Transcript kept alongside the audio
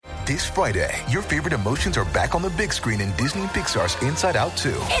This Friday, your favorite emotions are back on the big screen in Disney and Pixar's Inside Out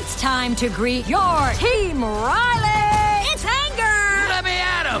 2. It's time to greet your Team Riley. It's anger. Let me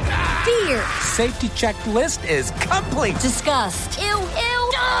at him. Fear. Safety checklist is complete. Disgust. Ew.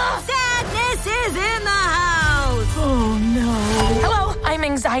 Sadness is in the house. Oh, no. Hello, I'm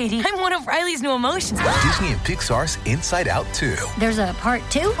anxiety. I'm one of Riley's new emotions. Disney and Pixar's Inside Out 2. There's a part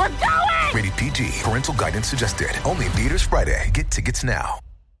 2? We're going! Rated PG. Parental guidance suggested. Only in theaters Friday. Get tickets now.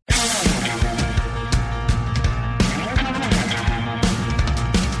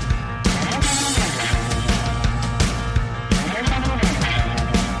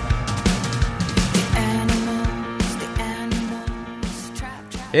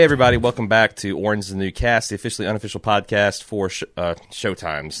 Hey everybody, welcome back to Orange is the New Cast, the officially unofficial podcast for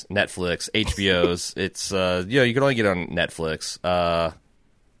Showtime's, Netflix, HBO's. It's you can only get it on Netflix.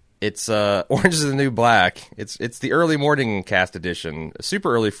 It's Orange is the New Black. It's the early morning cast edition.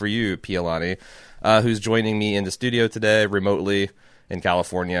 Super early for you, Pialani, who's joining me in the studio today remotely in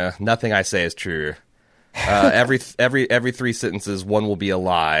California. Nothing I say is true. Every 3 sentences, one will be a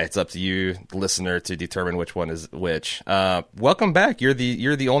lie. It's up to you, the listener, to determine which one is which. Welcome back. You're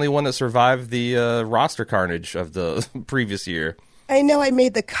the only one that survived the roster carnage of the previous year. I know I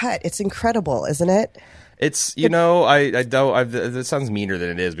made the cut. It's incredible, isn't it? It's it sounds meaner than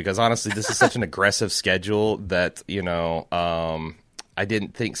it is, because honestly, this is such an aggressive schedule that I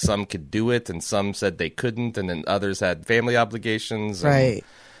didn't think some could do it, and some said they couldn't, and then others had family obligations. Right.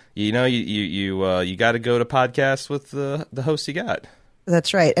 You got to go to podcasts with the hosts you got.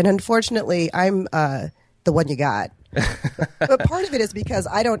 That's right. And unfortunately, I'm the one you got. But part of it is because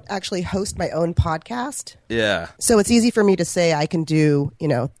I don't actually host my own podcast. Yeah. So it's easy for me to say I can do,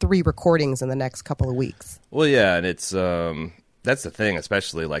 3 recordings in the next couple of weeks. Well, yeah, and it's that's the thing,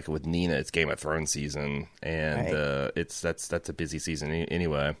 especially like with Nina, it's Game of Thrones season, and right. That's a busy season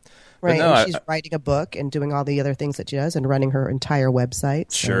anyway. Right, no, and she's writing a book and doing all the other things that she does and running her entire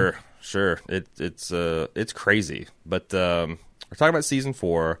website. So. Sure. It's crazy. But we're talking about season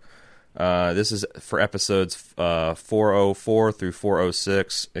 4. This is for episodes 404 through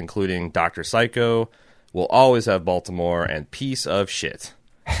 406, including Dr. Psycho, We'll Always Have Baltimore, and Piece of Shit.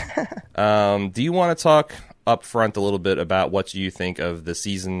 Do you want to talk up front a little bit about what you think of the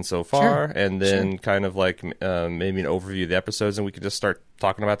season so far, and then kind of like maybe an overview of the episodes, and we could just start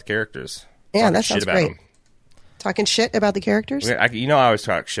talking about the characters. Yeah, that sounds great. Them. Talking shit about the characters? I always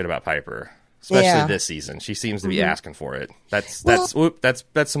talk shit about Piper, especially this season. She seems to be asking for it. That's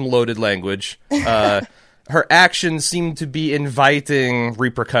some loaded language. Her actions seem to be inviting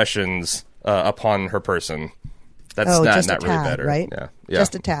repercussions upon her person. That's not really better, right? Yeah.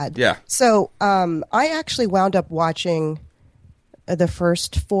 Just a tad. Yeah. So I actually wound up watching the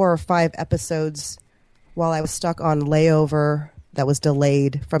first 4 or 5 episodes while I was stuck on layover that was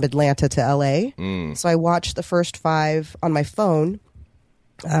delayed from Atlanta to LA. So I watched the first 5 on my phone.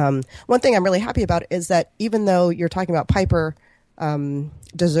 One thing I'm really happy about is that even though you're talking about Piper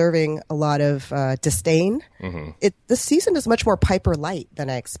deserving a lot of disdain, this season is much more Piper light than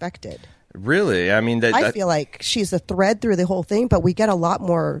I expected. Really? I mean, I feel like she's a thread through the whole thing, but we get a lot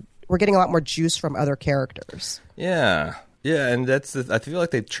more. We're getting a lot more juice from other characters. Yeah, and I feel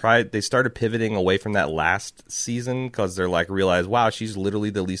like they started pivoting away from that last season because they're like realized, wow, she's literally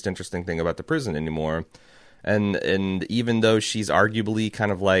the least interesting thing about the prison anymore, and even though she's arguably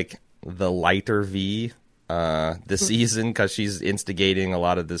kind of like the lighter V this season because she's instigating a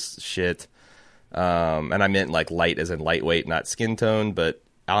lot of this shit, and I meant like light as in lightweight, not skin tone, but.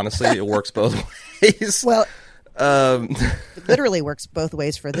 Honestly, it works both ways. Well, it literally works both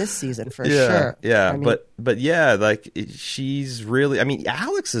ways for this season, for sure. Yeah, but yeah, like she's really. I mean,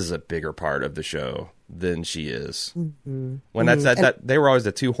 Alex is a bigger part of the show than she is. When that they were always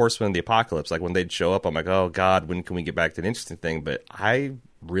the 2 horsemen of the apocalypse. Like when they'd show up, I'm like, oh God, when can we get back to the interesting thing? But I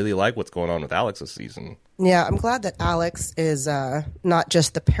really like what's going on with Alex this season. Yeah, I'm glad that Alex is not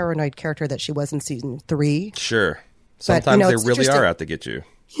just the paranoid character that she was in season 3. Sure. Sometimes they really are out to get you.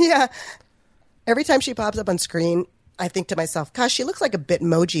 Yeah. Every time she pops up on screen, I think to myself, gosh, she looks like a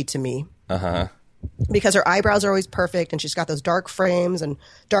Bitmoji to me. Uh-huh. Because her eyebrows are always perfect, and she's got those dark frames and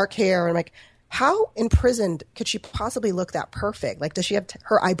dark hair. And I'm like, how imprisoned could she possibly look that perfect? Like, does she have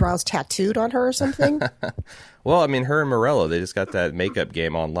her eyebrows tattooed on her or something? Well, I mean, her and Morello, they just got that makeup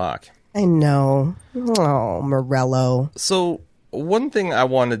game on lock. I know. Oh, Morello. So... one thing I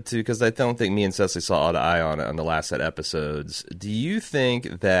wanted to, because I don't think me and Cecily saw eye to eye on it on the last set episodes, do you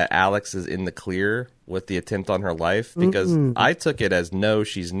think that Alex is in the clear with the attempt on her life? Because I took it as no,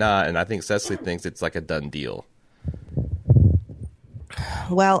 she's not, and I think Cecily thinks it's like a done deal.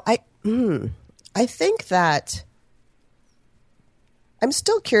 Well, I think that I'm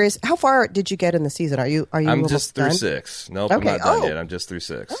still curious. How far did you get in the season? Are you? I'm almost just through done? 6. Nope, Okay. I'm not done yet. I'm just through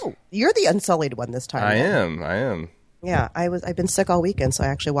 6. Oh, you're the unsullied one this time. I am. Yeah, I've been sick all weekend, so I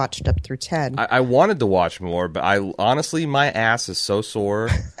actually watched up through 10. I wanted to watch more, but honestly, my ass is so sore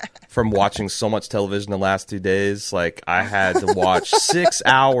from watching so much television the last 2 days. Like, I had to watch 6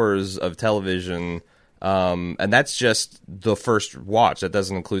 hours of television, and that's just the first watch. That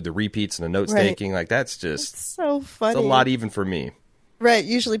doesn't include the repeats and the note taking. Like, that's just so funny. It's a lot even for me. Right.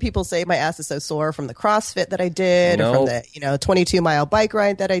 Usually people say my ass is so sore from the CrossFit that I did, or from the 22-mile bike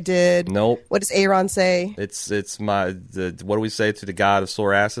ride that I did. Nope. What does Aaron say? It's what do we say to the god of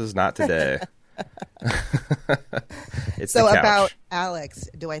sore asses? Not today. It's so the couch. About Alex,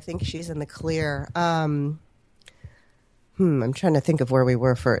 do I think she's in the clear? I'm trying to think of where we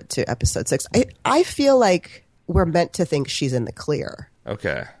were to episode 6. I feel like we're meant to think she's in the clear.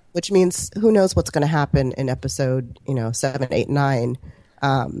 Okay. Which means who knows what's going to happen in episode 7, 8, 9.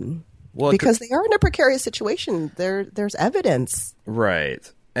 Because they are in a precarious situation. There's evidence.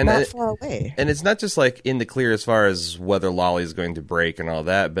 Right. And not far away. And it's not just like in the clear as far as whether Lolly's going to break and all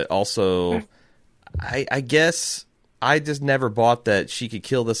that, but also I guess I just never bought that she could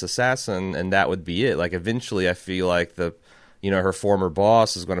kill this assassin and that would be it. Like eventually I feel like her former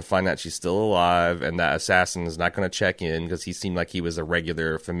boss is going to find out she's still alive, and that assassin is not going to check in because he seemed like he was a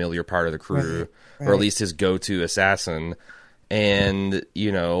regular, familiar part of the crew, or at least his go-to assassin. And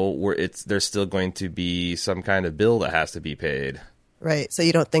there's still going to be some kind of bill that has to be paid. Right. So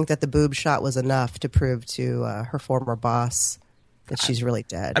you don't think that the boob shot was enough to prove to her former boss that she's really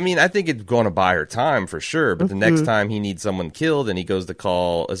dead? I mean, I think it's going to buy her time for sure. But the next time he needs someone killed, and he goes to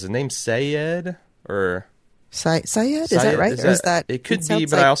call, is his name Sayed or? Syed? Is that right? Or is that, it could be,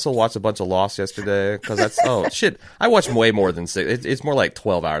 but I also watched a bunch of Lost yesterday because that's shit. I watched way more than 6. It's more like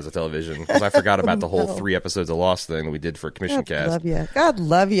 12 hours of television because I forgot about the whole 3 episodes of Lost thing that we did for Commission Cast. God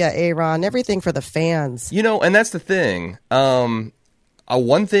love you, Aaron. Everything for the fans. And that's the thing.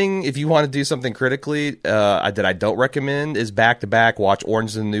 One thing, if you want to do something critically, that I don't recommend is back-to-back watch Orange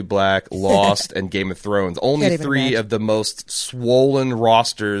is the New Black, Lost, and Game of Thrones. Only 3 of the most swollen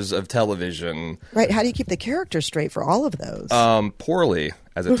rosters of television. Right. How do you keep the characters straight for all of those? Poorly,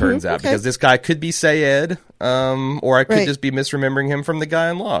 as it turns out, because this guy could be Sayed, or I could just be misremembering him from the guy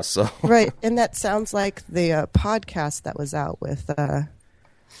in Lost. So. Right. And that sounds like the podcast that was out with...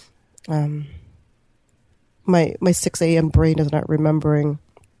 My 6 a.m. brain is not remembering.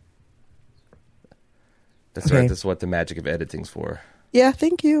 That's right. That's what the magic of editing's for. Yeah,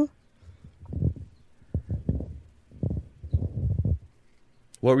 thank you.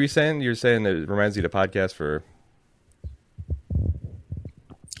 What were you saying? You were saying that it reminds you of the podcast for...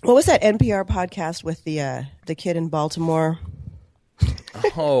 What was that NPR podcast with the kid in Baltimore?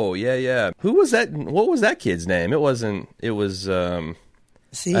 Oh, yeah. Who was that? What was that kid's name? It was...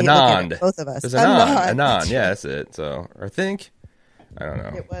 See, Anand. Both of us. It was Anand. Yeah, that's it. So, I think, I don't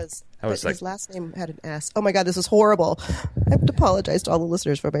know. It was. His last name had an S. Oh my God, this is horrible. I have to apologize to all the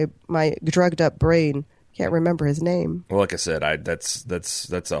listeners for my drugged up brain. Can't remember his name. Well, like I said,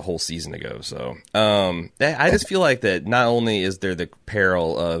 that's a whole season ago. So, I just feel like that not only is there the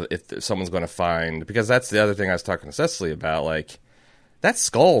peril of if someone's going to find, because that's the other thing I was talking to Cecily about, like, that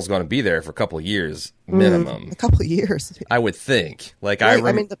skull's going to be there for a couple of years minimum. A couple of years, I would think. Like right.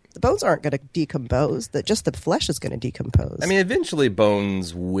 I mean, the bones aren't going to decompose. Just the flesh is going to decompose. I mean, eventually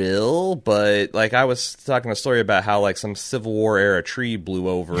bones will, but like I was talking a story about how like some Civil War era tree blew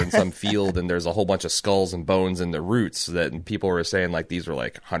over in some field, and there's a whole bunch of skulls and bones in the roots that people were saying like these were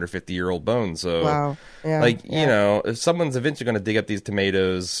like 150-year-old bones. So, wow. Yeah, if someone's eventually going to dig up these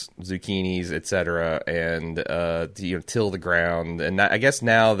tomatoes, zucchinis, etc., and till the ground, and I guess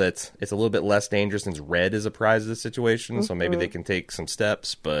now that it's a little bit less dangerous since red is a prize of the situation, so maybe they can take some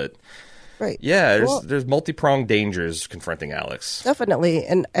steps. But there's multi-pronged dangers confronting Alex. Definitely,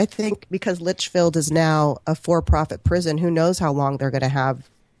 and I think because Litchfield is now a for-profit prison, who knows how long they're going to have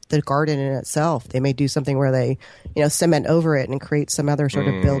the garden in itself. They may do something where they, cement over it and create some other sort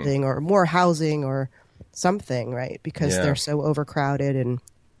of building or more housing or something, right? Because they're so overcrowded, and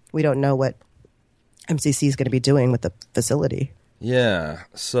we don't know what MCC is going to be doing with the facility. Yeah.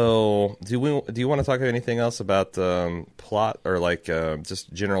 So, do you want to talk anything else about plot or like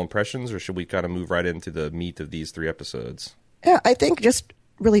just general impressions, or should we kind of move right into the meat of these 3 episodes? Yeah, I think just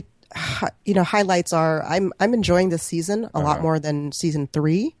really, highlights are I'm enjoying this season a lot more than season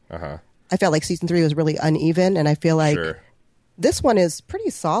 3. I felt like season 3 was really uneven, and I feel like this one is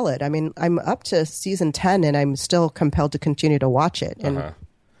pretty solid. I mean, I'm up to season 10, and I'm still compelled to continue to watch it. And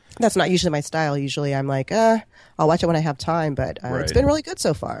That's not usually my style. Usually I'm like, I'll watch it when I have time, but it's been really good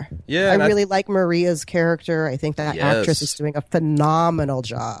so far. Yeah, I really like Maria's character. I think that actress is doing a phenomenal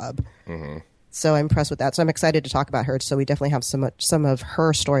job. Mm-hmm. So I'm impressed with that. So I'm excited to talk about her. So we definitely have some of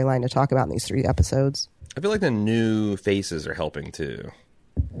her storyline to talk about in these 3 episodes. I feel like the new faces are helping too.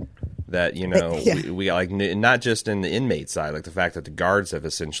 That, we got like not just in the inmate side, like the fact that the guards have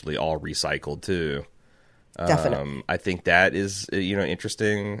essentially all recycled too. Definitely. I think that is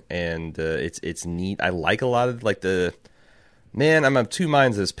interesting, and it's neat. I like a lot of like I'm of two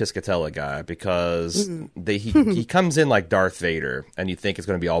minds of this Piscatella guy, because he comes in like Darth Vader, and you think it's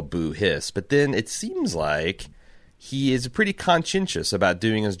going to be all boo hiss, but then it seems like he is pretty conscientious about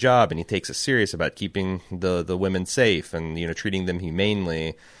doing his job, and he takes it serious about keeping the women safe and treating them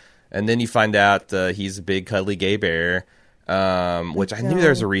humanely. And then you find out he's a big cuddly gay bear. Which I knew there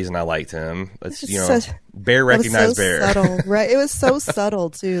was a reason I liked him. Bear recognized bear. Subtle, right? It was so subtle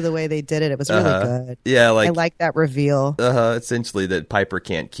too, the way they did it. It was really good. Yeah, I like that reveal. Essentially, that Piper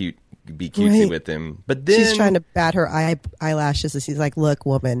can't be cutesy with him, but then she's trying to bat her eyelashes, and she's like, "Look,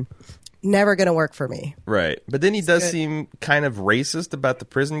 woman, never gonna work for me." Right, but then he does seem kind of racist about the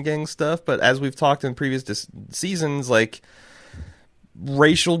prison gang stuff. But as we've talked in previous seasons, like,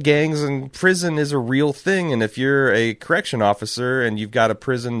 racial gangs in prison is a real thing, and if you're a correction officer and you've got a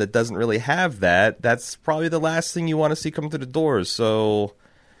prison that doesn't really have that, that's probably the last thing you want to see come through the doors. So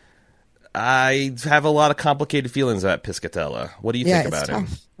I have a lot of complicated feelings about Piscatella. What do you think about him?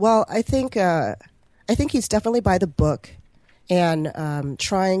 Well, I think he's definitely by the book and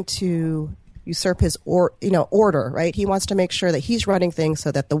trying to usurp his order, right? He wants to make sure that he's running things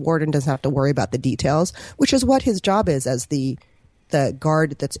so that the warden doesn't have to worry about the details, which is what his job is as the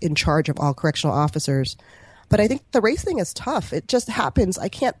guard that's in charge of all correctional officers. But I think the race thing is tough. It just happens. I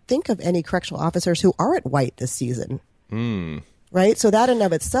can't think of any correctional officers who aren't white this season. Right? So that in and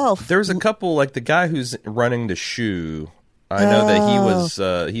of itself... There's a couple, like the guy who's running the shoe. I know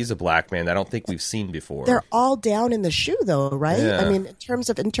that he's a black man that I don't think we've seen before. They're all down in the shoe, though, right? Yeah. I mean, in terms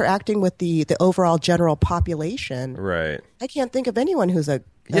of interacting with the overall general population. Right. I can't think of anyone who's a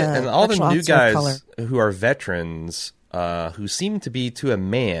and all the new guys who are veterans... who seem to be, to a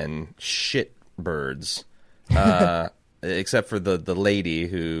man, shitbirds, except for the lady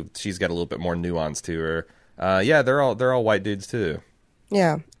who she's got a little bit more nuance to her. They're all white dudes too.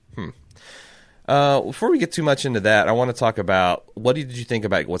 Yeah. Before we get too much into that, I want to talk about what did you think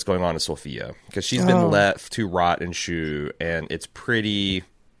about what's going on in Sophia, because she's been left to rot in SHU, and it's pretty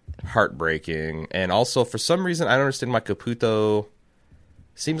heartbreaking. And also, for some reason, I don't understand why Caputo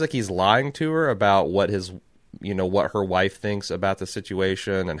seems like he's lying to her about what what her wife thinks about the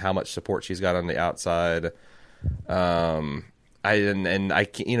situation and how much support she's got on the outside. Caputo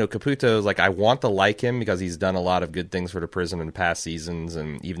is like, I want to like him because he's done a lot of good things for the prison in the past seasons,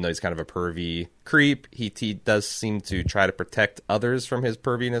 and even though he's kind of a pervy creep, he does seem to try to protect others from his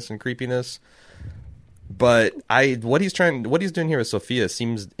perviness and creepiness. But what he's doing here with Sophia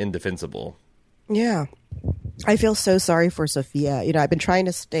seems indefensible. Yeah. I feel so sorry for Sophia. I've been trying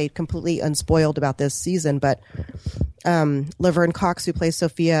to stay completely unspoiled about this season, but Laverne Cox, who plays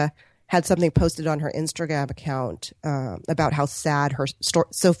Sophia, had something posted on her Instagram account about how sad her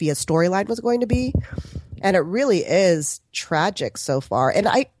Sophia's storyline was going to be. And it really is tragic so far. And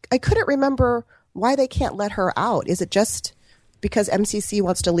I couldn't remember why they can't let her out. Is it just because MCC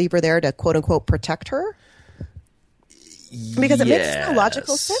wants to leave her there to, quote unquote, protect her? Because it makes no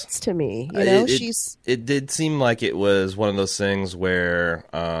logical sense to me. It did seem like it was one of those things where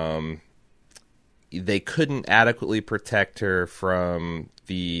they couldn't adequately protect her from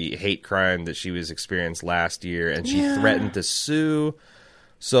the hate crime that she was experienced last year, and she threatened to sue.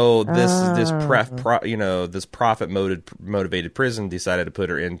 So this profit motivated prison decided to put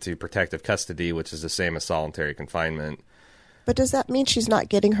her into protective custody, which is the same as solitary confinement. But does that mean she's not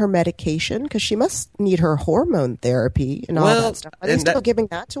getting her medication? Because she must need her hormone therapy and all that stuff. Are they still giving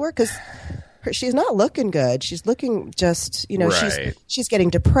that to her? Because she's not looking good. She's looking just, right. she's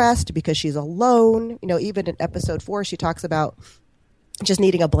getting depressed because she's alone. Even in episode 4, she talks about just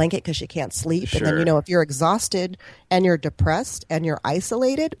needing a blanket because she can't sleep. Sure. And then, if you're exhausted and you're depressed and you're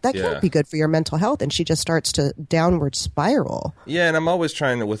isolated, that can't be good for your mental health. And she just starts to downward spiral. Yeah, and I'm always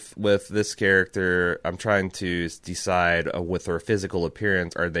trying to, with this character, I'm trying to decide with her physical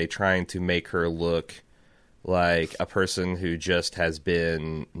appearance, are they trying to make her look like a person who just has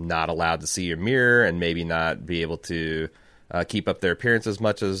been not allowed to see a mirror and maybe not be able to keep up their appearance as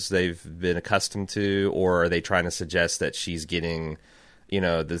much as they've been accustomed to? Or are they trying to suggest that she's getting...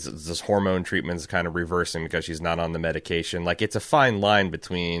 this hormone treatment is kind of reversing because she's not on the medication. Like, it's a fine line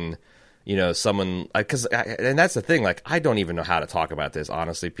between you know, someone, and that's the thing, like, I don't even know how to talk about this,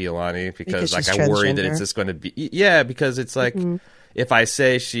 honestly, Piolani, because like, I worry that it's just going to be, because it's like, if I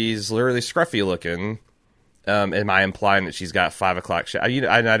say she's literally scruffy looking, am I implying that she's got 5 o'clock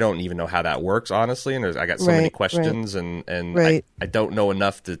I don't even know how that works, honestly, and I got so many questions, and I don't know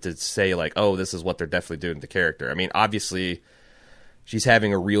enough to say, like, oh, this is what they're definitely doing to the character. I mean, obviously, she's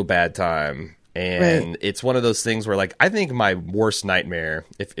having a real bad time. And it's one of those things where, like, I think my worst nightmare,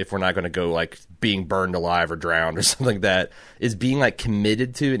 if we're not going to go, like, being burned alive or drowned or something like that, is being, like,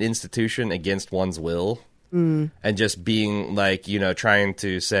 committed to an institution against one's will. And just being, like, you know, trying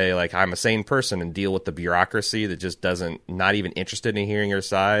to say, like, I'm a sane person and deal with the bureaucracy that just not even interested in hearing her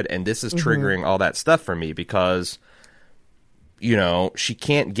side. And this is triggering all that stuff for me because, you know, she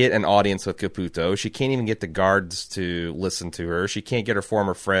can't get an audience with Caputo. She can't even get the guards to listen to her. She can't get her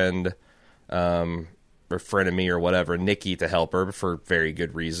former friend... or frenemy or whatever, Nikki, to help her for very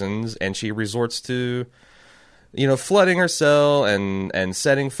good reasons, and she resorts to, you know, flooding her cell and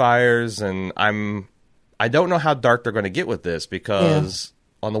setting fires. And I don't know how dark they're going to get with this because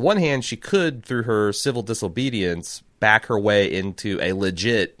on the one hand, she could, through her civil disobedience, back her way into a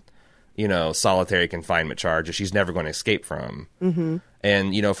legit, you know, solitary confinement charge that she's never going to escape from.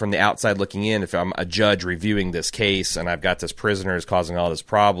 And, you know, from the outside looking in, if I'm a judge reviewing this case and I've got this prisoner who's causing all these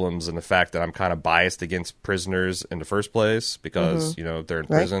problems, and the fact that I'm kind of biased against prisoners in the first place because, you know, they're in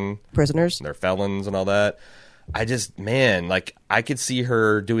prison. Prisoners. They're felons and all that. I just, man, like, I could see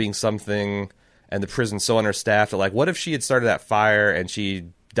her doing something and the prison's so understaffed that, like, what if she had started that fire and she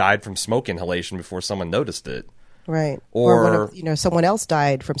died from smoke inhalation before someone noticed it? Right. Or what if, you know, someone else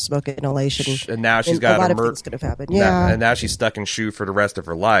died from smoke inhalation. And now she's got a lot of things could have happened. Yeah. And now she's stuck in SHU for the rest of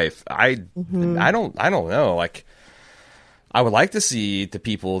her life. I don't know. Like, I would like to see the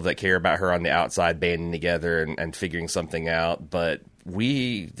people that care about her on the outside banding together and figuring something out, but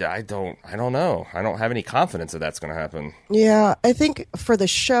I don't know. I don't have any confidence that that's going to happen. Yeah. I think for the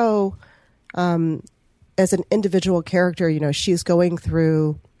show, as an individual character, you know, she's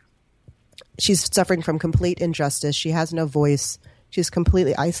suffering from complete injustice. She has no voice. She's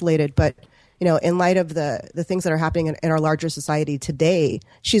completely isolated. But, you know, in light of the things that are happening in our larger society today,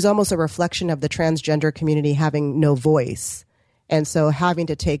 she's almost a reflection of the transgender community having no voice. And so having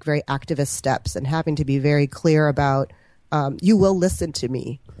to take very activist steps and having to be very clear about, you will listen to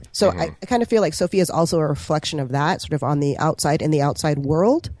me. So I kind of feel like Sophia is also a reflection of that, sort of on the outside, in the outside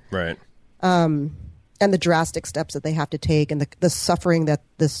world. Right. And the drastic steps that they have to take and the suffering that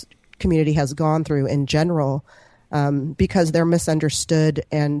this community has gone through in general, because they're misunderstood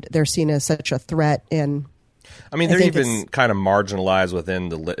and they're seen as such a threat. And I mean, they're even kind of marginalized within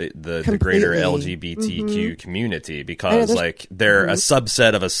the greater LGBTQ community because, like, they're a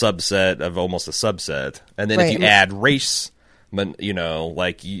subset of a subset of almost a subset. And then if you add race, you know,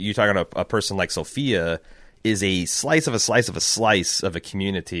 like you're talking about a person like Sophia is a slice of a slice of a slice of a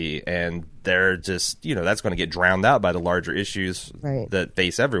community, and they're just, you know, that's going to get drowned out by the larger issues that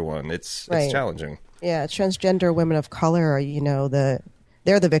face everyone. It's challenging. Yeah, transgender women of color are, you know, they're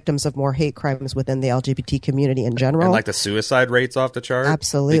the victims of more hate crimes within the LGBT community in general. And like the suicide rates off the chart?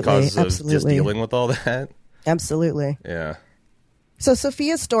 Absolutely. Because of just dealing with all that? Absolutely. Yeah. So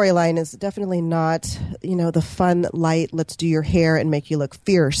Sophia's storyline is definitely not, you know, the fun, light, let's do your hair and make you look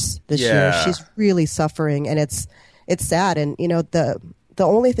fierce this year. She's really suffering, and it's sad. And, you know, the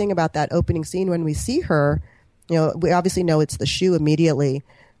only thing about that opening scene when we see her, you know, we obviously know it's the SHU immediately,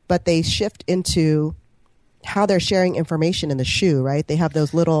 but they shift into how they're sharing information in the SHU, right? They have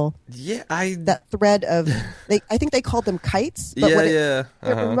those little that thread of I think they called them kites. But what it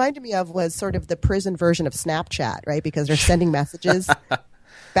reminded me of was sort of the prison version of Snapchat, right? Because they're sending messages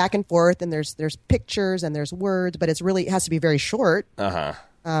back and forth, and there's pictures and there's words, but it has to be very short.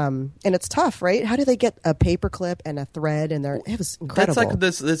 And it's tough, right? How do they get a paperclip and a thread? And it was incredible. That's like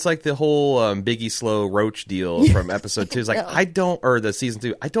this. It's like the whole Biggie Slow Roach deal from episode 2. It's like or the season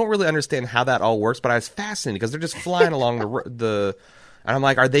 2. I don't really understand how that all works, but I was fascinated because they're just flying along the. And I'm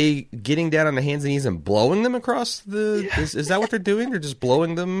like, are they getting down on the hands and knees and blowing them across the? Is that what they're doing? They're just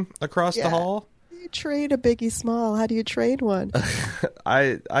blowing them across the hall. You trade a Biggie Small. How do you trade one?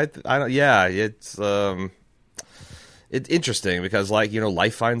 I don't. Yeah, it's. It's interesting because, like, you know,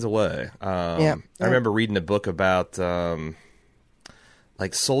 life finds a way. I remember reading a book about,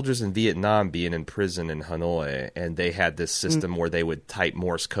 like, soldiers in Vietnam being in prison in Hanoi, and they had this system where they would type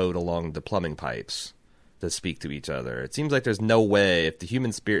Morse code along the plumbing pipes to speak to each other. It seems like there's no way, if the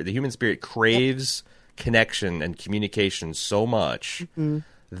human spirit craves connection and communication so much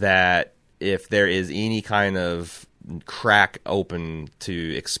that if there is any kind of crack open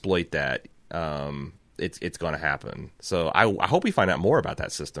to exploit that, it's going to happen. So I hope we find out more about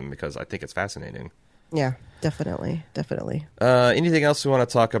that system because I think it's fascinating. Yeah, definitely. Anything else we want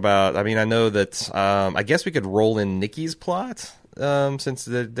to talk about? I mean, I know that I guess we could roll in Nikki's plot since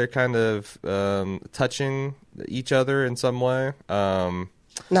they're kind of touching each other in some way.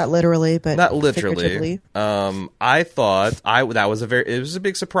 Not literally, but not literally. figuratively. I thought it was a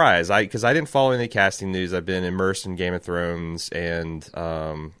big surprise. Because I didn't follow any casting news. I've been immersed in Game of Thrones, and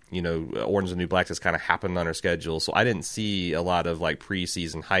Orange is the New Black has kind of happened on our schedule, so I didn't see a lot of like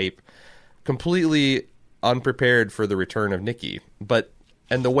preseason hype. Completely unprepared for the return of Nikki,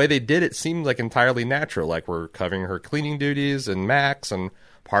 and the way they did it seemed like entirely natural. Like we're covering her cleaning duties and Max, and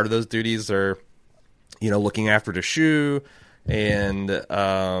part of those duties are, looking after the shoe. And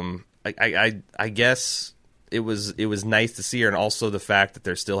I guess it was nice to see her, and also the fact that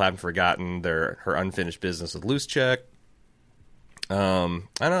they still haven't forgotten her unfinished business with Loose Check. I don't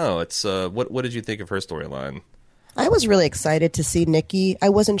know. It's what did you think of her storyline? I was really excited to see Nikki. I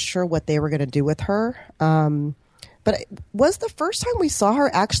wasn't sure what they were going to do with her, but it was the first time we saw her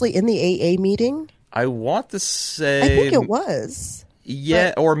actually in the AA meeting. I want to say, I think it was.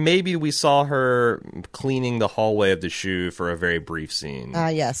 Yeah, or maybe we saw her cleaning the hallway of the shoe for a very brief scene.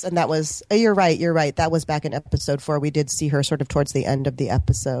 Yes, and that was... You're right. That was back in episode 4. We did see her sort of towards the end of the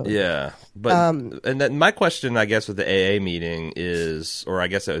episode. Yeah, but and then my question, I guess, with the AA meeting is, or I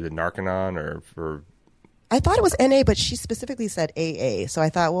guess it was the Narconon, or I thought it was NA, but she specifically said AA, so I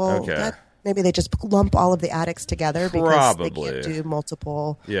thought, well, okay. Maybe they just lump all of the addicts together because they can't do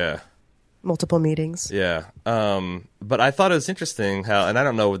multiple meetings. Yeah. But I thought it was interesting how, and I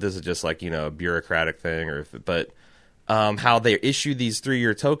don't know if this is just like, a bureaucratic thing but how they issue these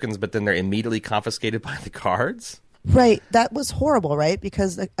 3-year tokens, but then they're immediately confiscated by the guards. Right. That was horrible, right?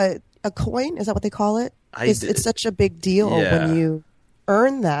 Because a coin, is that what they call it? It's such a big deal when you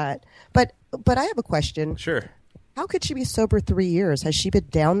earn that. But I have a question. Sure. How could she be sober 3 years? Has she been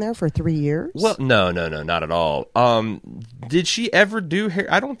down there for 3 years? Well, no, not at all. Did she ever do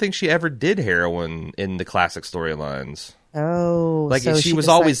I don't think she ever did heroin in the classic storylines. Oh, like so she was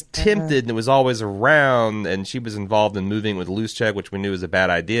always tempted and it was always around, and she was involved in moving with Loose Check, which we knew was a bad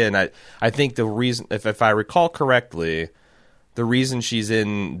idea. And I think the reason, if I recall correctly, the reason she's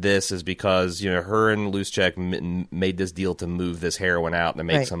in this is because her and Loose Check made this deal to move this heroin out and to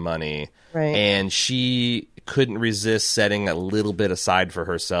make some money, right? And she couldn't resist setting a little bit aside for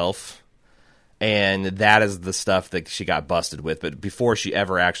herself, and that is the stuff that she got busted with. But before she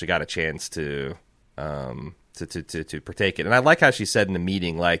ever actually got a chance to partake it, and I like how she said in the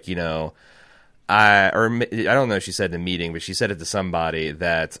meeting, like I don't know if she said in the meeting, but she said it to somebody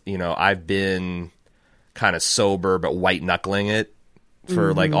that I've been kind of sober but white knuckling it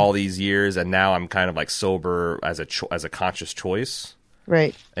for like all these years, and now I'm kind of like sober as a conscious choice,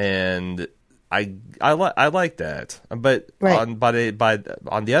 right? And I like that, but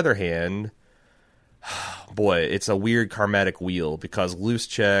on the other hand, boy, it's a weird karmatic wheel, because Loose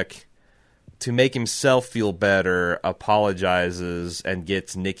Check, to make himself feel better, apologizes and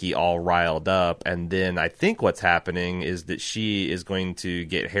gets Nikki all riled up, and then I think what's happening is that she is going to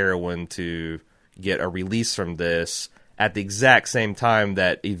get heroin to get a release from this at the exact same time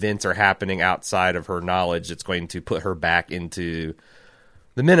that events are happening outside of her knowledge. It's going to put her back into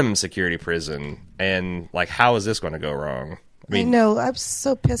the minimum security prison, and like, how is this going to go wrong? I know. I'm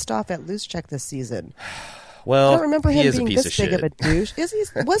so pissed off at Loose Check this season. Well, I don't remember him being this big of a douche.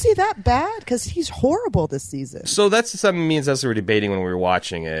 Was he that bad? Because he's horrible this season. So that's something me and Cecily were debating when we were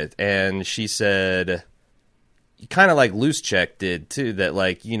watching it, and she said, kind of like Loose Check did too, that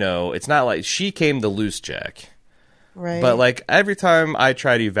like, it's not like she came to Loose Check. Right. But like, every time I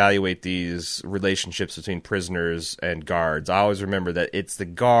try to evaluate these relationships between prisoners and guards, I always remember that it's the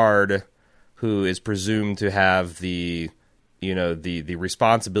guard who is presumed to have the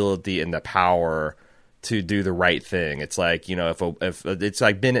responsibility and the power to do the right thing. It's like, if it's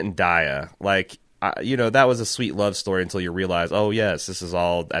like Bennett and Daya, like, that was a sweet love story until you realize, oh yes, this is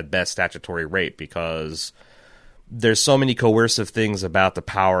all at best statutory rape, because there's so many coercive things about the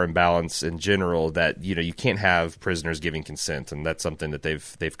power imbalance in general that you can't have prisoners giving consent, and that's something that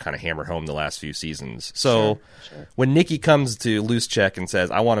they've kind of hammered home the last few seasons. So sure. When Nikki comes to Loose Check and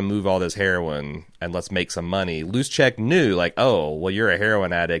says, I want to move all this heroin and let's make some money, Loose Check knew, like, oh, well, you're a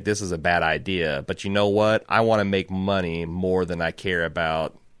heroin addict, this is a bad idea, but you know what, I want to make money more than I care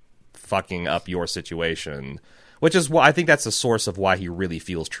about fucking up your situation, which is why I think that's the source of why he really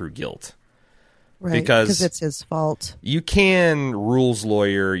feels true guilt. Right, because it's his fault. You can rules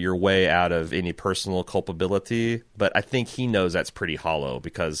lawyer your way out of any personal culpability, but I think he knows that's pretty hollow,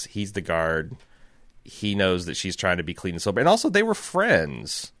 because he's the guard. he knows that she's trying to be clean and sober. And also, they were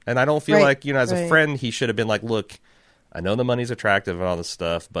friends. And I don't feel Right, like, as a right. friend, he should have been like, look, I know the money's attractive and all this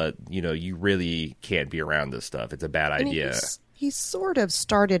stuff, but, you really can't be around this stuff. It's a bad And idea. he sort of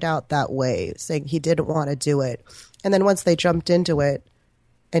started out that way, saying he didn't want to do it. And then once they jumped into it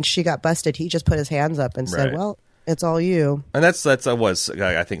and she got busted, he just put his hands up and said, Right. well, it's all you. And that's I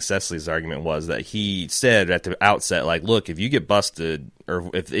think Cecily's argument was that he said at the outset, like, look, if you get busted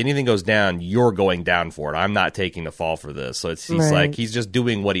or if anything goes down, you're going down for it. I'm not taking the fall for this. So he's Right. like, he's just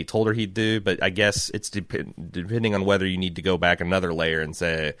doing what he told her he'd do. But I guess it's depending on whether you need to go back another layer and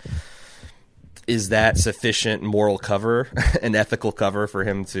say, is that sufficient moral cover and ethical cover for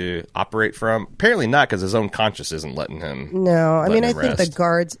him to operate from? Apparently not, because his own conscience isn't letting him. No, I mean, I him think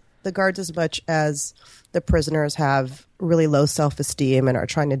rest. the guards, as much as the prisoners have really low self-esteem and are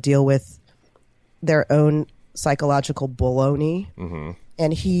trying to deal with their own psychological baloney. Mm-hmm.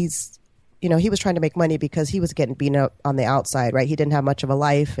 And he's, he was trying to make money because he was getting beaten up on the outside, right? He didn't have much of a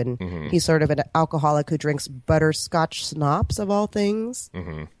life, and he's sort of an alcoholic who drinks butterscotch schnapps of all things.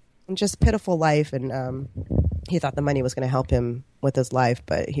 Mm-hmm. And just pitiful life. And he thought the money was going to help him with his life,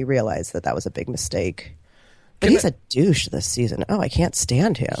 but he realized that was a big mistake. But he's a douche this season. Oh, I can't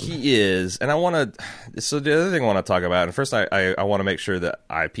stand him. He is, and I want to. So the other thing I want to talk about, and first I want to make sure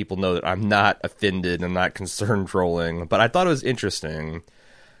that people know that I'm not offended, I'm not concerned trolling, but I thought it was interesting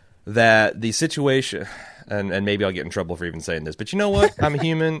that the situation, and maybe I'll get in trouble for even saying this, but you know what? I'm a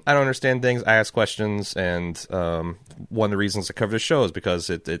human. I don't understand things. I ask questions, and one of the reasons I cover this show is because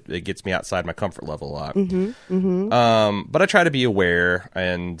it gets me outside my comfort level a lot. But I try to be aware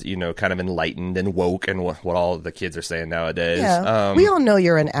and, kind of enlightened and woke and what all the kids are saying nowadays. Yeah, we all know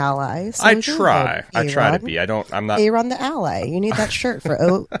you're an ally. So I go try. ahead, I try to A-Ron. be. I'm not. Aaron the ally. You need that shirt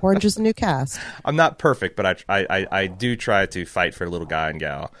for Orange is the New Cast. I'm not perfect, but I do try to fight for little guy and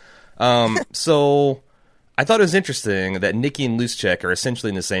gal. So I thought it was interesting that Nikki and Luschek are essentially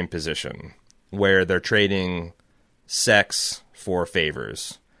in the same position, where they're trading sex for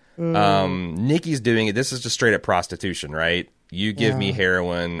favors. Nikki's doing it. This is just straight up prostitution, right? You give me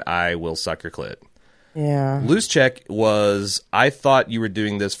heroin, I will suck your clit. Yeah. Luschek was, I thought you were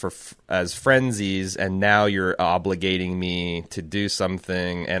doing this as frenzies, and now you're obligating me to do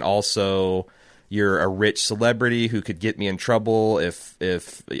something, and also you're a rich celebrity who could get me in trouble if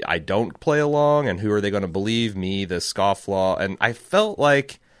I don't play along, and who are they going to believe, me, the scofflaw? And I felt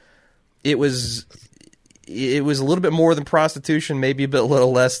like it was a little bit more than prostitution, maybe a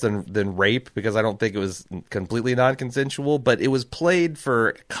little less than rape, because I don't think it was completely non-consensual, but it was played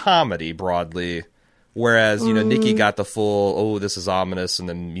for comedy broadly. Whereas, Nikki got the full, oh, this is ominous, and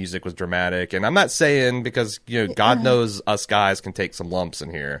the music was dramatic. And I'm not saying, because, God knows us guys can take some lumps in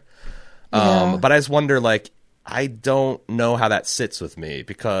here. But I just wonder, I don't know how that sits with me,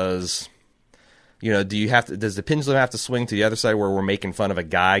 because, does the pendulum have to swing to the other side where we're making fun of a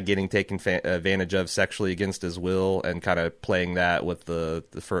guy getting taken advantage of sexually against his will and kind of playing that with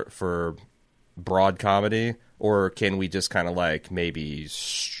for broad comedy? Or can we just kind of maybe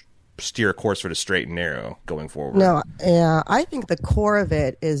steer a course for the straight and narrow going forward? No, yeah, I think the core of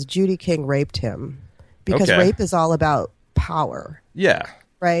it is Judy King raped him, because Okay. rape is all about power, Yeah.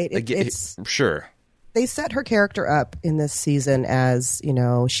 right? It's Sure. they set her character up in this season as,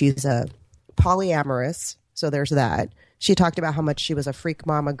 she's a polyamorous, so there's that. She talked about how much she was a freak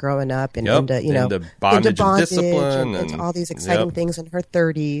mama growing up and Yep, into bondage and discipline and and- all these exciting yep. things in her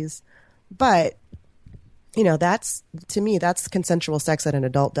 30s. But that's, to me, that's consensual sex that an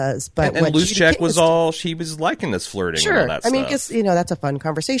adult does. But And what Judy Luschek King was all, she was liking this flirting and all Sure. that I mean, stuff. because, that's a fun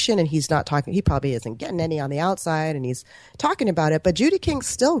conversation, and he's not talking, he probably isn't getting any on the outside, and he's talking about it. But Judy King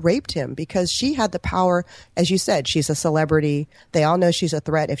still raped him because she had the power. As you said, she's a celebrity. They all know she's a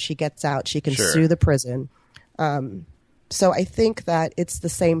threat. If she gets out, she can Sure. sue the prison. So I think that it's the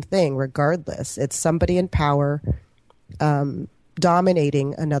same thing regardless. It's somebody in power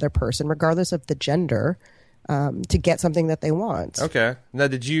dominating another person, regardless of the gender, to get something that they want. Okay. Now,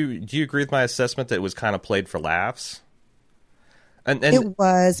 do you agree with my assessment that it was kind of played for laughs? And It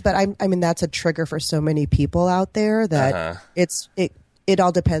was, but I mean that's a trigger for so many people out there that it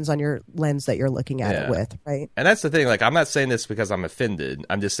all depends on your lens that you're looking at it with, right? And that's the thing. I'm not saying this because I'm offended.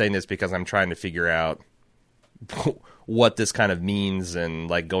 I'm just saying this because I'm trying to figure out what this kind of means and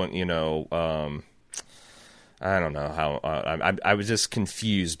going. I don't know how. I was just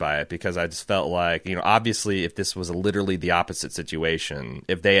confused by it because I just felt like, obviously, if this was literally the opposite situation,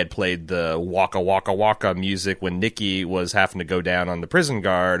 if they had played the waka waka waka music when Nikki was having to go down on the prison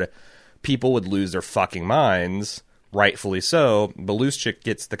guard, people would lose their fucking minds, rightfully so. But Luschek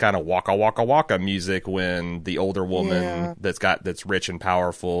gets the kind of waka waka waka music when the older woman that's rich and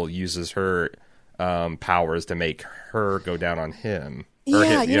powerful uses her powers to make her go down on him.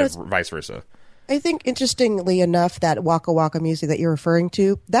 Yeah, Vice versa. I think, interestingly enough, that Waka Waka music that you're referring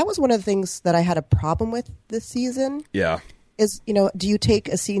to, that was one of the things that I had a problem with this season. Yeah. Is, do you take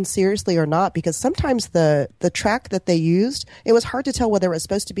a scene seriously or not? Because sometimes the track that they used, it was hard to tell whether it was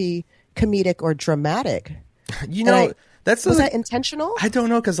supposed to be comedic or dramatic. Was that intentional? I don't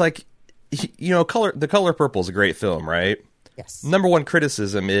know, because, like, The Color Purple is a great film, right? Yes. Number one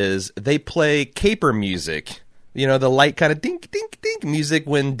criticism is they play caper music. The light kind of dink, dink, dink music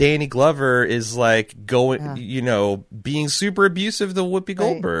when Danny Glover is like going, being super abusive to Whoopi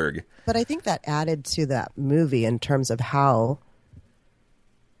Goldberg. But I think that added to that movie in terms of how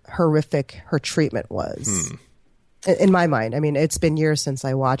horrific her treatment was. In my mind. I mean, it's been years since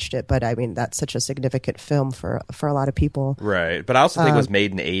I watched it, but I mean, that's such a significant film for a lot of people. Right. But I also think it was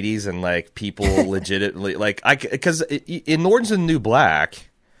made in the 80s and like people legitimately, like, because in Orange is the New Black,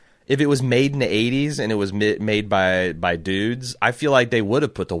 if it was made in the 80s and it was made by dudes, I feel like they would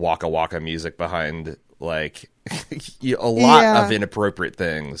have put the Waka Waka music behind, like, a lot of inappropriate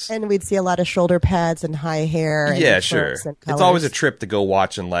things. And we'd see a lot of shoulder pads and high hair. And yeah, sure. And it's always a trip to go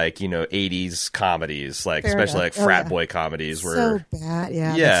watching, like, 80s comedies, like, Fair especially enough. like frat boy comedies. Where, so bad,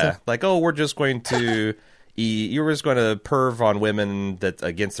 yeah. Yeah, like, we're just going to... You're just going to perv on women that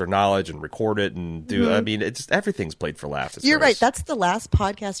against their knowledge and record it and do. I mean, it's just everything's played for laughs. You're right. That's the last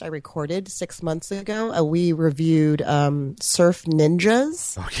podcast I recorded 6 months ago. We reviewed Surf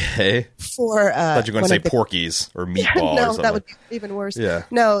Ninjas. Okay. For I thought you were going to say Porky's or Meatball. No, or something. that would be even worse. Yeah.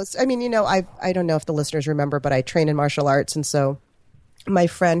 No, I mean, I don't know if the listeners remember, but I train in martial arts, and so my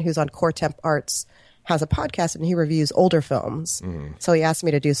friend who's on Core Temp Arts has a podcast and he reviews older films. So he asked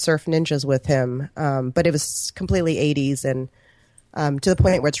me to do Surf Ninjas with him. But it was completely 80s and to the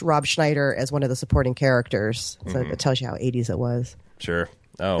point where it's Rob Schneider as one of the supporting characters. So it tells you how 80s it was. Sure.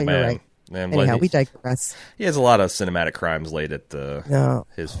 Oh, but man. You're right. Man, anyhow, we digress. He has a lot of cinematic crimes laid at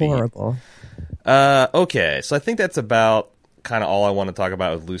his feet. Horrible. Okay, so I think that's about kind of all I want to talk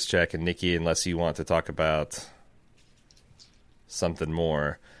about with Loose Check and Nikki, unless you want to talk about something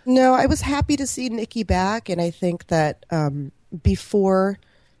more. No, I was happy to see Nikki back, and I think that before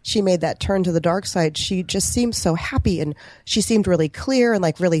she made that turn to the dark side, she just seemed so happy, and she seemed really clear and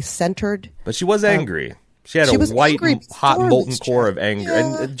like really centered. But she was angry. She had a white, hot, molten core of anger,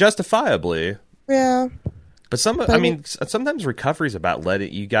 and justifiably. Yeah. But sometimes recovery is about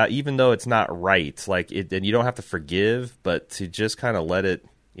letting even though it's not right, like it, and you don't have to forgive, but to just kind of let it,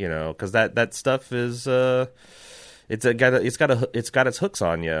 because that stuff is. It's got its hooks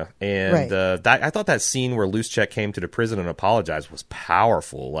on you, and I thought that scene where Loose Check came to the prison and apologized was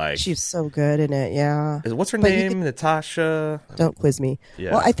powerful. Like, she's so good in it. Yeah. What's her name? Natasha. Don't quiz me.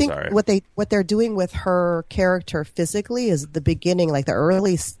 Yeah, well, I think sorry. what they're doing with her character physically is the beginning, like the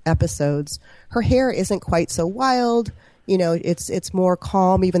early episodes. Her hair isn't quite so wild. It's more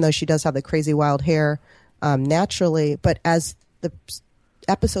calm, even though she does have the crazy wild hair naturally. But as the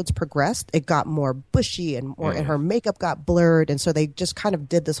episodes progressed, it got more bushy and more, and her makeup got blurred, and so they just kind of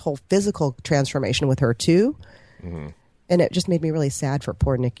did this whole physical transformation with her too, and it just made me really sad for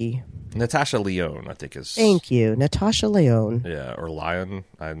poor Nikki. Natasha Lyonne, I think is. Thank you, Natasha Lyonne. Yeah, or Lyon.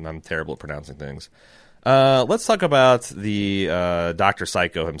 I'm terrible at pronouncing things. Let's talk about the Dr.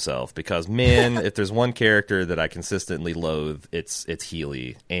 Psycho himself, because man, if there's one character that I consistently loathe, it's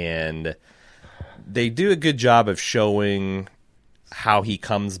Healy, and they do a good job of showing how he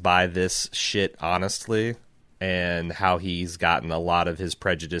comes by this shit honestly, and how he's gotten a lot of his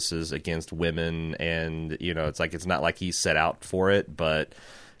prejudices against women, and it's not like he's set out for it, but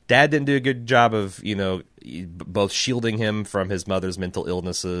Dad didn't do a good job of both shielding him from his mother's mental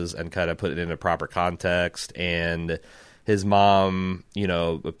illnesses and kind of put it in a proper context, and his mom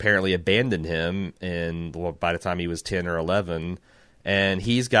apparently abandoned him by the time he was 10 or 11. And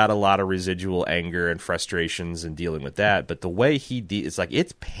he's got a lot of residual anger and frustrations in dealing with that. But the way it's like,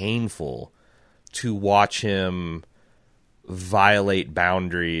 it's painful to watch him violate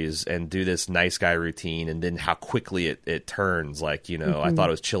boundaries and do this nice guy routine. And then how quickly it turns. Like, I thought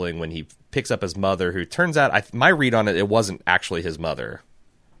it was chilling when he picks up his mother, who turns out, my read on it wasn't actually his mother.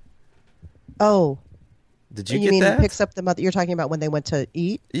 Oh. Did you get that? He picks up the mother? You're talking about when they went to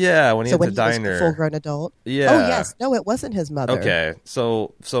eat? Yeah, when he had the diner. Was a full-grown adult? Yeah. Oh, yes. No, it wasn't his mother. Okay,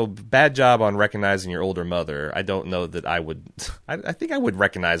 so bad job on recognizing your older mother. I don't know that I would... I think I would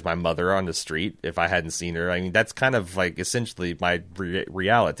recognize my mother on the street if I hadn't seen her. I mean, that's kind of like essentially my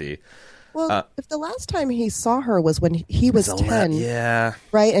reality. Well, if the last time he saw her was when he was 10, yeah,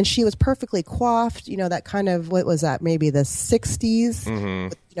 right, and she was perfectly coiffed, that kind of, what was that, maybe the 60s?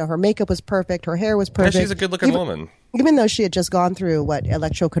 Mm-hmm. Her makeup was perfect, her hair was perfect. Yeah, she's a good-looking woman. Even though she had just gone through,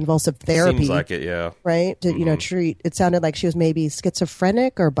 electroconvulsive therapy. Seems like it, yeah. Right? To, treat, it sounded like she was maybe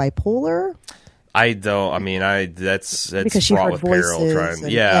schizophrenic or bipolar. I don't. I mean, that's because she fraught heard with peril. voices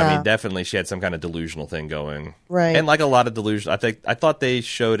I mean, definitely, she had some kind of delusional thing going, right? And like a lot of delusion, I thought they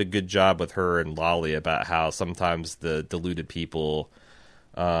showed a good job with her and Lolly about how sometimes the deluded people,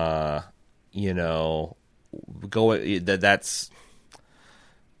 that's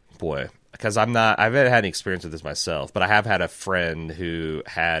boy. Because I haven't had any experience with this myself, but I have had a friend who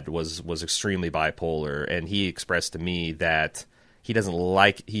was extremely bipolar, and he expressed to me that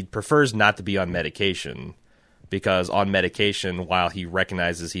he prefers not to be on medication, because on medication, while he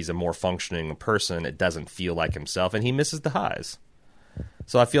recognizes he's a more functioning person, it doesn't feel like himself, and he misses the highs.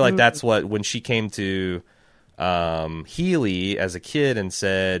 So I feel like that's when she came to Healy as a kid and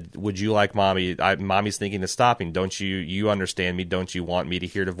said, "Would you like mommy? Mommy's thinking of stopping. Don't you understand me? Don't you want me to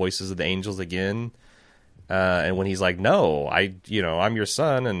hear the voices of the angels again?" And when he's like, "No, I'm your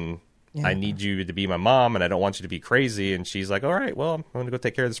son, and I need you to be my mom, and I don't want you to be crazy." And she's like, "All right, well, I'm going to go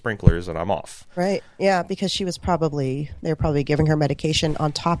take care of the sprinklers, and I'm off." Right? Yeah, because they were probably giving her medication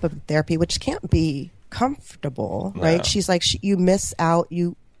on top of therapy, which can't be comfortable, right? No. She's like, you miss out.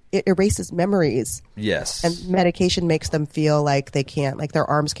 It erases memories. Yes. And medication makes them feel like they can't, like their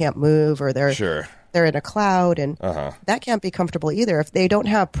arms can't move, or they're in a cloud, and that can't be comfortable either if they don't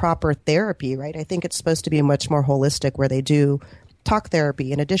have proper therapy, right? I think it's supposed to be much more holistic, where they do talk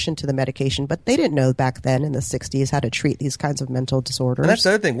therapy in addition to the medication, but they didn't know back then in the 60s how to treat these kinds of mental disorders. And that's the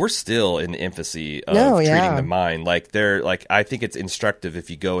other thing. We're still in the infancy of treating the mind. I think it's instructive if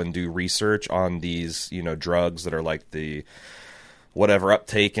you go and do research on these, drugs that are like the whatever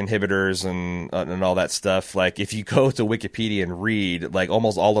uptake inhibitors and all that stuff. Like, if you go to Wikipedia and read, like,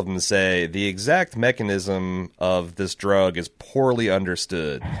 almost all of them say the exact mechanism of this drug is poorly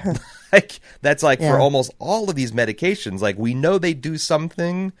understood. That's for almost all of these medications. Like, we know they do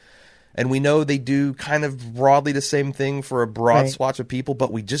something, and we know they do kind of broadly the same thing for a broad swatch of people,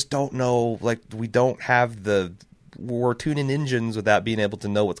 but we just don't know. Like, we don't have we're tuning engines without being able to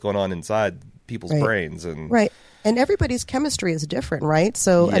know what's going on inside people's brains. And everybody's chemistry is different, right?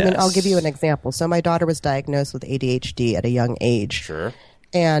 So, I mean, I'll give you an example. So my daughter was diagnosed with ADHD at a young age. Sure.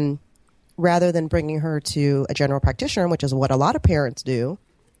 And rather than bringing her to a general practitioner, which is what a lot of parents do,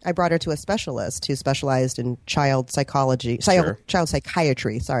 I brought her to a specialist who specialized in child psychiatry. So he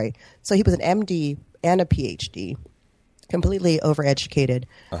was an MD and a PhD, completely overeducated.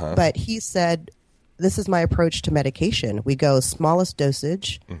 But he said, this is my approach to medication. We go smallest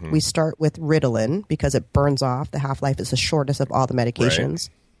dosage. We start with Ritalin because it burns off. The half-life is the shortest of all the medications.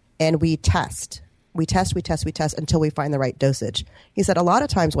 And we test. We test until we find the right dosage. He said a lot of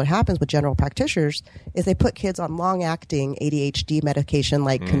times what happens with general practitioners is they put kids on long-acting ADHD medication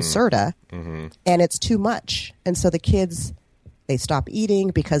like Concerta, and it's too much. And so the kids, they stop eating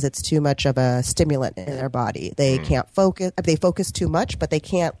because it's too much of a stimulant in their body. They can't focus. They focus too much, but they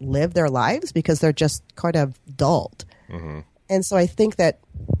can't live their lives because they're just kind of dulled. And so I think that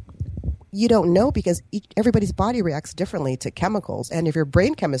you don't know because everybody's body reacts differently to chemicals. And if your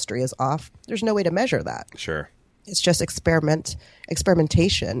brain chemistry is off, there's no way to measure that. Sure. It's just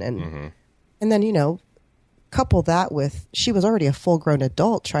experimentation. And then, couple that with, she was already a full-grown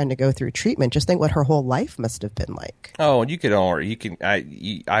adult trying to go through treatment. Just think what her whole life must have been like. Oh,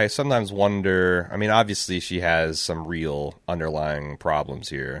 I sometimes wonder, I mean, obviously she has some real underlying problems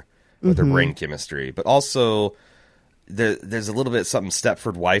here with her brain chemistry, but also there's a little bit something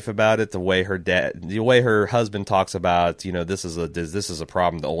Stepford wife about it. The way her husband talks about, this is a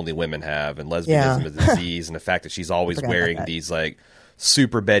problem that only women have, and lesbianism is a disease, and the fact that she's always wearing these like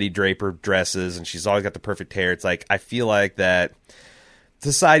super Betty Draper dresses, and she's always got the perfect hair. It's like, I feel like that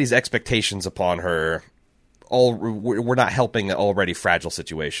society's expectations upon her, we're not helping an already fragile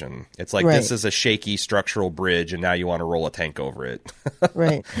situation. It's like, this is a shaky structural bridge, and now you want to roll a tank over it.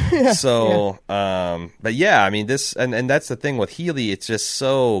 Right. So, but yeah, I mean, this, and that's the thing with Healy. It's just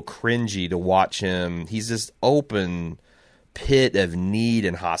so cringy to watch him. He's this open pit of need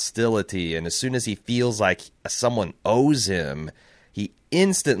and hostility, and as soon as he feels like someone owes him, he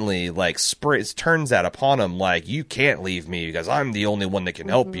instantly turns that upon him, like, you can't leave me because I'm the only one that can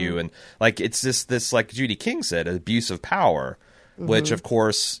help you. And like, it's this like Judy King said, abuse of power, which of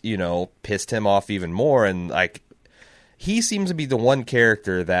course, pissed him off even more. And like, he seems to be the one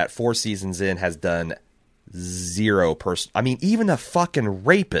character that 4 seasons in has done zero I mean, even a fucking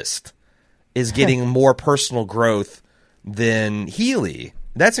rapist is getting more personal growth than Healy.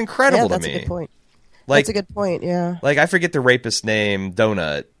 That's incredible to me. That's a good point. Like, that's a good point, yeah. Like, I forget the rapist's name,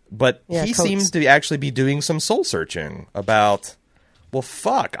 Donut, but Yeah, he Coates. seems to actually be doing some soul searching about, well,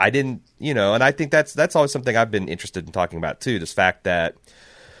 fuck, I didn't, and I think that's always something I've been interested in talking about too. This fact that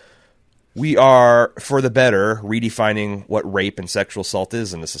we are, for the better, redefining what rape and sexual assault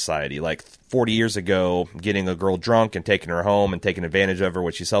is in the society. Like 40 years ago, getting a girl drunk and taking her home and taking advantage of her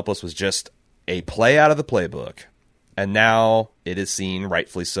when she's helpless was just a play out of the playbook. And now it is seen,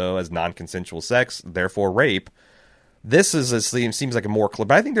 rightfully so, as non-consensual sex, therefore rape. This seems like a more clear,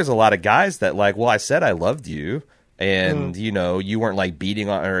 but I think there's a lot of guys that like, well, I said I loved you, and you weren't like beating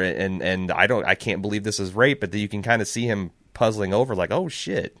on her, and I can't believe this is rape. But then you can kind of see him puzzling over, like, oh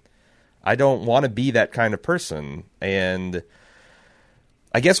shit, I don't want to be that kind of person. And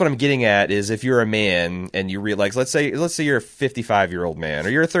I guess what I'm getting at is, if you're a man and you realize, let's say you're a 55-year-old man or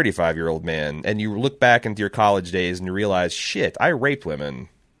you're a 35-year-old man, and you look back into your college days and you realize, shit, I raped women.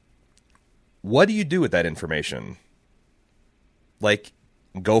 What do you do with that information? Like,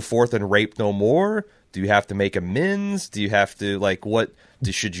 go forth and rape no more? Do you have to make amends? Do you have to, like, what?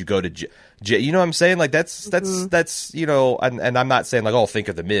 Should you go to jail? You know what I'm saying? Like, that's and I'm not saying, like, oh, think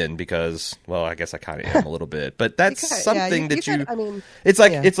of the men, because, well, I guess I kind of am a little bit. But that's something it's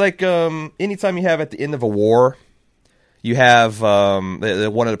like anytime you have at the end of a war, you have one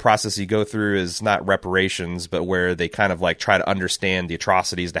of the processes you go through is not reparations, but where they kind of, like, try to understand the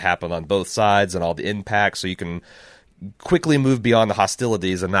atrocities that happen on both sides and all the impacts, so you can quickly move beyond the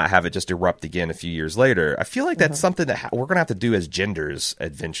hostilities and not have it just erupt again a few years later. I feel like that's something that we're going to have to do as genders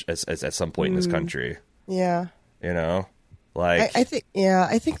at some point in this country. Yeah. Like, I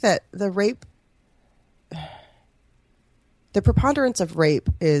think that the preponderance of rape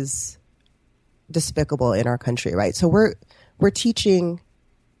is despicable in our country, right? So we're teaching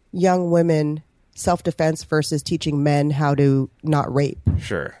young women self-defense versus teaching men how to not rape.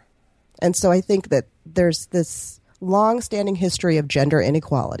 Sure. And so I think that there's this long-standing history of gender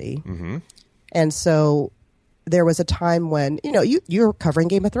inequality. Mm-hmm. And so there was a time when, you're covering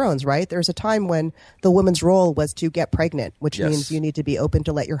Game of Thrones, right? There's a time when the woman's role was to get pregnant, which means you need to be open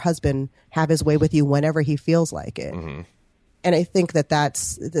to let your husband have his way with you whenever he feels like it. Mm-hmm. And I think that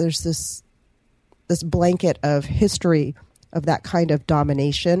there's this blanket of history of that kind of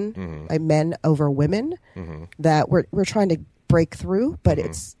domination by men over women that we're trying to break through, but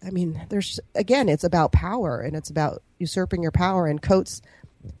it's about power, and it's about usurping your power. And Coates,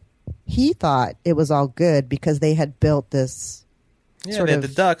 he thought it was all good because they had built this sort of the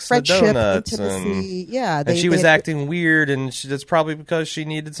ducks, friendship, the donuts, intimacy. And she was acting weird, and that's probably because she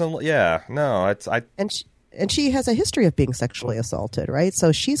needed some. And she has a history of being sexually assaulted, right?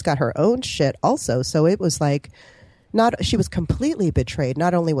 So she's got her own shit also. So it was like, she was completely betrayed.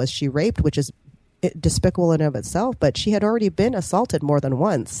 Not only was she raped, which is despicable in and of itself, but she had already been assaulted more than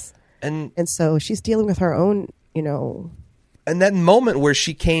once, and so she's dealing with her own, And that moment where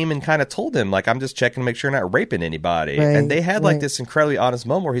she came and kind of told him, like, I'm just checking to make sure you're not raping anybody, and they had like this incredibly honest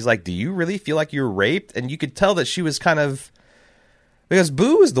moment where he's like, "Do you really feel like you were raped?" And you could tell that she was kind of, because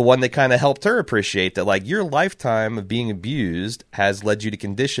Boo is the one that kind of helped her appreciate that, like, your lifetime of being abused has led you to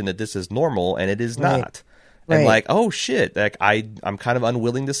condition that this is normal, and it is not. And like, oh shit, like I'm kind of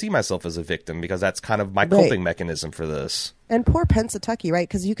unwilling to see myself as a victim because that's kind of my coping mechanism for this. And poor Pennsatucky, right?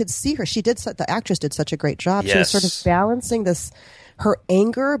 Because you could see her. The actress did such a great job. Yes. She was sort of balancing her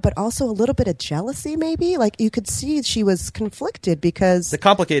anger, but also a little bit of jealousy, maybe. Like, you could see she was conflicted because the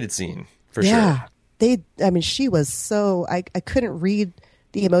complicated scene for sure. She was so I couldn't read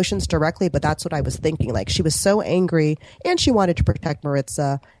the emotions directly, but that's what I was thinking. Like, she was so angry, and she wanted to protect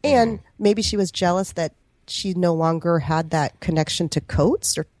Maritza, and maybe she was jealous that she no longer had that connection to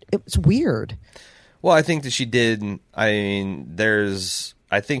Coates, or it was weird. Well, I think that she did. I mean,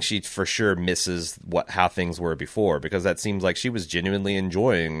 I think she for sure misses how things were before, because that seems like she was genuinely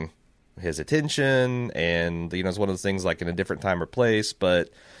enjoying his attention, and it's one of those things like in a different time or place. But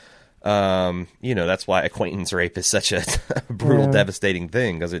that's why acquaintance rape is such a brutal, devastating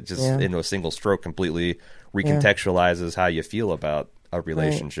thing, because it just into a single stroke completely recontextualizes how you feel about a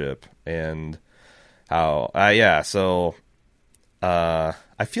relationship and. I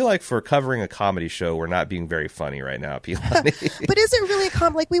feel like for covering a comedy show, we're not being very funny right now, Pilani. But is it really a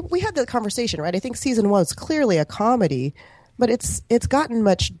comedy? Like, we had the conversation, right? I think season 1 was clearly a comedy, but it's gotten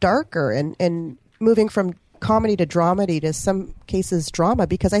much darker and moving from comedy to dramedy, to some cases drama,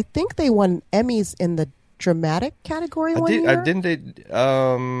 because I think they won Emmys in the dramatic category one year. I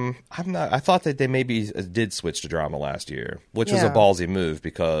thought that they maybe did switch to drama last year, which was a ballsy move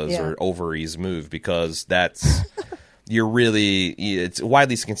or ovaries move, because that's it's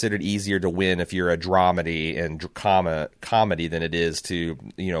widely considered easier to win if you're a dramedy and comedy than it is to,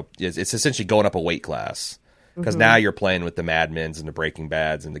 it's essentially going up a weight class. Because now you're playing with the Mad Men's and the Breaking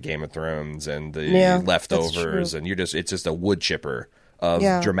Bads and the Game of Thrones and the Leftovers, and it's just a wood chipper of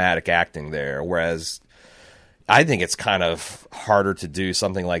dramatic acting there. Whereas I think it's kind of harder to do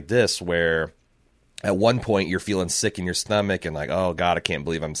something like this where at one point you're feeling sick in your stomach and like, oh God, I can't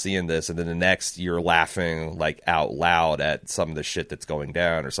believe I'm seeing this. And then the next you're laughing like out loud at some of the shit that's going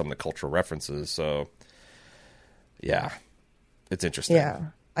down or some of the cultural references. So yeah, it's interesting. Yeah.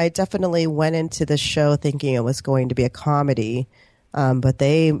 I definitely went into the show thinking it was going to be a comedy, but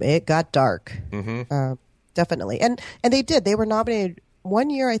it got dark. Definitely. And they did. They were nominated one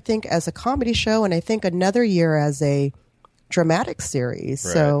year, I think, as a comedy show, and I think another year as a dramatic series.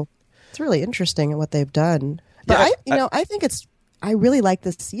 Right. So it's really interesting what they've done. But I really like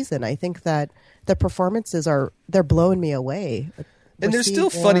this season. I think that the performances they're blowing me away. And there's still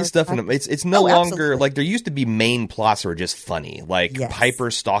funny stuff in them. It's no longer like there used to be main plots that were just funny, like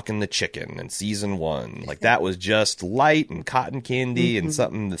Piper stalking the chicken in season 1. Like that was just light and cotton candy and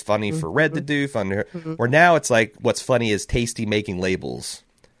something that's funny for Red to do, fun to her. Where now it's like what's funny is Tasty making labels.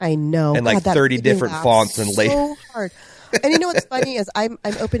 I know, and like 30 different fonts and labels. So hard. And you know what's funny is I'm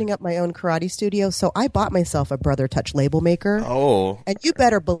opening up my own karate studio, so I bought myself a Brother Touch label maker. Oh, and you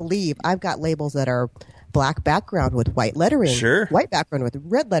better believe I've got labels that are black background with white lettering, white background with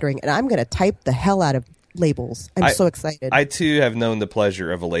red lettering, and I'm going to type the hell out of labels. I'm so excited. I too have known the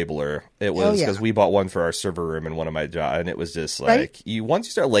pleasure of a labeler. It was because we bought one for our server room in one of my jobs, and it was just like once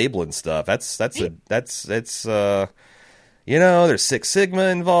you start labeling stuff, there's Six Sigma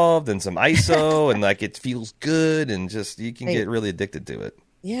involved and some ISO, and like it feels good, and just you can get really addicted to it.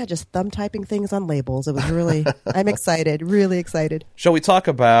 Yeah, just thumb typing things on labels. It was really, I'm excited, really excited. Shall we talk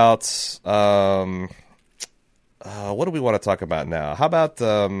about? What do we want to talk about now? How about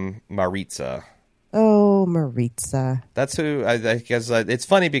Maritza? Oh, Maritza. That's who I guess. It's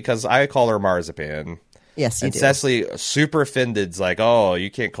funny because I call her Marzipan. Yes, you do. Cecily, super offended, like, oh, you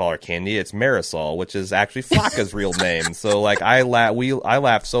can't call her Candy. It's Marisol, which is actually Flocka's real name. So, like, I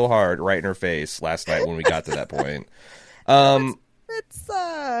laughed so hard right in her face last night when we got to that point. I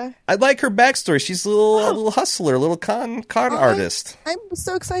like her backstory. She's a little hustler, a little con artist. I'm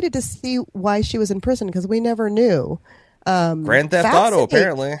so excited to see why she was in prison because we never knew. Grand Theft Auto,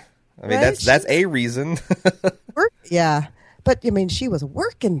 apparently. I mean, that's a reason. Yeah. But, I mean, she was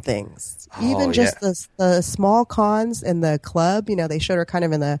working things. Even just the small cons in the club, they showed her kind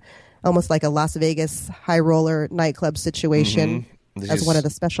of in almost like a Las Vegas high roller nightclub situation. As one of the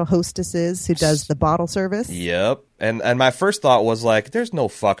special hostesses who does the bottle service. Yep. And my first thought was like, there's no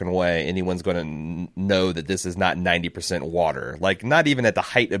fucking way anyone's going to know that this is not 90% water. Like, not even at the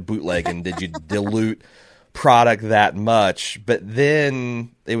height of bootlegging did you dilute product that much. But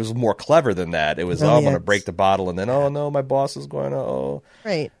then it was more clever than that. It was, I'm going to break the bottle. And then, oh, no, my boss is going to,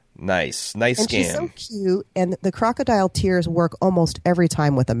 Right. Nice and scam. She's so cute, and the crocodile tears work almost every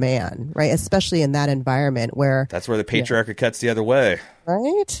time with a man, right? Especially in that environment where that's where the patriarchy cuts the other way,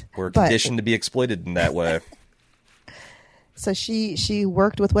 right? We're conditioned to be exploited in that way. So she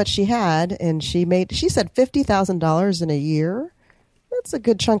worked with what she had, and she said $50,000 in a year. That's a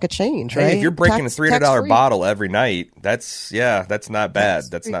good chunk of change, right? Hey, if you're breaking a $300 bottle every night, that's not bad.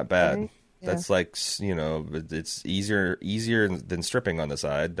 That's not bad. Right? Yeah. That's like, it's easier than stripping on the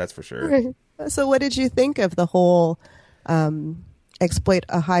side. That's for sure. Right. So what did you think of the whole exploit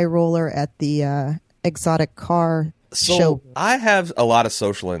a high roller at the exotic car show? I have a lot of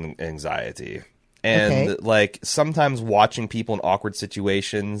social anxiety. And like sometimes watching people in awkward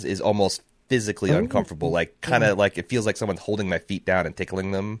situations is almost physically uncomfortable, like kind of like it feels like someone's holding my feet down and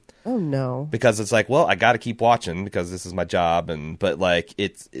tickling them. Oh no! Because it's like, well, I got to keep watching because this is my job, but like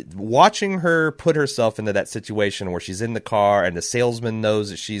watching her put herself into that situation where she's in the car and the salesman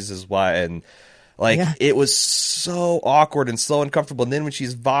knows that she's his wife, and like it was so awkward and so uncomfortable. And then when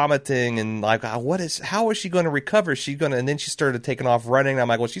she's vomiting and like, how is she going to recover? And then she started taking off running. And I'm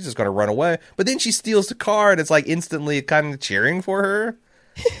like, well, she's just going to run away. But then she steals the car, and it's like instantly kind of cheering for her.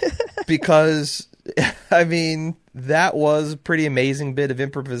 Because, I mean, that was a pretty amazing bit of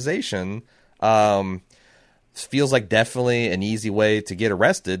improvisation. Feels like definitely an easy way to get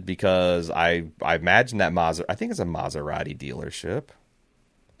arrested because I imagine that I think it's a Maserati dealership.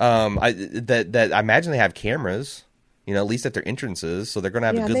 I imagine they have cameras, at least at their entrances, so they're going to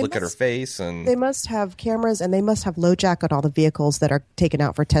have a good look at her face. And they must have cameras, and they must have LoJack on all the vehicles that are taken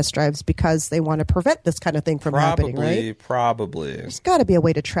out for test drives because they want to prevent this kind of thing from happening, right? Probably. There's got to be a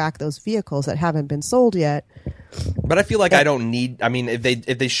way to track those vehicles that haven't been sold yet. But I feel like I don't need. I mean, if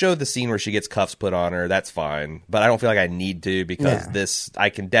they show the scene where she gets cuffs put on her, that's fine. But I don't feel like I need to because I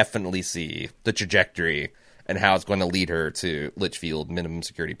can definitely see the trajectory and how it's going to lead her to Litchfield minimum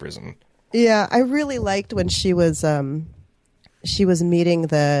security prison. Yeah, I really liked when she was meeting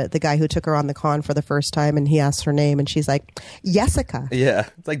the guy who took her on the con for the first time, and he asked her name, and she's like, Jessica. Yeah,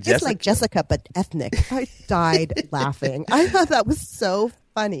 it's like Jessica. It's like Jessica, but ethnic. I died laughing. I thought that was so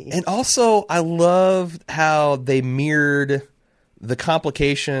funny. And also, I loved how they mirrored the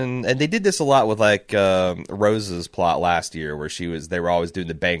complication, and they did this a lot with like Rose's plot last year, where they were always doing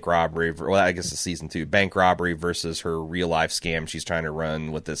the bank robbery. Well, I guess it's season 2, bank robbery versus her real life scam she's trying to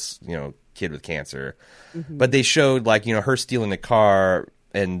run with this, kid with cancer. Mm-hmm. But they showed like, her stealing the car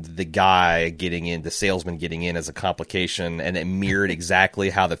and the guy the salesman getting in as a complication, and it mirrored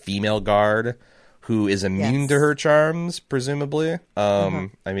exactly how the female guard, who is immune to her charms, presumably. I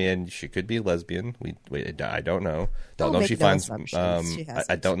mean, she could be lesbian. I don't know. Don't know if she finds.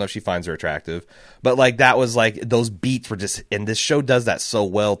 I don't know if she finds her attractive. But like that was like those beats were just, and this show does that so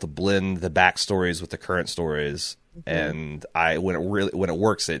well to blend the backstories with the current stories. And when it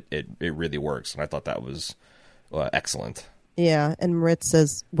works, it really works. And I thought that was excellent. Yeah, and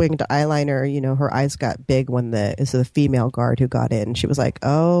Maritza's winged eyeliner, her eyes got big when it's the female guard who got in. She was like,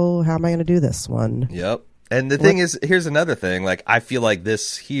 oh, how am I going to do this one? Yep. And the thing is, here's another thing. Like, I feel like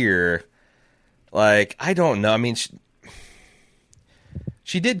this here, like, I don't know. I mean,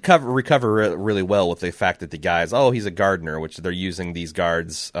 she did recover really well with the fact that the guy's, he's a gardener, which they're using these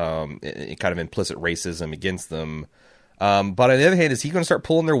guards, kind of implicit racism against them. But on the other hand, is he going to start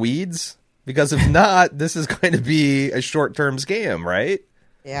pulling their weeds? Because if not, this is going to be a short-term scam, right?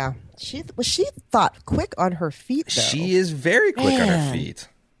 Yeah. She thought quick on her feet, though. She is very quick on her feet.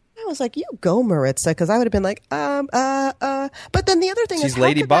 I was like, you go, Maritza, because I would have been like, But then the other thing She's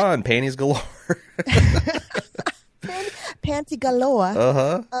Lady Bond, panties galore. Panty galore.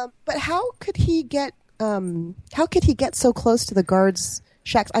 Uh-huh. But how could he get so close to the guards'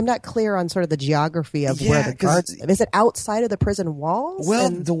 shacks? I'm not clear on sort of the geography of where the guards live. Is it outside of the prison walls?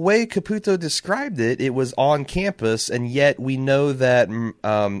 Well, the way Caputo described it, it was on campus, and yet we know that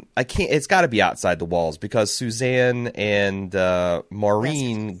it's got to be outside the walls because Suzanne and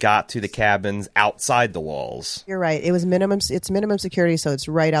Maureen got to the cabins outside the walls. You're right. It's minimum security, so it's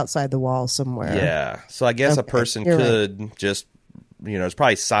right outside the walls somewhere. Yeah. So I guess a person could just there's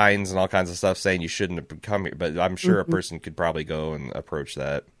probably signs and all kinds of stuff saying you shouldn't have come here, but I'm sure a person could probably go and approach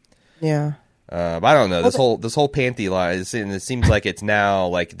that. Yeah. But I don't know. This whole panty line, and it seems like it's now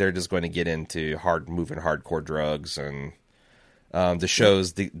like they're just going to get into moving hardcore drugs, and the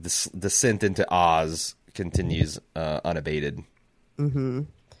show's the descent into Oz continues unabated. Mm-hmm.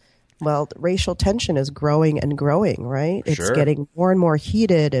 Well, racial tension is growing and growing, right? It's getting more and more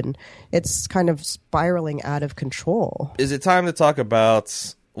heated, and it's kind of spiraling out of control. Is it time to talk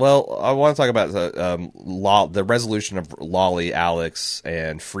about... Well, I want to talk about the resolution of Lolly, Alex,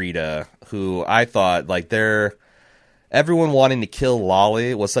 and Frida, who I thought, like, everyone wanting to kill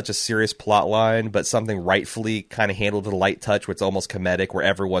Lolly was such a serious plot line, but something rightfully kind of handled with a light touch where it's almost comedic,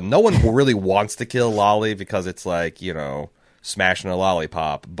 where no one really wants to kill Lolly because it's like, smashing a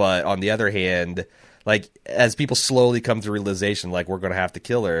lollipop. But on the other hand, like, as people slowly come to realization, like, we're going to have to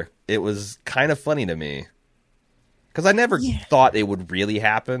kill her, it was kind of funny to me. Because I never thought it would really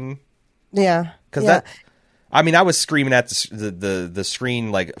happen. Yeah. Because I was screaming at the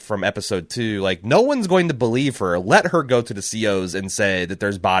screen, like, from episode 2, like, no one's going to believe her. Let her go to the COs and say that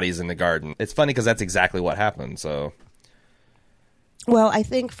there's bodies in the garden. It's funny because that's exactly what happened, so... Well, I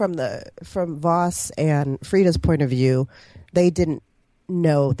think from Voss and Frida's point of view, they didn't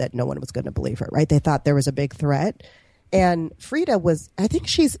know that no one was going to believe her, right? They thought there was a big threat. And Frida I think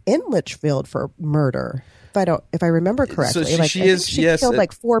she's in Litchfield for murder. If I remember correctly. So she killed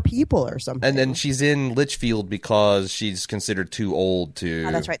like 4 people or something. And then she's in Litchfield because she's considered too old to...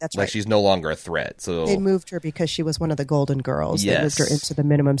 Oh, that's right. Like, she's no longer a threat. So they moved her because she was one of the Golden Girls. Yes. They moved her into the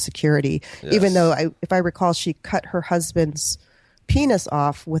minimum security. Yes. Even though, if I recall, she cut her husband's penis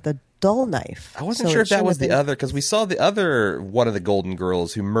off with a dull knife. I wasn't sure if that was the other, because we saw the other one of the Golden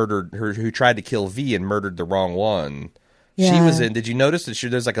Girls who murdered her, who tried to kill V and murdered the wrong one. Yeah. She was in. Did you notice that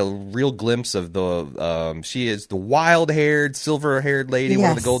there's like a real glimpse of she is the wild-haired, silver-haired lady, one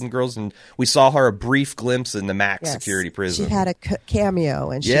of the Golden Girls, and we saw her a brief glimpse in the Max security prison. She had a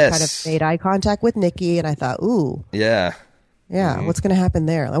cameo, and she kind of made eye contact with Nikki, and I thought, ooh, yeah, what's going to happen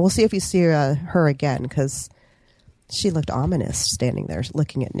there? We'll see if you see her again, because she looked ominous standing there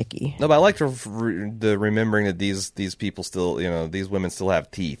looking at Nikki. No, but I liked the remembering that these people still, these women still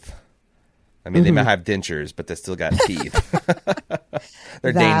have teeth. I mean, they might have dentures, but they still got teeth.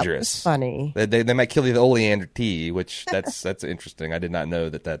 They're dangerous. Was funny. They might kill you with oleander tea, which that's interesting. I did not know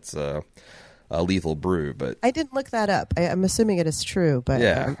that's a lethal brew, but I didn't look that up. I'm assuming it is true, but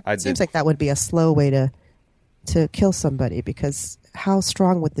yeah, it seems like that would be a slow way to kill somebody, because how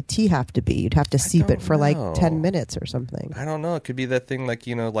strong would the tea have to be? You'd have to steep it for like 10 minutes or something. I don't know. It could be that thing like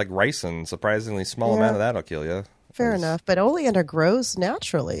ricin. Surprisingly small amount of that'll kill you. Fair enough. But oleander grows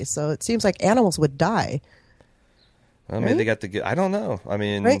naturally, so it seems like animals would die. Well, maybe they got to get. I don't know. I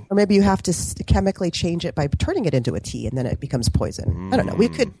mean, right? Or maybe you have to chemically change it by turning it into a tea, and then it becomes poison. I don't know.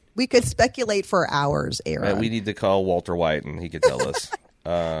 We could speculate for hours, Aaron. We need to call Walter White, and he could tell us.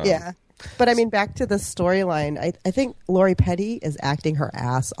 Yeah. But I mean, back to the storyline, I think Lori Petty is acting her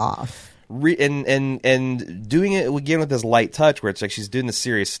ass off. And doing it again with this light touch, where it's like she's doing the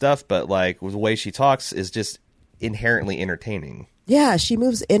serious stuff, but like the way she talks is just inherently entertaining. Yeah, she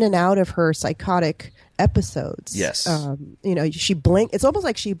moves in and out of her psychotic episodes. Yes. She blink. It's almost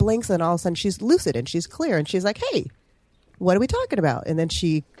like she blinks, and all of a sudden she's lucid and she's clear, and she's like, "Hey, what are we talking about?" And then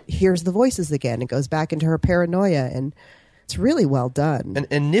she hears the voices again and goes back into her paranoia, and it's really well done.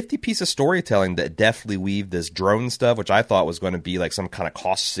 And nifty piece of storytelling that deftly weaved this drone stuff, which I thought was going to be like some kind of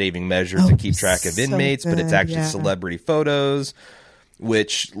cost-saving measure to keep track of inmates, but it's actually celebrity photos,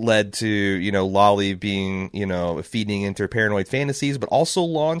 which led to, Lolly being, feeding into her paranoid fantasies, but also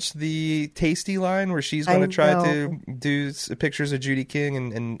launched the Tasty line, where she's going to try to do pictures of Judy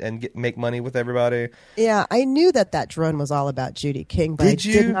King and make money with everybody. Yeah, I knew that drone was all about Judy King, but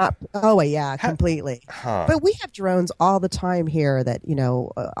did not. Oh, yeah, completely. But we have drones all the time here that,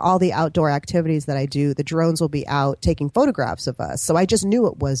 all the outdoor activities that I do, the drones will be out taking photographs of us. So I just knew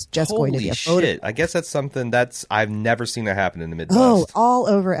it was just going to be a photo. Shit. I guess that's something I've never seen it happen in the Midwest. Oh, all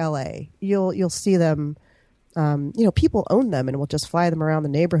over LA. You'll see them. People own them, and we'll just fly them around the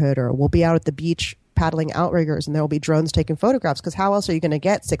neighborhood, or we'll be out at the beach paddling outriggers, and there will be drones taking photographs, because how else are you going to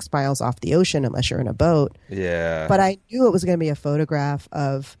get 6 miles off the ocean unless you're in a boat? Yeah. But I knew it was going to be a photograph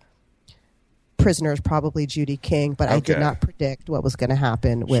of prisoners, probably Judy King, but I did not predict what was going to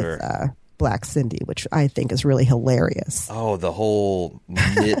happen with Black Cindy, which I think is really hilarious. Oh, the whole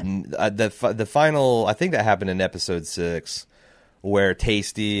the final, I think that happened in episode 6, where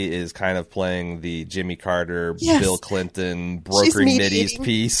Tasty is kind of playing the Jimmy Carter, Bill Clinton brokering Mideast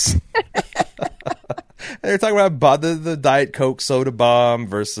piece. They're talking about the Diet Coke soda bomb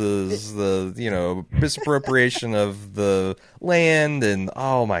versus the misappropriation of the land, and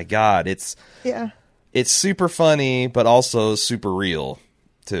oh my god, it's super funny, but also super real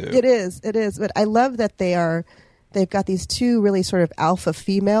too. It is, but I love that they've got these two really sort of alpha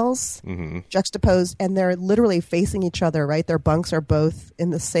females juxtaposed, and they're literally facing each other, right? Their bunks are both in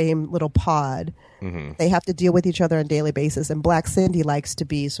the same little pod. They have to deal with each other on a daily basis, and Black Cindy likes to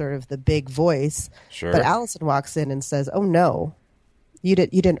be sort of the big voice. Sure. But Allison walks in and says, "Oh no, you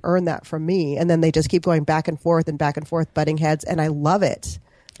didn't earn that from me." And then they just keep going back and forth, butting heads, and I love it.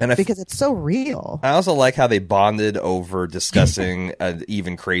 Because it's so real. I also like how they bonded over discussing an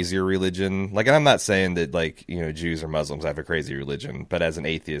even crazier religion. Like, and I'm not saying that Jews or Muslims have a crazy religion, but as an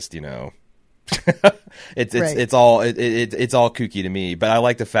atheist, it's all kooky to me. But I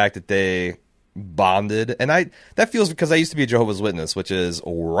like the fact that they bonded, and that feels, because I used to be a Jehovah's Witness, which is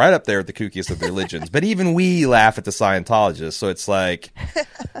right up there with the kookiest of the religions. But even we laugh at the Scientologists, so it's like,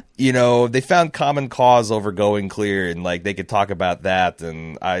 they found common cause over going clear, and like they could talk about that,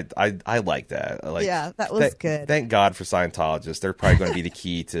 and I like that. That was good. Thank God for Scientologists. They're probably going to be the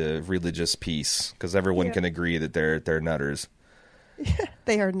key to religious peace, because everyone can agree that they're nutters.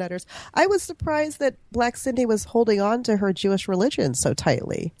 They are nutters. I was surprised that Black Cindy was holding on to her Jewish religion so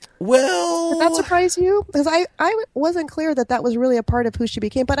tightly. Well, did that surprise you? Because I wasn't clear that was really a part of who she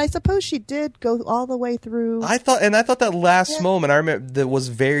became, but I suppose she did go all the way through. I thought that last moment, I remember, that was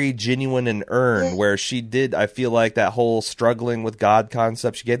very genuine and earned, where she did, I feel like, that whole struggling with God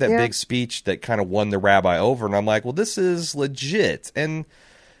concept. She gave that big speech that kind of won the rabbi over, and I'm like, well, this is legit. And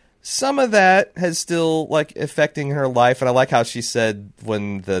some of that has still affecting her life, and I like how she said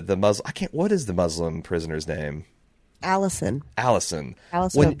when the Muslim, what is the Muslim prisoner's name? Allison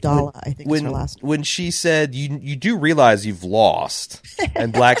Abdallah, I think is her last name. When she said, you do realize you've lost,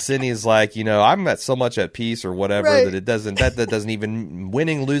 and Black Cindy is like, I'm at so much at peace or whatever that it doesn't even,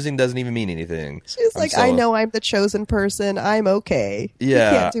 winning, losing doesn't even mean anything. She's like, I know I'm the chosen person. I'm okay.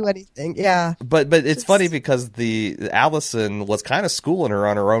 Yeah. You can't do anything. Yeah. But it's funny, because the Allison was kind of schooling her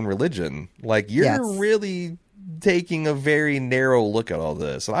on her own religion. Like, you're really taking a very narrow look at all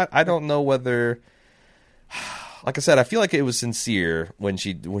this. And I don't know whether, like I said, I feel like it was sincere when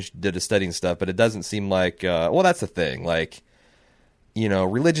she did the studying stuff, but it doesn't seem like, that's the thing. Like,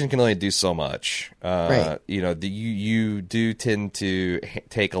 religion can only do so much. Right. You do tend to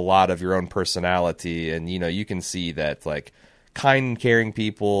take a lot of your own personality, and you can see that like kind and caring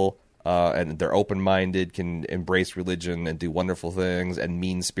people and they're open-minded can embrace religion and do wonderful things, and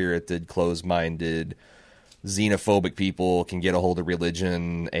mean-spirited, closed-minded, xenophobic people can get a hold of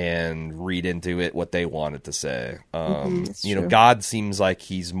religion and read into it what they want it to say. True. God seems like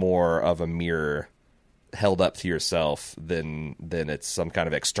he's more of a mirror held up to yourself than it's some kind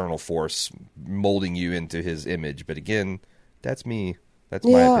of external force molding you into his image. But again, that's me. That's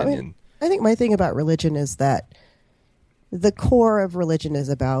my opinion. I think my thing about religion is that the core of religion is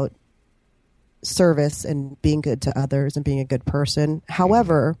about service and being good to others and being a good person.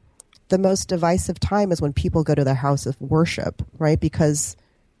 However, the most divisive time is when people go to the house of worship, right? Because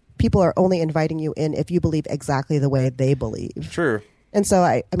people are only inviting you in if you believe exactly the way they believe. True. And so,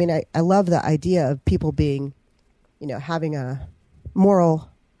 I love the idea of people being, having a moral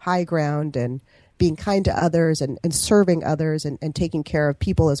high ground and being kind to others and serving others and taking care of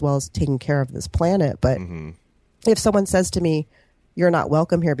people as well as taking care of this planet. But if someone says to me, you're not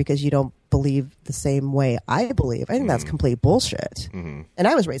welcome here because you don't believe the same way I believe, I think that's complete bullshit. And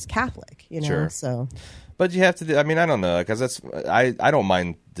I was raised Catholic, Sure. so... But you have to do, I don't know, because I don't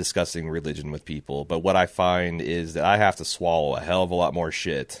mind discussing religion with people, but what I find is that I have to swallow a hell of a lot more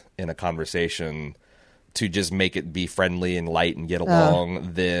shit in a conversation to just make it be friendly and light and get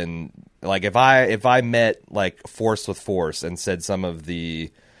along than, like, if I met, like, force with force and said some of the,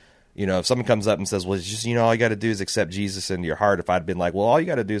 if someone comes up and says, well, it's just, all you got to do is accept Jesus into your heart, if I'd been like, well, all you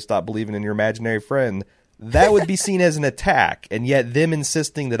got to do is stop believing in your imaginary friend, that would be seen as an attack. And yet them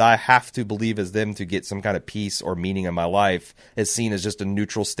insisting that I have to believe as them to get some kind of peace or meaning in my life is seen as just a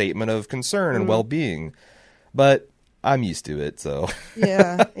neutral statement of concern and well-being. But I'm used to it, so.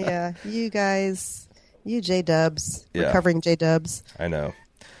 Yeah. You guys, you J-dubs, recovering J-dubs. I know.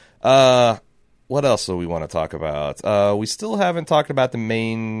 What else do we want to talk about? We still haven't talked about the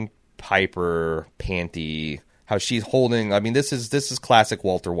main Piper panty, how she's holding. This is classic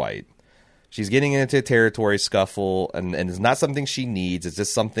Walter White. She's getting into a territory scuffle, and it's not something she needs. It's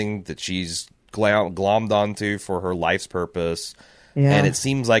just something that she's glommed onto for her life's purpose. Yeah. And it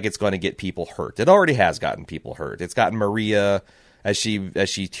seems like it's going to get people hurt. It already has gotten people hurt. It's gotten Maria, as she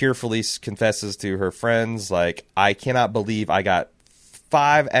tearfully confesses to her friends, like, I cannot believe I got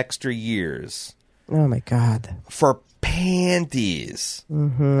 5 extra years. Oh, my God. For panties.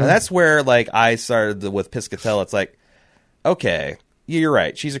 And that's where, like, I started with Piscatella. It's like, okay, you're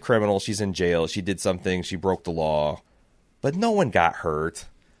right. She's a criminal. She's in jail. She did something. She broke the law. But no one got hurt.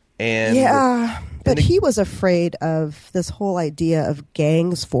 And but he was afraid of this whole idea of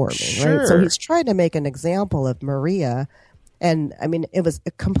gangs forming, right? So he's trying to make an example of Maria. And, it was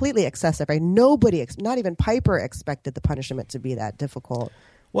completely excessive. Right? Nobody, not even Piper, expected the punishment to be that difficult.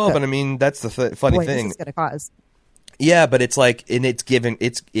 Well, but that's the funny thing. This is going to cause. Yeah, but it's like, and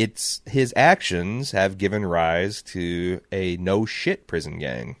it's his actions have given rise to a no shit prison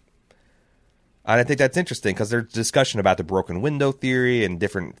gang. And I think that's interesting because there's discussion about the broken window theory and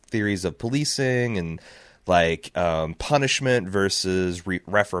different theories of policing and like punishment versus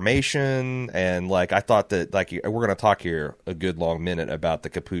reformation. And like, I thought that like we're going to talk here a good long minute about the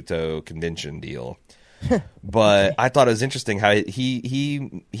Caputo Convention deal. But I thought it was interesting how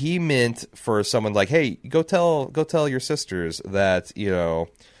he meant for someone like, hey, go tell your sisters that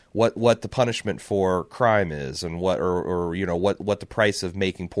what the punishment for crime is and what the price of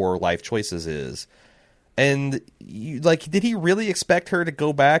making poor life choices is. And did he really expect her to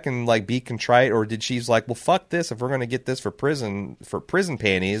go back and like be contrite, or did she's like, well, fuck this, if we're going to get this for prison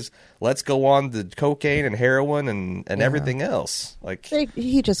panties, let's go on to cocaine and heroin and everything else. Like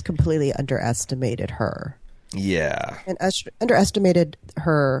he just completely underestimated her. Yeah. And underestimated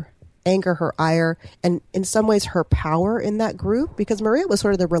her anger, her ire, and in some ways her power in that group, because Maria was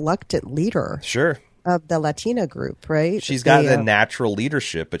sort of the reluctant leader. Sure. Of the Latina group, right? She's got the natural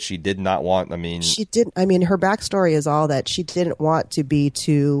leadership, but she did not want, she didn't, her backstory is all that she didn't want to be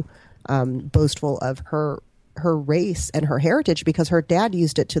too boastful of her race and her heritage, because her dad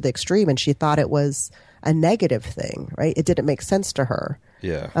used it to the extreme and she thought it was a negative thing, right? It didn't make sense to her.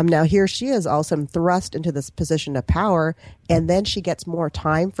 Yeah. Now here she is also thrust into this position of power, and then she gets more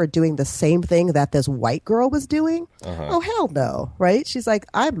time for doing the same thing that this white girl was doing. Oh, hell no, right? She's like,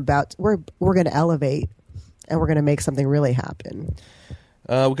 we're going to elevate and we're going to make something really happen.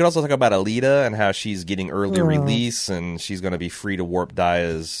 We could also talk about Alita and how she's getting early release and she's going to be free to warp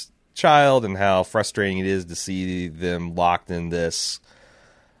Daya's child, and how frustrating it is to see them locked in this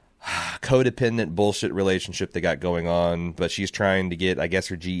codependent bullshit relationship they got going on. But she's trying to get, I guess,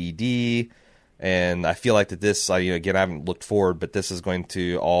 her GED, And I feel like that this, again, I haven't looked forward, but this is going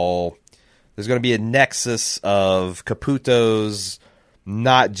to there's going to be a nexus of Caputo's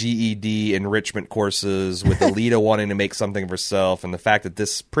not GED enrichment courses with Alita wanting to make something of herself, and the fact that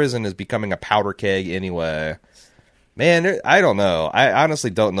this prison is becoming a powder keg anyway. Man, I don't know. I honestly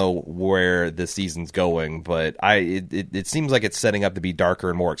don't know where this season's going, but it seems like it's setting up to be darker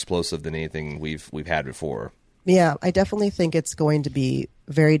and more explosive than anything we've had before. Yeah, I definitely think it's going to be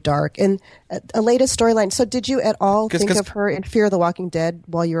very dark. And a latest storyline. So did you at all think of her in Fear of the Walking Dead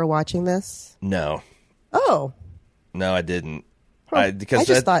while you were watching this? No. Oh. No, I didn't. Huh. I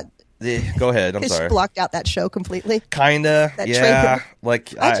just thought... Go ahead, I'm sorry. She blocked out that show completely. Kinda, yeah.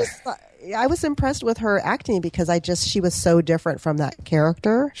 Like I just thought... I was impressed with her acting because she was so different from that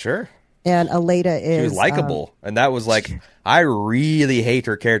character. Sure. And Alita is... She was likable. And that was I really hate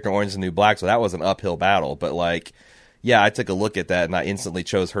her character in Orange is the New Black, so that was an uphill battle. But yeah, I took a look at that and I instantly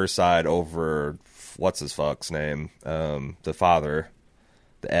chose her side over, what's his fuck's name? The father,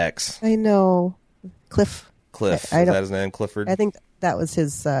 the ex. I know. Cliff. Is that his name? Clifford? I think that was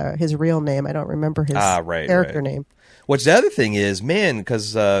his real name. I don't remember his character name. Which the other thing is, man,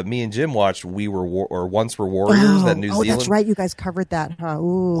 because me and Jim watched Once Were Warriors, that New Zealand. Oh, that's right. You guys covered that, huh?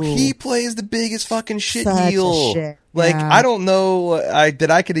 Ooh. He plays the biggest fucking Such heel. A shit. I don't know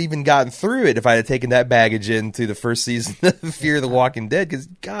that I could have even gotten through it if I had taken that baggage into the first season of Fear of the Walking Dead, because,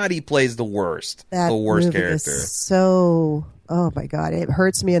 God, he plays the worst. The worst character. So... Oh, my God. It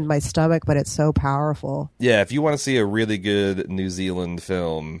hurts me in my stomach, but it's so powerful. Yeah, if you want to see a really good New Zealand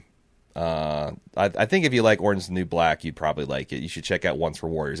film... I think if you like Orange is the New Black, you'd probably like it. You should check out Once Were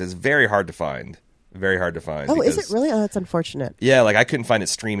Warriors. It's very hard to find. Very hard to find. Oh, is it really? Oh, that's unfortunate. Yeah, I couldn't find it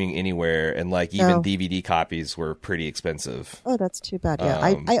streaming anywhere, and even DVD copies were pretty expensive. Oh, that's too bad. Yeah,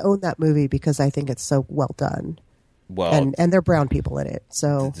 I own that movie because I think it's so well done. Well, and they're brown people in it,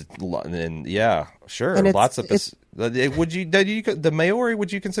 so. And yeah, sure. And lots of the Maori?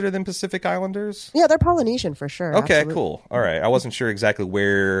 Would you consider them Pacific Islanders? Yeah, they're Polynesian for sure. Okay, absolutely. Cool. All right, I wasn't sure exactly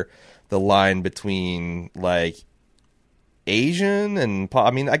where the line between Asian and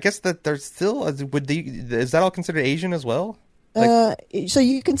I guess that there's still is that all considered Asian as well? So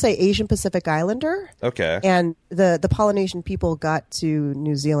you can say Asian Pacific Islander. Okay. And the Polynesian people got to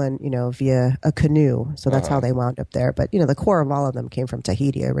New Zealand, via a canoe. So that's how they wound up there. But, the core of all of them came from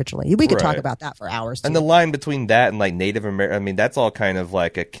Tahiti originally. We could talk about that for hours, too. And the line between that and Native American, that's all kind of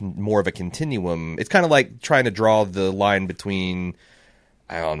more of a continuum. It's kind of like trying to draw the line between,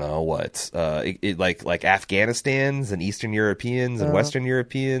 I don't know what, like Afghanistans and Eastern Europeans and Western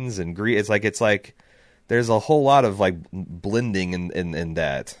Europeans and Greece. It's like there's a whole lot of blending in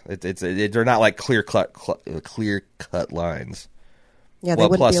that. They're not clear cut lines. Yeah, they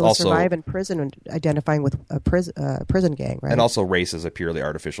wouldn't be able to survive in prison and identifying with a prison gang, right? And also, race is a purely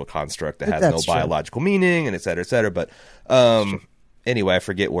artificial construct that has no biological meaning, and et cetera, et cetera. But anyway, I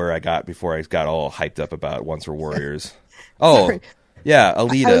forget where I got before I got all hyped up about Once Were Warriors. Yeah,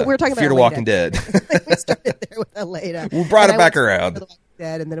 Alita. We're talking about Fear the Walking Dead. We started there with Alita. We brought it back around.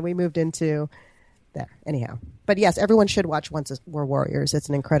 Dead, and then we moved into there. Anyhow. But yes, everyone should watch Once Were Warriors. It's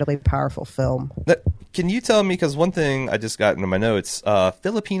an incredibly powerful film. Can you tell me, because one thing I just got into my notes,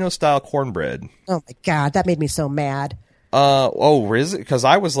 Filipino-style cornbread. Oh, my God. That made me so mad. Is it? Because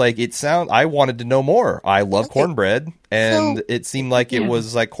I was I wanted to know more. I love cornbread, and it seemed like it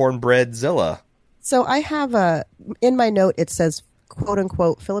was Cornbreadzilla. So I have in my note, it says, quote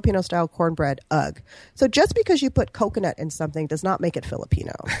unquote, Filipino style cornbread, ugh. So just because you put coconut in something does not make it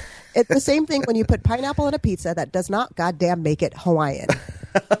Filipino. It's the same thing when you put pineapple in a pizza, that does not goddamn make it Hawaiian.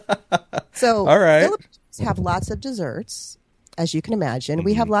 So all right. Filipinos have lots of desserts, as you can imagine. Mm-hmm.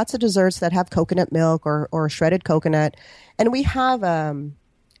 We have lots of desserts that have coconut milk or shredded coconut. And we have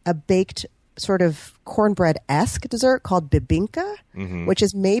a baked sort of cornbread-esque dessert called bibingka, which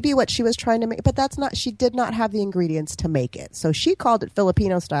is maybe what she was trying to make, but that's not, she did not have the ingredients to make it. So she called it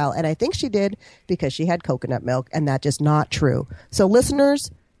Filipino style, and I think she did because she had coconut milk, and that is not true. So listeners,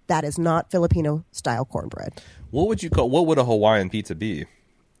 that is not Filipino style cornbread. What would a Hawaiian pizza be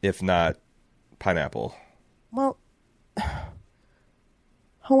if not pineapple? Well,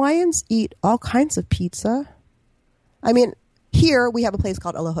 Hawaiians eat all kinds of pizza. I mean, here we have a place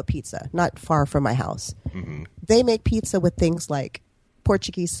called Aloha Pizza, not far from my house. Mm-hmm. They make pizza with things like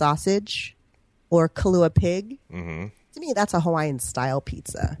Portuguese sausage or Kalua pig. Mm-hmm. To me, that's a Hawaiian style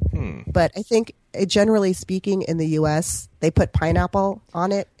pizza. But I think, generally speaking, in the U.S., they put pineapple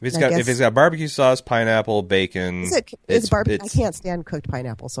on it. If it's got barbecue sauce, pineapple, bacon, it's barbecue. I can't stand cooked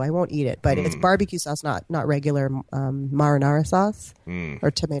pineapple, so I won't eat it. But it's barbecue sauce, not regular marinara sauce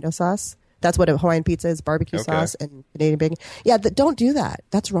or tomato sauce. That's what a Hawaiian pizza is: barbecue sauce and Canadian bacon. Yeah, don't do that.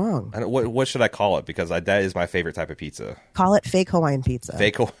 That's wrong. What should I call it? Because that is my favorite type of pizza. Call it fake Hawaiian pizza.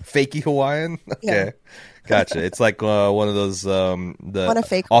 Fakey Hawaiian. Okay, Yeah. Gotcha. It's like one of those the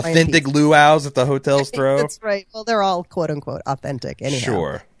fake Hawaiian authentic pizza. luau's that the hotels throw. That's right. Well, they're all quote unquote authentic. Anyhow,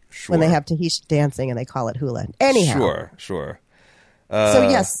 Sure. When they have Tahitian dancing and they call it hula. Anyhow, Sure. So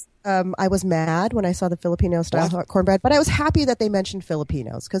yes, I was mad when I saw the Filipino style cornbread, but I was happy that they mentioned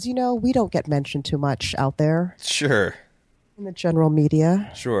Filipinos because we don't get mentioned too much out there Sure. in the general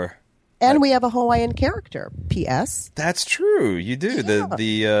media, Sure. and we have a Hawaiian character. P.S. That's true. You do.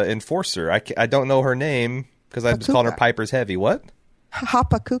 The enforcer. I don't know her name because I'm just calling her Piper's Heavy. What?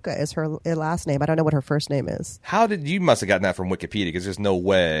 Hapakuka is her last name. I don't know what her first name is. How did you must have gotten that from Wikipedia? Because there's no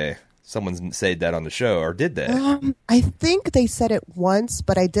way someone said that on the show, or did they? I think they said it once,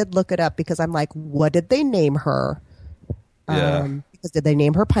 but I did look it up because I'm like, what did they name her? Yeah. Because did they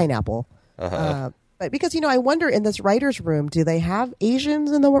name her Pineapple? But because, I wonder in this writer's room, do they have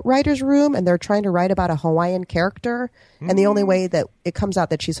Asians in the writer's room and they're trying to write about a Hawaiian character? And the only way that it comes out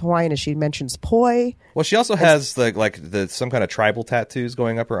that she's Hawaiian is she mentions poi. Well, she also has some kind of tribal tattoos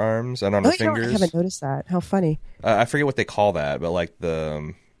going up her arms and on her fingers. I haven't noticed that. How funny. I forget what they call that, but like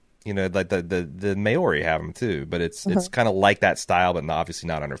the Maori have them too. But it's kind of like that style, but obviously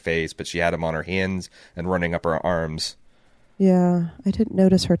not on her face. But she had them on her hands and running up her arms. Yeah, I didn't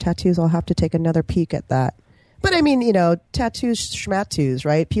notice her tattoos. I'll have to take another peek at that. But I mean, tattoos, schmattoos,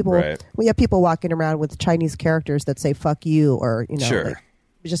 right? We have people walking around with Chinese characters that say "fuck you" or Sure.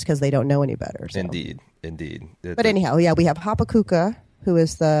 just because they don't know any better. So. Indeed. But anyhow, yeah, we have Hapakuka, who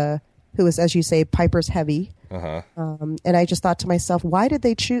is as you say, Piper's Heavy. And I just thought to myself, why did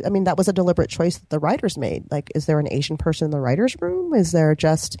they choose? I mean, that was a deliberate choice that the writers made. Like, is there an Asian person in the writers' room? Is there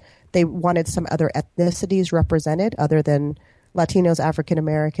just they wanted some other ethnicities represented other than Latinos, African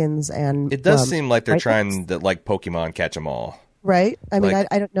Americans, and it does seem like they're white trying to like Pokemon catch them all, right? I mean,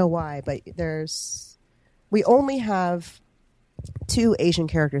 I don't know why, but we only have 2 Asian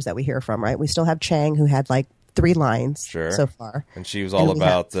characters that we hear from, right? We still have Chang, who had like 3 lines so far, and she was all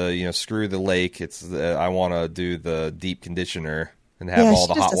about screw the lake. It's I want to do the deep conditioner and have all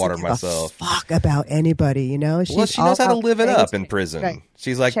the hot water myself. Fuck about anybody, she knows how to live it up in prison. Right.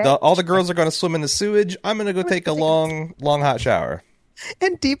 She's like, all the girls are going to swim in the sewage. I'm going to go take a long hot shower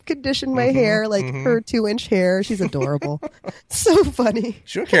and deep condition my hair, like her 2-inch hair. She's adorable. So funny.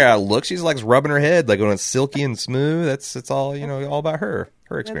 She don't care how it looks. She's like rubbing her head, like when it's silky and smooth. It's all all about her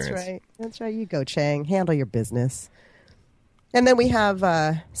experience. That's right. You go, Chang. Handle your business. And then we have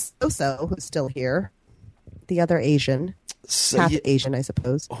Soso, who's still here, the other Asian. Half Asian, I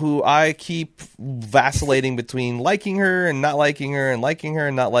suppose. Who I keep vacillating between liking her and not liking her and liking her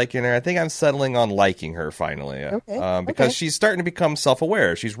and not liking her. I think I'm settling on liking her finally. Because she's starting to become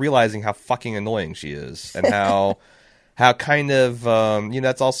self-aware. She's realizing how fucking annoying she is and how kind of,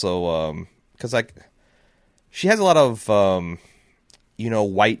 that's also, because like she has a lot of,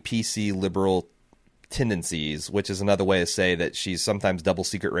 white PC liberal tendencies, which is another way to say that she's sometimes double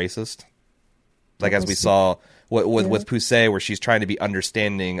secret racist. Like as we saw with Pusey, where she's trying to be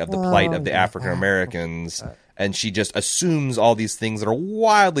understanding of the plight of the African Americans, and she just assumes all these things that are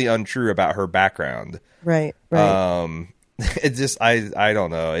wildly untrue about her background. Right. It's just I don't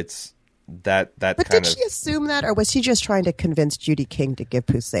know. It's that But kind did she assume that, or was she just trying to convince Judy King to give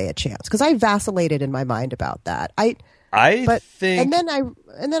Pusey a chance? Because I vacillated in my mind about that. And then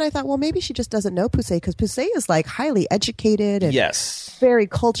I thought, well, maybe she just doesn't know Pusey because Pusey is like highly educated and very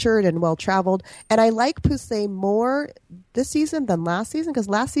cultured and well traveled. And I like Pusey more this season than last season because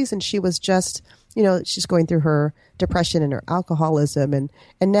last season she was just, she's going through her depression and her alcoholism, and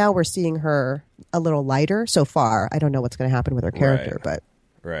now we're seeing her a little lighter so far. I don't know what's going to happen with her character, but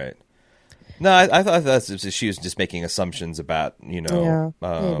right. No, I thought she was just making assumptions about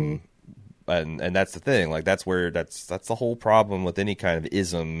And that's the thing. Like that's the whole problem with any kind of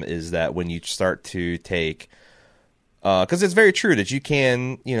ism is that when you start to take, because it's very true that you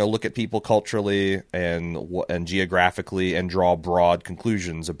can look at people culturally and geographically and draw broad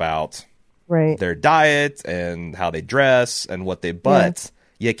conclusions about their diet and how they dress and what they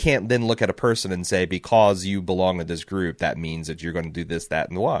you can't then look at a person and say because you belong to this group that means that you're going to do this, that,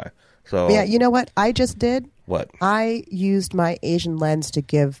 and why. So yeah, you know what I just did? What? I used my Asian lens to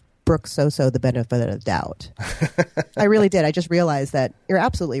give Brooke Soso the benefit of the doubt. I really did. I just realized that you're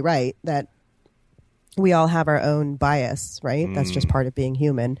absolutely right that we all have our own bias, right? That's just part of being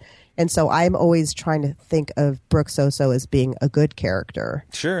human. And so I'm always trying to think of Brooke Soso as being a good character.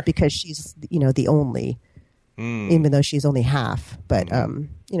 Sure. Because she's, the only, even though she's only half. But,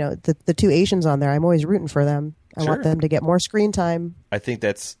 the 2 Asians on there, I'm always rooting for them. I want them to get more screen time. I think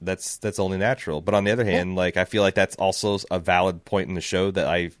that's only natural. But on the other hand, like I feel like that's also a valid point in the show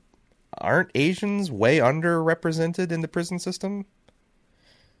that aren't Asians way underrepresented in the prison system?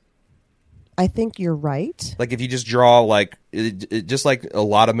 I think you're right. Like if you just draw just like a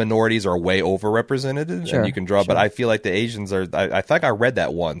lot of minorities are way overrepresented, Sure, and you can draw. sure. But I feel like the Asians are. I think I read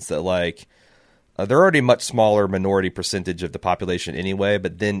that once that like. They're already a much smaller minority percentage of the population anyway,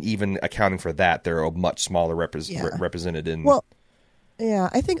 but then even accounting for that, they're a much smaller represented in... Well, yeah,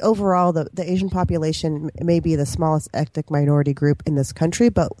 I think overall the Asian population may be the smallest ethnic minority group in this country,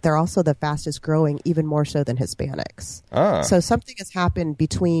 but they're also the fastest growing, even more so than Hispanics. So something has happened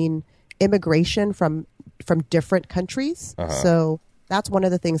between immigration from different countries. So that's one of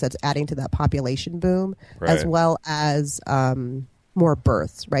the things that's adding to that population boom, as well as... more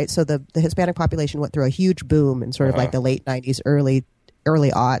births, right? So the Hispanic population went through a huge boom in sort of like the late 90s, early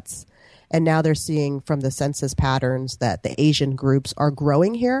aughts. And now they're seeing from the census patterns that the Asian groups are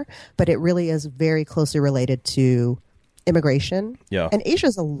growing here, but it really is very closely related to immigration. Yeah. And Asia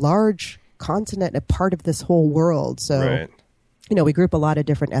is a large continent, a part of this whole world. So, we group a lot of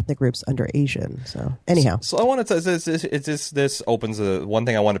different ethnic groups under Asian. So anyhow. So I want to this opens one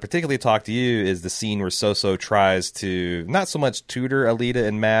thing I want to particularly talk to you is the scene where Soso tries to not so much tutor Alita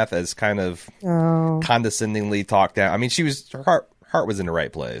in math as kind of condescendingly talk down. I mean, her heart was in the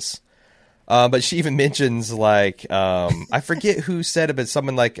right place. But she even mentions like, I forget who said it, but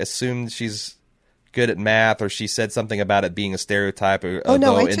someone like assumed she's good at math, or she said something about it being a stereotype,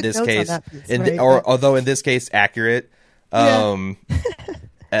 although in this case accurate. As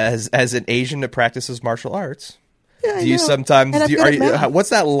an Asian that practices martial arts, do you sometimes what's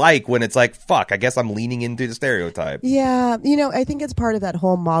that like when it's like, fuck, I guess I'm leaning into the stereotype? Yeah, I think it's part of that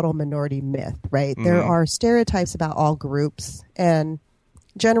whole model minority myth, right? There are stereotypes about all groups, and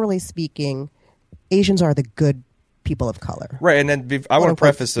generally speaking, Asians are the good people of color, right? And then I want to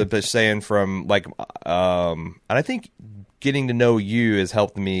preface it by saying from like, and I think getting to know you has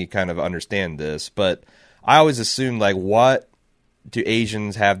helped me kind of understand this, but I always assume, like, what do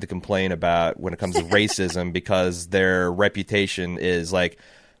Asians have to complain about when it comes to racism? Because their reputation is, like,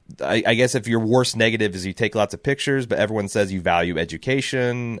 I guess if your worst negative is you take lots of pictures, but everyone says you value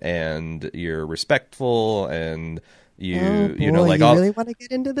education and you're respectful and you really want to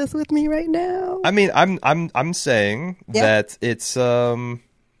get into this with me right now? I mean, I'm saying that it's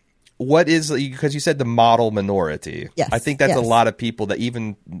what is, because you said the model minority. Yes. I think that's a lot of people, that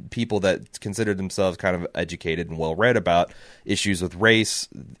even people that consider themselves kind of educated and well read about issues with race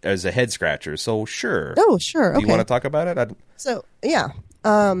as a head scratcher. So sure. Oh, sure. Do you want to talk about it? So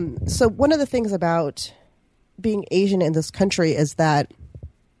one of the things about being Asian in this country is that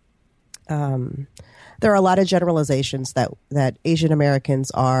there are a lot of generalizations that Asian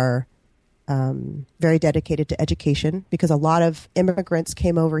Americans are very dedicated to education, because a lot of immigrants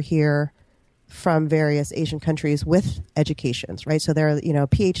came over here from various Asian countries with educations, right? So they're,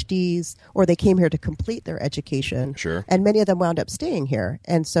 PhDs, or they came here to complete their education. Sure. And many of them wound up staying here.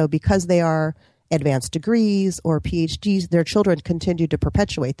 And so because they are advanced degrees or PhDs, their children continue to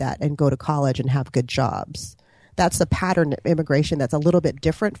perpetuate that and go to college and have good jobs. That's the pattern of immigration that's a little bit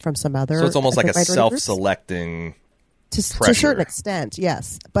different from some other. So it's almost like a To self-selecting a certain extent,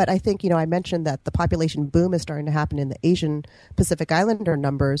 yes. But I think, I mentioned that the population boom is starting to happen in the Asian Pacific Islander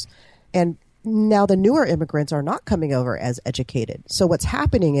numbers. And now the newer immigrants are not coming over as educated. So what's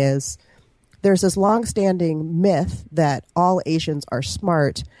happening is there's this longstanding myth that all Asians are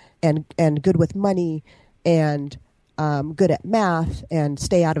smart and good with money and good at math and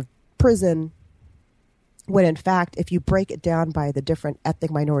stay out of prison, when in fact, if you break it down by the different ethnic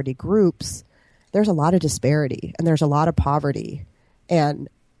minority groups, there's a lot of disparity and there's a lot of poverty, and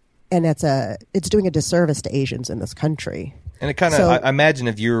it's doing a disservice to Asians in this country. And it kind of, I imagine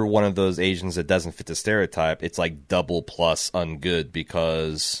if you're one of those Asians that doesn't fit the stereotype, it's like double plus ungood,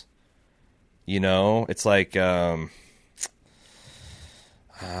 because, it's like,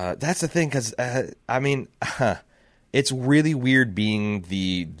 that's the thing. Cause, it's really weird being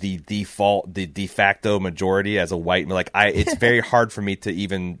the default, the de facto majority as a white, it's very hard for me to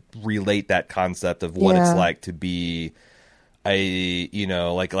even relate that concept of what it's like to be if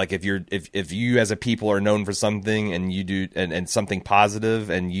you as a people are known for something and you do and something positive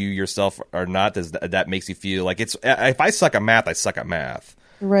and you yourself are not, that makes you feel like it's, if I suck at math, I suck at math.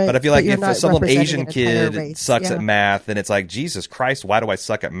 Right. But I feel like if some Asian kid sucks at math, then it's like, Jesus Christ, why do I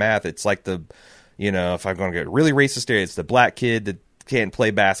suck at math? It's like if I'm going to get really racist here, it's the black kid that can't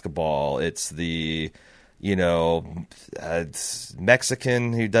play basketball. It's the,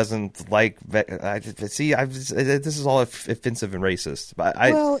 Mexican who doesn't like. This is all offensive and racist.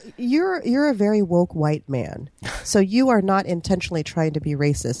 Well, you're a very woke white man, so you are not intentionally trying to be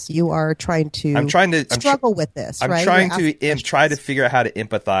racist. You are trying to. Struggle with this. I'm right? trying to try to figure out how to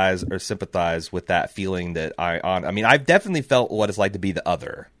empathize or sympathize with that feeling that I've definitely felt what it's like to be the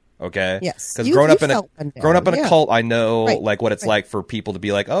other. Okay. Yes. Because growing up in a cult, I know Right. what it's like for people to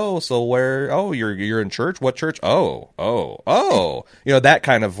be like, oh, so you're in church? What church? Oh. That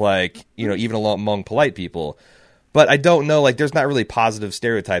kind of even among polite people. But I don't know, there's not really positive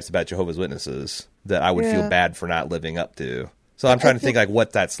stereotypes about Jehovah's Witnesses that I would feel bad for not living up to. So I'm trying to think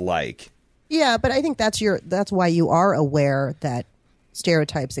what that's like. Yeah, but I think that's why you are aware that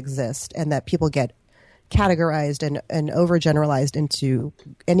stereotypes exist and that people get categorized and overgeneralized into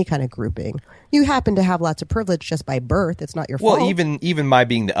any kind of grouping. You happen to have lots of privilege just by birth. It's not your fault. Well, even my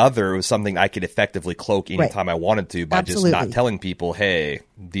being the other was something I could effectively cloak anytime I wanted to by just not telling people, hey,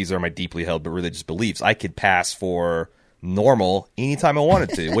 these are my deeply held but religious beliefs. I could pass for normal anytime I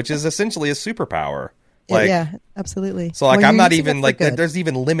wanted to, which is essentially a superpower. Yeah, absolutely. So I'm not even there's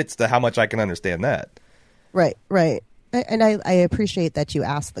even limits to how much I can understand that. Right. And I appreciate that you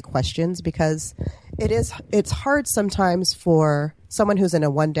ask the questions because it's hard sometimes for someone who's in a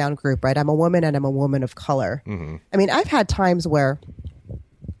one down group, right? I'm a woman and I'm a woman of color. Mm-hmm. I mean, I've had times where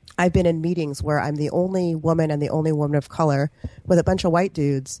I've been in meetings where I'm the only woman and the only woman of color with a bunch of white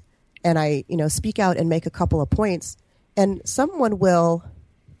dudes, and I, speak out and make a couple of points, and someone will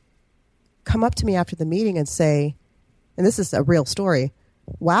come up to me after the meeting and say, and this is a real story,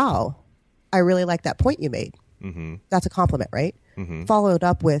 wow, I really like that point you made. Mm-hmm. That's a compliment, right? Mm-hmm. Followed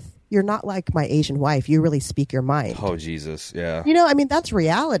up with, you're not like my Asian wife. You really speak your mind. Oh, Jesus. Yeah. That's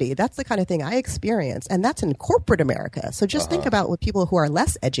reality. That's the kind of thing I experience. And that's in corporate America. So just think about with people who are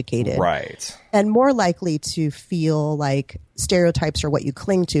less educated. Right. And more likely to feel like stereotypes are what you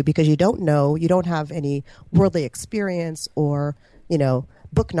cling to because you don't know, you don't have any worldly experience or,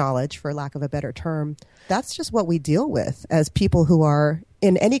 book knowledge, for lack of a better term. That's just what we deal with as people who are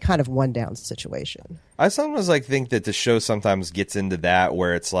in any kind of one down situation. I sometimes think that the show sometimes gets into that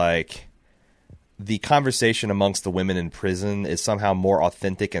where it's the conversation amongst the women in prison is somehow more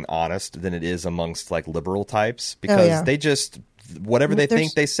authentic and honest than it is amongst liberal types because they just whatever they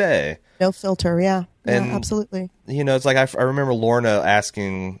think they say. No filter, yeah. And, yeah, absolutely. It's I remember Lorna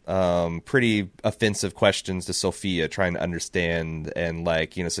asking pretty offensive questions to Sophia, trying to understand, and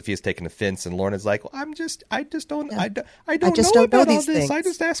Sophia's taking offense, and Lorna's like, well, I just don't know about all this. I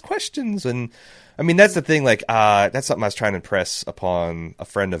just ask questions, and I mean that's the thing. That's something I was trying to impress upon a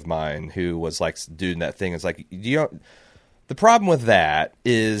friend of mine who was doing that thing. It's the problem with that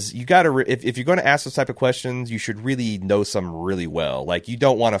is you got to if you're going to ask those type of questions, you should really know some really well. You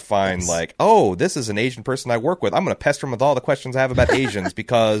don't want to find oh, this is an Asian person I work with. I'm going to pester him with all the questions I have about Asians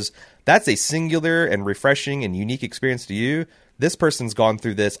because that's a singular and refreshing and unique experience to you. This person's gone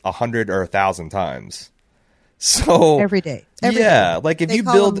through this 100 or 1,000 times. So every day. If you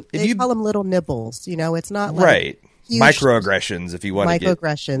call them little nibbles, it's not right. Microaggressions, if you want to get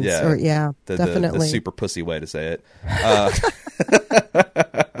microaggressions, definitely the super pussy way to say it.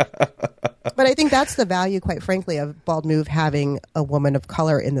 But I think that's the value, quite frankly, of Bald Move having a woman of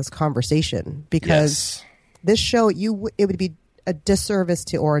color in this conversation because this show, it would be a disservice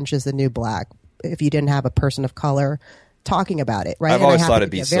to Orange is the New Black if you didn't have a person of color talking about it, right? I've always thought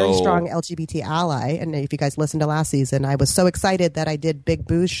it'd be a very strong LGBT ally. And if you guys listened to last season, I was so excited that I did Big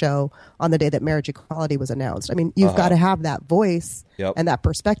Boo's show on the day that marriage equality was announced. I mean, you've got to have that voice and that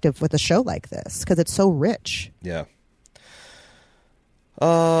perspective with a show like this because it's so rich. Yeah.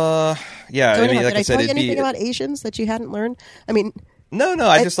 Yeah. So anyhow, did I tell you anything about Asians that you hadn't learned? I mean, no.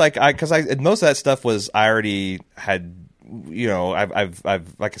 Because most of that stuff was I already had. I've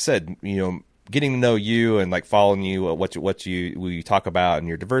like I said, getting to know you and like following you, what you talk about in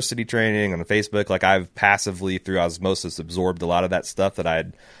your diversity training on Facebook, like I've passively through osmosis absorbed a lot of that stuff that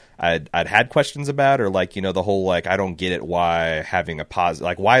I'd had questions about, or like, you know, the whole like I don't get it, why having a positive,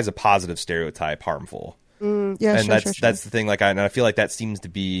 like why is a positive stereotype harmful? Yeah, and that's the thing. Like I feel like that seems to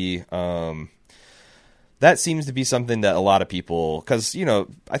be something that a lot of people, because you know,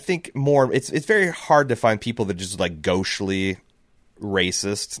 I think more it's very hard to find people that just like gauchely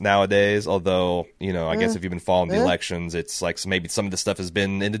racist nowadays. Although, you know, I guess if you've been following the elections, it's like maybe some of the stuff has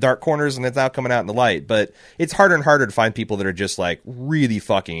been in the dark corners and it's now coming out in the light. But it's harder and harder to find people that are just like really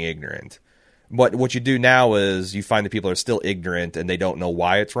fucking ignorant. What you do now is you find that people are still ignorant and they don't know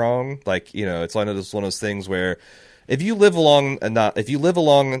why it's wrong. Like, you know, it's one of those things where if you live along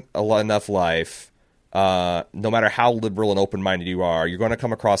enough life, no matter how liberal and open-minded you are, you're going to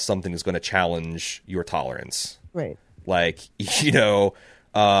come across something that's going to challenge your tolerance. Right. Like,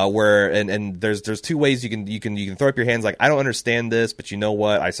 where there's two ways you can throw up your hands like, I don't understand this, but you know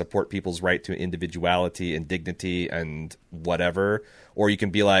what? I support people's right to individuality and dignity and whatever. Or you can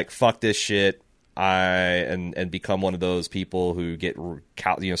be like, fuck this shit. And become one of those people who get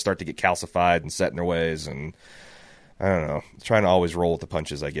start to get calcified and set in their ways, and I don't know, trying to always roll with the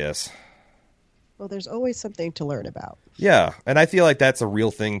punches, I guess. Well, there's always something to learn about. Yeah, and I feel like that's a real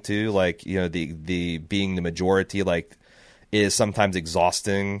thing too. Like, the being the majority, like, is sometimes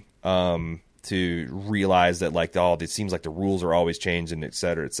exhausting. To realize that, like, it seems like the rules are always changing, et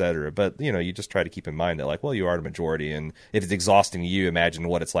cetera, et cetera. But you just try to keep in mind that, like, well, you are the majority, and if it's exhausting to you, imagine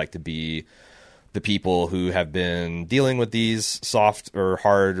what it's like to be the people who have been dealing with these soft or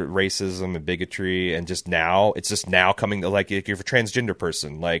hard racism and bigotry, and it's just now coming to, like, if you're a transgender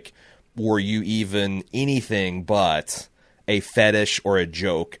person, like, were you even anything but a fetish or a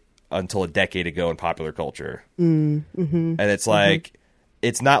joke until a decade ago in popular culture? And it's like,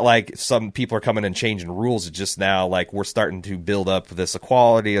 it's not like some people are coming and changing rules. It's just now, like, we're starting to build up this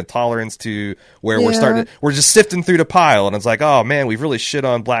equality and tolerance to where we're just sifting through the pile, and it's like, oh man, we've really shit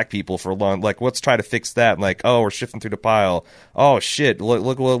on black people for a long, like, let's try to fix that. And like, oh, we're shifting through the pile. Oh shit,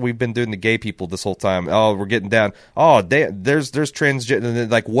 look what we've been doing to gay people this whole time. Oh, we're getting down. Oh, there's transgender.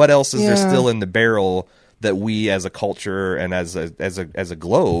 Like, what else is there still in the barrel that we as a culture and as a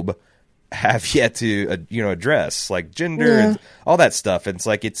globe have yet to address, like gender and all that stuff. And it's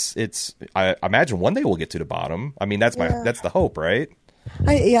like, it's I imagine one day we'll get to the bottom. I mean, that's the hope, right?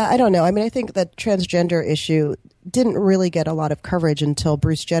 I don't know. I mean, I think that transgender issue didn't really get a lot of coverage until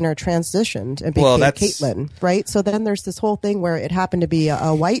Bruce Jenner transitioned and became Caitlyn, right? So then there's this whole thing where it happened to be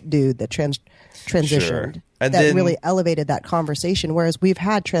a white dude that transitioned, sure. And that really elevated that conversation. Whereas we've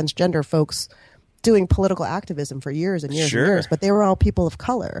had transgender folks doing political activism for years and years and years, but they were all people of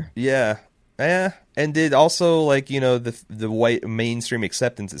color. Yeah. And did also, like, the white mainstream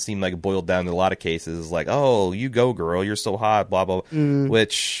acceptance, it seemed like it boiled down to a lot of cases, like, oh, you go girl, you're so hot, blah, blah, blah,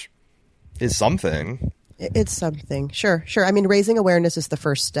 which is something. It's something. Sure. I mean, raising awareness is the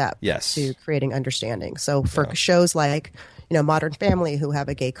first step to creating understanding. So for shows like, Modern Family, who have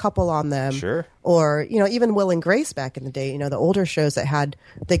a gay couple on them, or, even Will and Grace back in the day, the older shows that had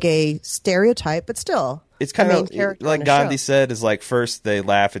the gay stereotype, but still. It's kind of like Gandhi said, is like, first they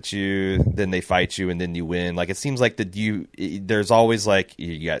laugh at you, then they fight you, and then you win. Like, it seems like there's always, like,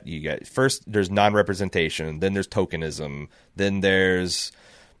 you got first there's non-representation, then there's tokenism, then there's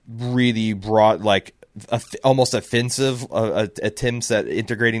really broad, like, almost offensive attempts at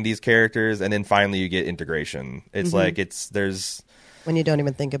integrating these characters, and then finally you get integration. It's like, there's when you don't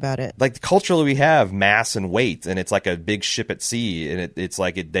even think about it. Like, culturally, we have mass and weight, and it's like a big ship at sea, and it's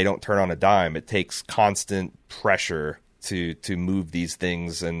like they don't turn on a dime. It takes constant pressure to move these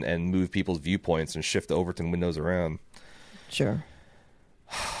things and move people's viewpoints and shift the Overton windows around. Sure.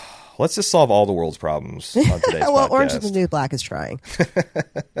 Let's just solve all the world's problems on today's well, podcast. Orange is the New Black is trying.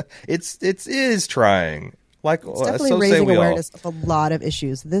 It is trying. Like, it's definitely raising awareness of a lot of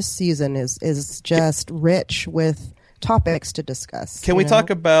issues. This season is just rich with topics to discuss. Can we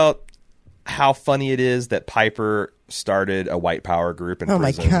talk about how funny it is that Piper started a white power group in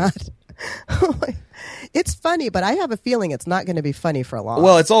prison? My God. It's funny, but I have a feeling it's not going to be funny for a long time.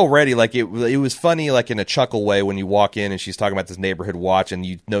 Well, it's already, like, it was funny, like, in a chuckle way when you walk in and she's talking about this neighborhood watch and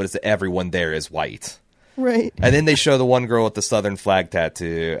you notice that everyone there is white. Right. And then they show the one girl with the Southern flag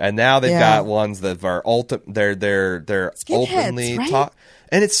tattoo, and now they've got ones that are they're openly talk.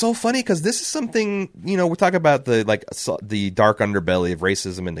 And it's so funny because this is something, we're talking about the dark underbelly of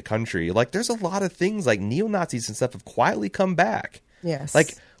racism in the country. Like, there's a lot of things, like, neo-Nazis and stuff have quietly come back. Yes.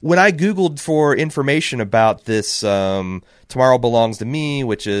 Like, when I Googled for information about this Tomorrow Belongs to Me,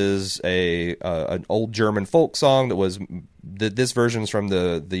 which is an old German folk song that was this version's from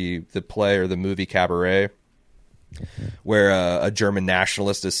the play or the movie Cabaret, where a German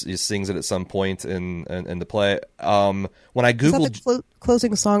nationalist sings it at some point in the play. When I Googled... Is that the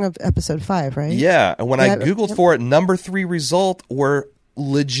closing song of episode 5, right? Yeah. And when I Googled for it, number 3 result were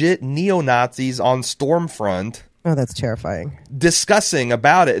legit neo-Nazis on Stormfront. Oh, that's terrifying. Discussing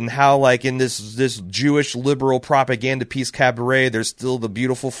about it and how, like, in this Jewish liberal propaganda piece Cabaret, there's still the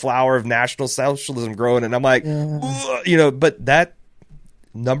beautiful flower of National Socialism growing. And I'm like, but that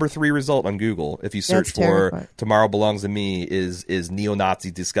number 3 result on Google, if you search for Tomorrow Belongs to Me, is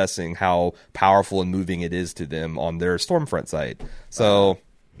neo-Nazi discussing how powerful and moving it is to them on their Stormfront site. So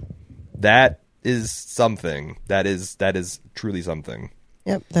that is something. That is truly something.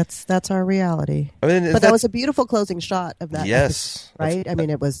 Yep, that's our reality. I mean, but that was a beautiful closing shot of that. Yes, episode, right? I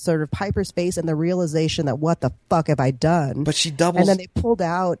mean, it was sort of hyperspace and the realization that what the fuck have I done? But she doubles, and then they pulled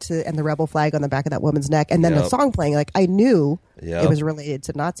out and the rebel flag on the back of that woman's neck, and then the song playing. Like I knew it was related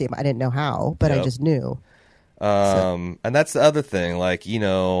to Nazi. I didn't know how, but I just knew. And that's the other thing. Like, you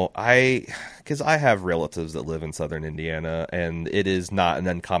know, because I have relatives that live in Southern Indiana, and it is not an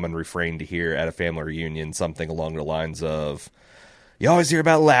uncommon refrain to hear at a family reunion something along the lines of, you always hear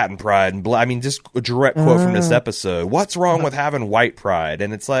about Latin pride and I mean, just a direct quote from this episode. What's wrong with having white pride?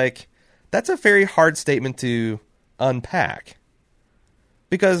 And it's like, that's a very hard statement to unpack,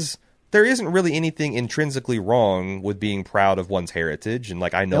 because there isn't really anything intrinsically wrong with being proud of one's heritage. And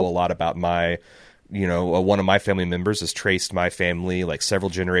like, I know a lot about my, you know, one of my family members has traced my family like several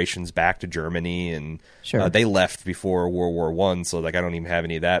generations back to Germany, and they left before World War I. So like, I don't even have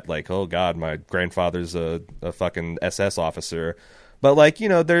any of that. Like, oh God, my grandfather's a fucking SS officer. But like, you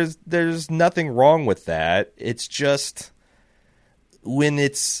know, there's nothing wrong with that. It's just when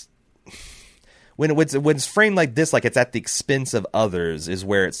it's framed like this, like it's at the expense of others, is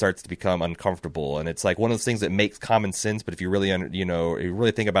where it starts to become uncomfortable. And it's like one of those things that makes common sense, but if you really, you know, you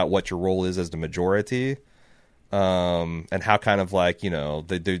really think about what your role is as the majority, and how kind of like, you know,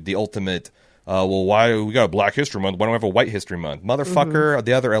 the ultimate, well, why we got a Black History Month? Why don't we have a White History Month? Motherfucker,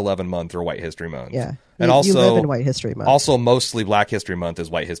 the other 11 months are White History Month. Yeah. And you live in White History Month. Also, mostly Black History Month is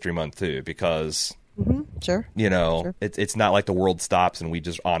White History Month too, because you know, it's not like the world stops and we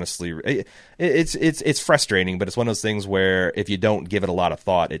just honestly, it's frustrating, but it's one of those things where if you don't give it a lot of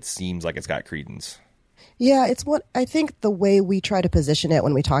thought, it seems like it's got credence. Yeah, it's what I think the way we try to position it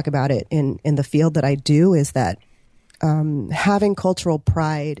when we talk about it in the field that I do is that having cultural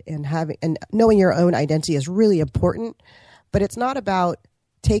pride and knowing your own identity is really important, but it's not about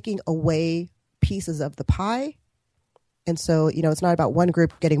taking away pieces of the pie. And so, you know, it's not about one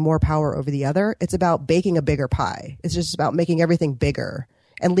group getting more power over the other. It's about baking a bigger pie. It's just about making everything bigger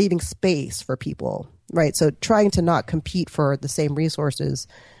and leaving space for people, right? So trying to not compete for the same resources,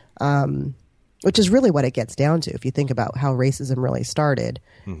 which is really what it gets down to if you think about how racism really started.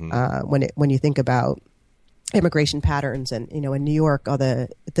 When you think about immigration patterns, and, you know, in New York, all the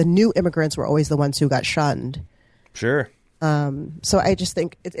new immigrants were always the ones who got shunned. Sure. So I just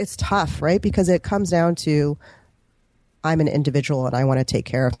think it's tough, right? Because it comes down to, I'm an individual and I want to take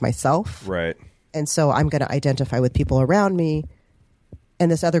care of myself. Right. And so I'm going to identify with people around me, and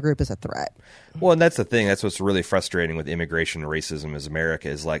this other group is a threat. Well, and that's the thing. That's what's really frustrating with immigration and racism as America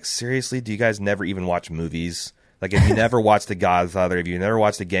is like, seriously, do you guys never even watch movies? Like, if you never watched The Godfather, if you never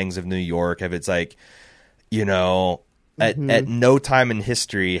watched The Gangs of New York, if it's like, you know, at no time in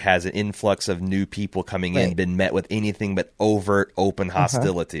history has an influx of new people coming in been met with anything but overt, open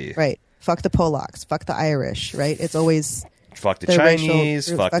hostility. Right. Fuck the Polacks. Fuck the Irish. Right. It's always fuck the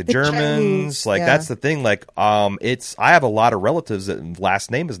Chinese. Fuck the Germans. Chinese. Like that's the thing. Like I have a lot of relatives that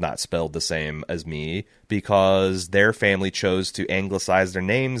last name is not spelled the same as me because their family chose to anglicize their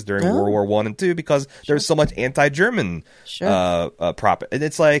names during World War I and II because there's so much anti-German prop. And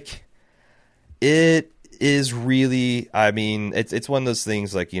it's like it is really, I mean, it's one of those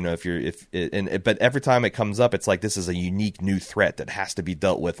things like, you know, but every time it comes up, it's like this is a unique new threat that has to be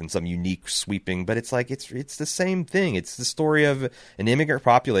dealt with in some unique sweeping, but it's like it's the same thing. It's the story of an immigrant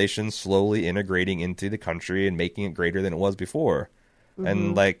population slowly integrating into the country and making it greater than it was before.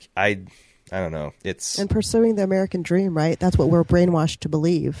 And like I don't know, and pursuing the American dream, right? That's what we're brainwashed to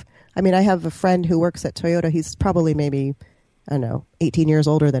believe. I mean, I have a friend who works at Toyota. He's probably maybe, I don't know, 18 years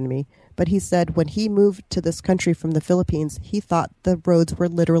older than me. But he said when he moved to this country from the Philippines, he thought the roads were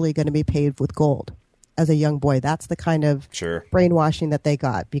literally going to be paved with gold as a young boy. That's the kind of brainwashing that they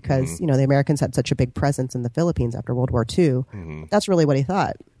got because, you know, the Americans had such a big presence in the Philippines after World War II. That's really what he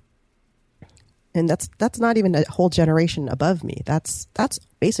thought. And that's not even a whole generation above me. That's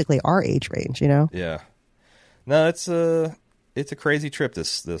basically our age range, you know? Yeah. No, it's a crazy trip,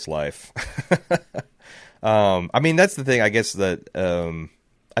 this life. I mean, that's the thing, I guess, that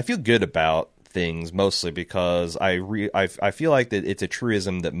I feel good about things mostly because I feel like that it's a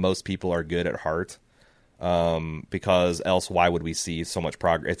truism that most people are good at heart, because else why would we see so much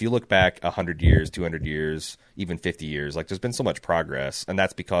progress? If you look back 100 years, 200 years, even 50 years, like there's been so much progress, and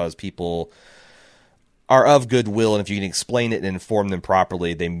that's because people are of goodwill, and if you can explain it and inform them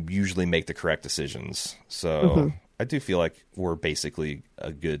properly, they usually make the correct decisions. So I do feel like we're basically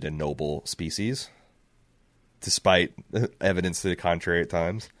a good and noble species, despite evidence to the contrary at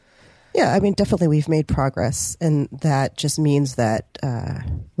times. Yeah, I mean, definitely we've made progress, and that just means that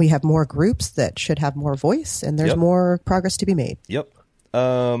we have more groups that should have more voice, and there's more progress to be made. Yep.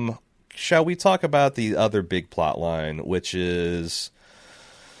 Shall we talk about the other big plot line, which is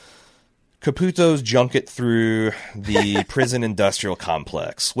Caputo's junket through the prison industrial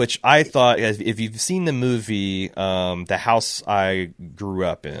complex, which I thought, if you've seen the movie The House I Grew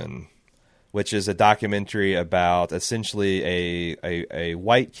Up In, which is a documentary about essentially a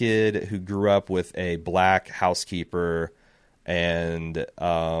white kid who grew up with a black housekeeper, and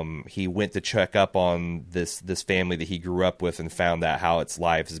he went to check up on this family that he grew up with and found out how its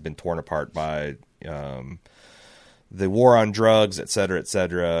life has been torn apart by the war on drugs, et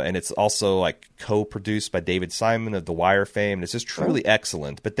cetera, and it's also like co-produced by David Simon of The Wire fame. And it's just truly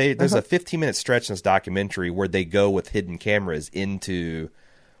excellent. But there's a 15-minute stretch in this documentary where they go with hidden cameras into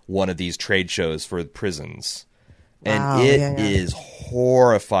one of these trade shows for prisons, and it is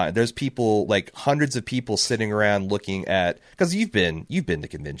horrifying. There's people, like hundreds of people, sitting around looking at, because you've been to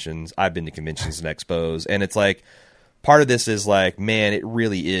conventions, I've been to conventions and expos, and it's like, part of this is like, man, it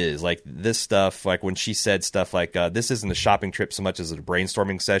really is. Like, this stuff, like when she said stuff like, this isn't a shopping trip so much as a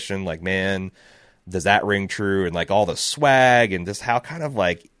brainstorming session, like, man, does that ring true? And like all the swag and just how kind of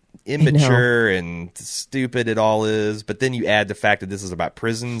like immature and stupid it all is. But then you add the fact that this is about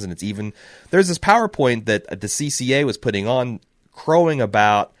prisons, and it's even, there's this PowerPoint that the CCA was putting on crowing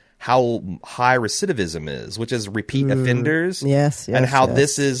about how high recidivism is, which is repeat offenders. Yes, and how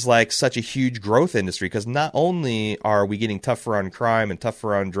this is like such a huge growth industry, because not only are we getting tougher on crime and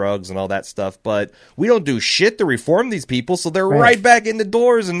tougher on drugs and all that stuff, but we don't do shit to reform these people, so they're right back in the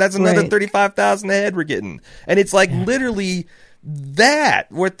doors, and that's another 35,000 a head we're getting. And it's like literally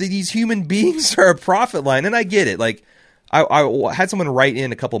that, what these human beings are a profit line. And I get it. Like, I had someone write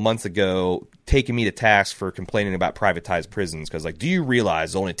in a couple months ago taking me to task for complaining about privatized prisons, because, like, do you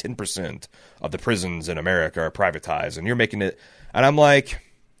realize only 10% of the prisons in America are privatized, and you're making it... And I'm like,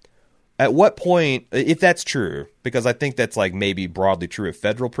 at what point, if that's true, because I think that's, like, maybe broadly true of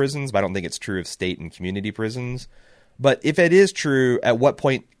federal prisons, but I don't think it's true of state and community prisons. But if it is true, at what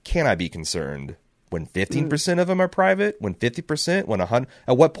point can I be concerned? When 15% of them are private? When 50%? When 100%?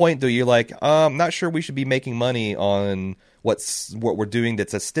 At what point do you like, I'm not sure we should be making money on what we're doing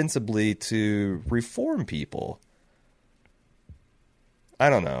that's ostensibly to reform people? I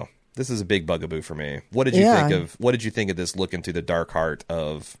don't know. This is a big bugaboo for me. What did you think of this look into the dark heart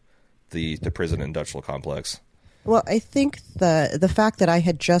of the prison industrial complex? Well, I think the fact that I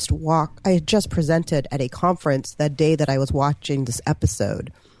had just presented at a conference that day that I was watching this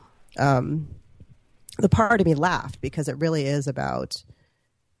episode, the part of me laughed, because it really is about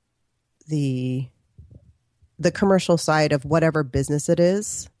the commercial side of whatever business it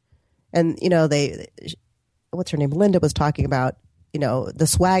is. And, you know, what's her name? Linda was talking about, you know, the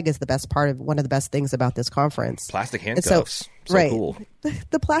swag is the best part of one of the best things about this conference. Plastic handcuffs. So cool.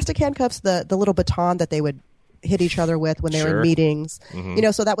 The plastic handcuffs, the little baton that they would hit each other with when they were in meetings, you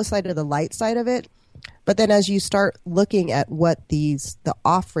know, so that was side of the light side of it. But then as you start looking at what the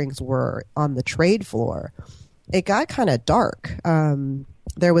offerings were on the trade floor, it got kind of dark.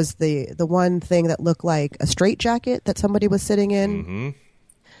 There was the one thing that looked like a straitjacket that somebody was sitting in. Mm-hmm.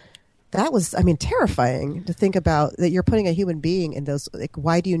 That was, I mean, terrifying to think about, that you're putting a human being in those. Like,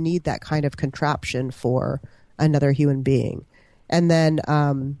 why do you need that kind of contraption for another human being? And then,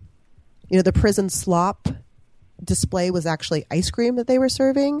 you know, the prison slop display was actually ice cream that they were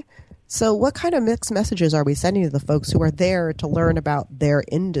serving. So what kind of mixed messages are we sending to the folks who are there to learn about their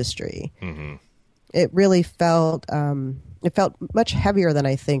industry? Mm-hmm. It really felt much heavier than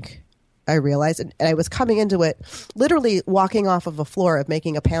I think I realized. And I was coming into it literally walking off of a floor of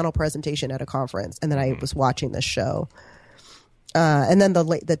making a panel presentation at a conference. And then I was watching this show. And then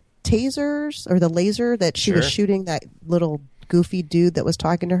the tasers, or the laser that she was shooting that little goofy dude that was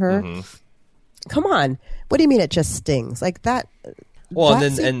talking to her. Mm-hmm. Come on. What do you mean it just stings? Like that... Well,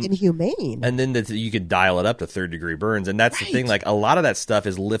 that's inhumane. And then you could dial it up to third-degree burns. And that's the thing. Like, a lot of that stuff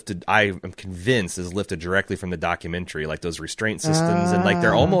is lifted, I am convinced, is lifted directly from the documentary. Like, those restraint systems. And, like,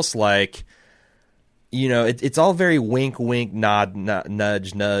 they're almost like, you know, it's all very wink, wink, nod,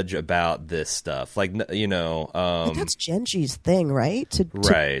 nudge, nudge about this stuff. Like, you know. But that's Genji's thing, right? To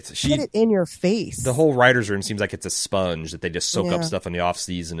put it in your face. The whole writer's room seems like it's a sponge that they just soak up stuff in the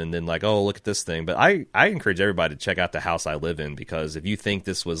off-season and then like, oh, look at this thing. But I encourage everybody to check out The House I Live In, because if you think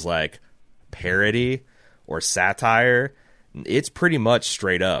this was like parody or satire, it's pretty much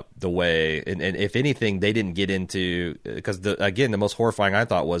straight up the way, and if anything, they didn't get into, because the most horrifying I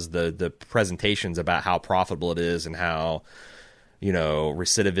thought was the presentations about how profitable it is and how, you know,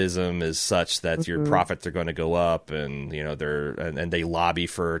 recidivism is such that your profits are going to go up, and you know and they lobby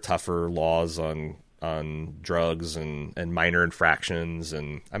for tougher laws on drugs and minor infractions.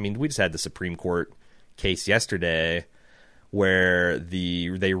 And I mean, we just had the Supreme Court case yesterday where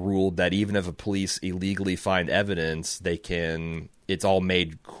they ruled that even if a police illegally find evidence, they can it's all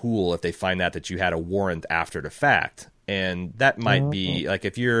made cool if they find out that you had a warrant after the fact. And that might be like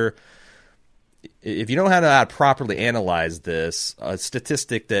if you don't know how to properly analyze this, a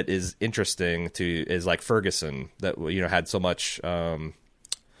statistic that is interesting is like Ferguson that had so much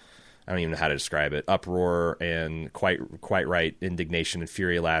I don't even know how to describe it, uproar and quite right indignation and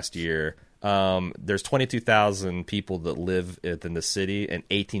fury last year. There's 22,000 people that live in the city, and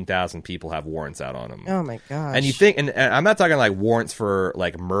 18,000 people have warrants out on them. Oh my gosh! And you think, and I'm not talking like warrants for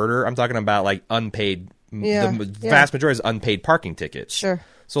like murder. I'm talking about like unpaid. The vast majority is unpaid parking tickets. Sure.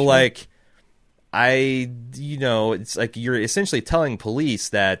 So like, it's like you're essentially telling police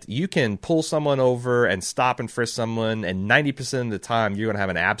that you can pull someone over and stop and frisk someone, and 90% of the time you're going to have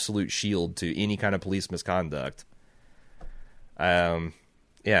an absolute shield to any kind of police misconduct.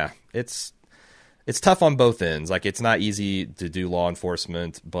 Yeah, it's tough on both ends. Like, it's not easy to do law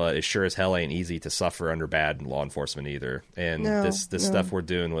enforcement, but it sure as hell ain't easy to suffer under bad law enforcement either. And this stuff we're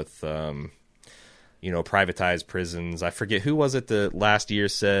doing with, privatized prisons. I forget who was it that last year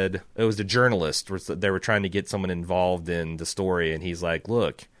said, it was the journalist. They were trying to get someone involved in the story, and he's like,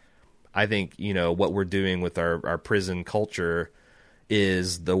 look, I think, what we're doing with our prison culture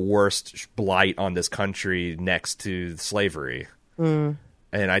is the worst blight on this country next to slavery. Mm.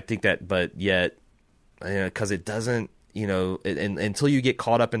 And I think that, but yet, because it doesn't, until you get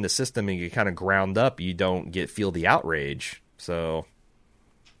caught up in the system and you get kind of ground up, you don't feel the outrage. So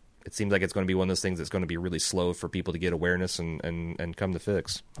it seems like it's going to be one of those things that's going to be really slow for people to get awareness and come to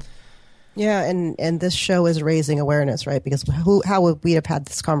fix. Yeah, and this show is raising awareness, right? Because how would we have had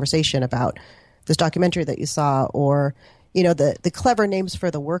this conversation about this documentary that you saw, or the clever names for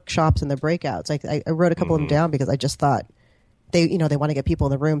the workshops and the breakouts? Like I wrote a couple of them down because I just thought they want to get people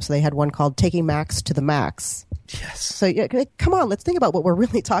in the room, so they had one called "Taking Max to the Max." Yes. So come on, let's think about what we're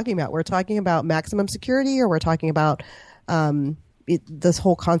really talking about. We're talking about maximum security, or we're talking about this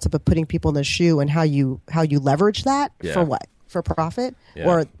whole concept of putting people in the shoe and how you leverage that for what? For profit? Yeah.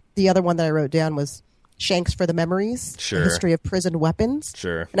 Or the other one that I wrote down was Shanks for the Memories, Sure. The History of Prison Weapons.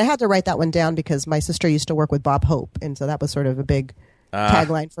 Sure. And I had to write that one down because my sister used to work with Bob Hope, and so that was sort of a big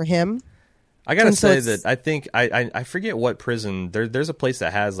tagline for him. I gotta say that I think I forget what prison there's a place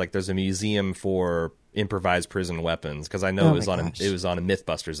that has there's a museum for improvised prison weapons, because I know it was on a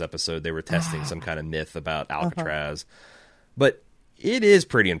MythBusters episode. They were testing some kind of myth about Alcatraz, but it is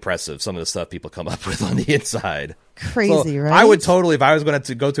pretty impressive, some of the stuff people come up with on the inside. Crazy, right? I would totally, if I was going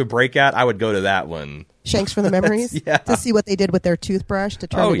to go to a breakout, I would go to that one. Shanks for the Memories? Yeah. To see what they did with their toothbrush to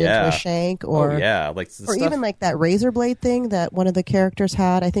turn it into a shank, or even like that razor blade thing that one of the characters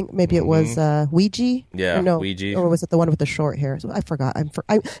had. I think maybe it was Ouija. Yeah, Ouija. Or was it the one with the short hair? I forgot.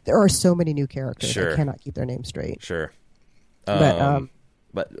 There are so many new characters. Sure. I cannot keep their names straight. Sure.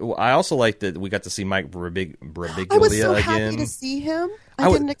 But I also like that we got to see Mike Birbiglia I was so again. happy to see him. I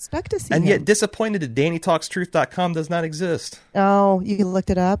didn't expect to see him. And yet disappointed that DannyTalksTruth.com does not exist. Oh, you looked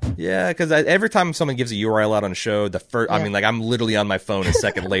it up? Yeah, because every time someone gives a URL out on a show, I'm literally on my phone a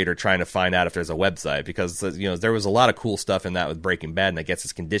second later trying to find out if there's a website, because there was a lot of cool stuff in that with Breaking Bad, and I guess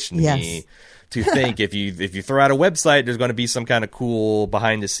it's conditioned me to think if you throw out a website, there's going to be some kind of cool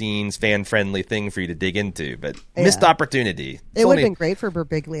behind the scenes fan friendly thing for you to dig into. But missed opportunity. It would have been great for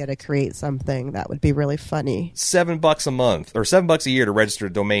Birbiglia to create something that would be really funny. $7 a month or $7 a year to register a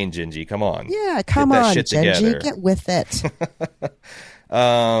domain, Gingy. Come on. Yeah, come on, Gingy, get with it.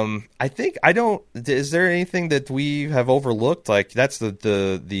 I think is there anything that we have overlooked? Like, that's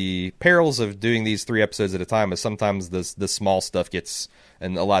the perils of doing these 3 episodes at a time, is sometimes the small stuff gets,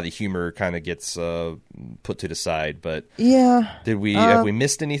 and a lot of the humor kind of gets put to the side. But have we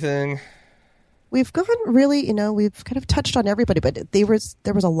missed anything? We've gone really, we've kind of touched on everybody, but there was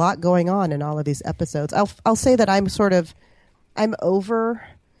a lot going on in all of these episodes. I'll say that I'm over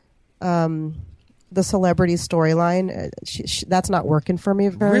the celebrity storyline. That's not working for me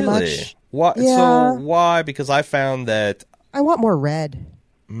very much. Why? Yeah. So why? Because I found that I want more Red.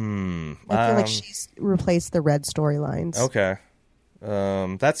 I feel like she's replaced the Red storylines. Okay.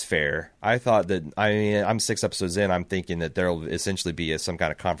 That's fair. I thought that, I'm 6 episodes in. I'm thinking that there'll essentially be some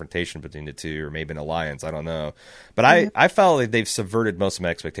kind of confrontation between the two, or maybe an alliance. I don't know. But I felt like they've subverted most of my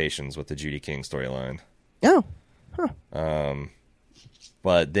expectations with the Judy King storyline. Oh. Huh.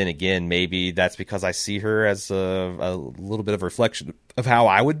 But then again, maybe that's because I see her as a little bit of a reflection of how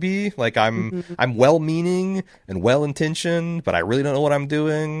I would be. Like, I'm well-meaning and well-intentioned, but I really don't know what I'm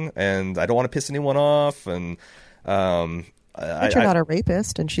doing, and I don't want to piss anyone off. And but you're not a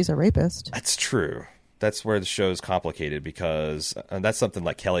rapist, and she's a rapist. That's true. that's where the show's complicated because that's something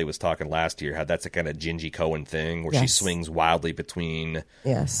like Kelly was talking last year, how that's a kind of Gingy Cohen thing where she swings wildly between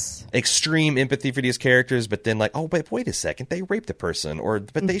extreme empathy for these characters, but then like, oh, but wait a second, they raped a person,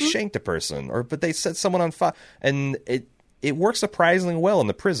 but they shanked a person, but they set someone on fire, and it works surprisingly well in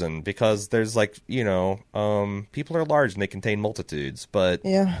the prison because there's like, people are large and they contain multitudes, but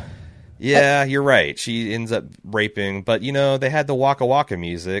yeah, you're right. She ends up raping, but they had the Waka Waka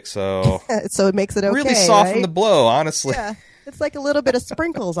music, so so it makes it okay. Really soften the blow, honestly. Yeah, it's like a little bit of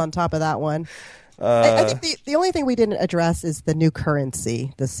sprinkles on top of that one. I think the only thing we didn't address is the new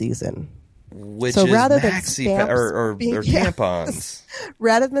currency this season, which so is rather maxi than or tampons.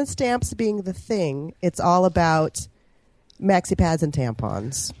 Rather than stamps being the thing, it's all about maxi pads and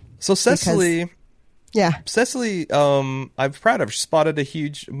tampons. So Cecily. Cecily, I'm proud of. She spotted a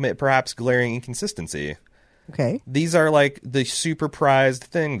huge, perhaps glaring inconsistency. Okay. These are like the super prized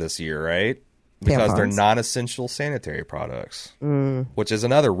thing this year, right? Because they're non-essential sanitary products, which is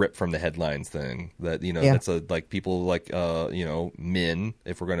another rip from the headlines thing. That that's like people like men.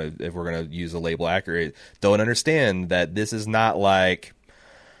 If we're gonna use the label accurate, don't understand that this is not like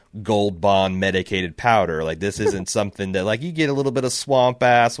Gold Bond medicated powder. Like this isn't something that like you get a little bit of swamp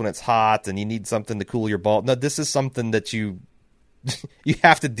ass when it's hot and you need something to cool your ball. No, this is something that you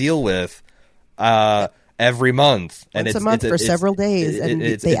have to deal with every month. Once a month for several days. And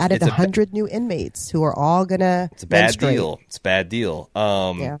they added 100 new inmates who are all gonna It's a bad deal. It's a bad deal.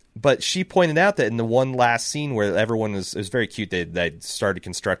 But she pointed out that in the one last scene where everyone was very cute, they started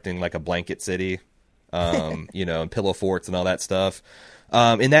constructing like a blanket city, and pillow forts and all that stuff.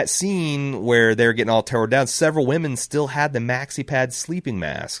 In that scene where they're getting all torn down, several women still had the maxi pad sleeping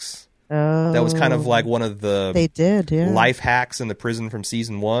masks. Oh, that was kind of like one of the life hacks in the prison from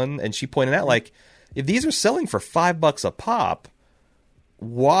season 1. And she pointed out, like, if these are selling for $5 a pop,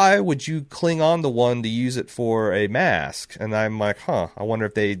 why would you cling on to one to use it for a mask? And I'm like, I wonder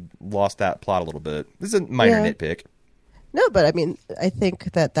if they lost that plot a little bit. This is a minor nitpick. No, but I mean, I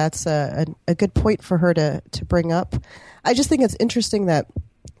think that's a good point for her to bring up. I just think it's interesting that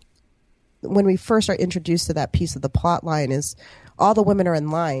when we first are introduced to that piece of the plot line is all the women are in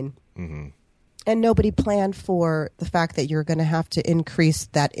line, and nobody planned for the fact that you're going to have to increase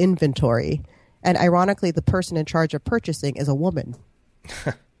that inventory. And ironically, the person in charge of purchasing is a woman.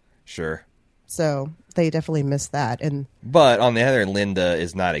 Sure. So they definitely missed that. But on the other hand, Linda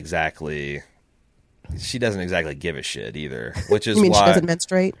is not exactly... She doesn't exactly give a shit either, which is you mean why... she doesn't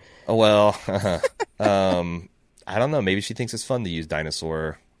menstruate? Well, I don't know. Maybe she thinks it's fun to use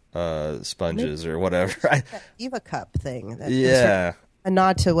dinosaur sponges or whatever. That Eva Cup thing. A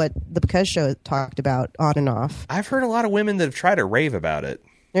nod to what the Because Show talked about on and off. I've heard a lot of women that have tried to rave about it.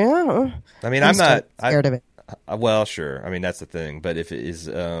 Yeah. I mean, I'm not scared of it. Well, sure. I mean, that's the thing. But if it is,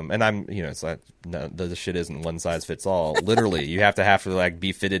 and I'm, it's like, no, the shit isn't one size fits all. Literally, you have to like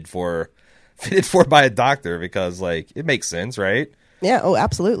be fitted for by a doctor because like it makes sense, right? Yeah. Oh,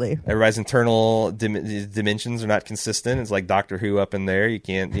 absolutely. Everybody's internal dimensions are not consistent. It's like Doctor Who up in there. You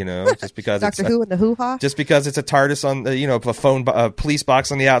can't, just because Doctor Who and the hoo-ha. Just because it's a TARDIS on, a police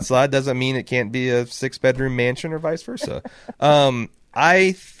box on the outside doesn't mean it can't be a 6-bedroom mansion or vice versa.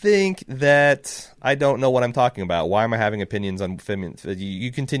 I think that I don't know what I'm talking about. Why am I having opinions on feminine?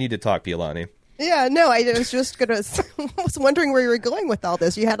 You continue to talk, Pialani. Yeah, no, I was just was wondering where you were going with all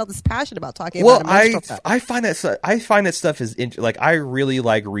this. You had all this passion about talking about a menstrual cup. I find that stuff is like I really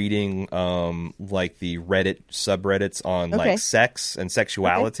like reading like the Reddit subreddits on like sex and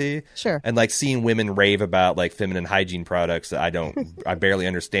sexuality. Okay. Sure. And like seeing women rave about like feminine hygiene products that I barely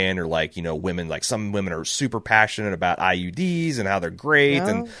understand, or like women, like some women are super passionate about IUDs and how they're great,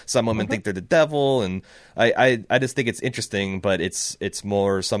 and some women think they're the devil, and I just think it's interesting, but it's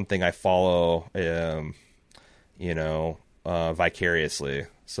more something I follow vicariously.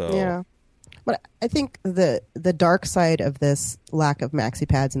 So yeah, but I think the dark side of this lack of maxi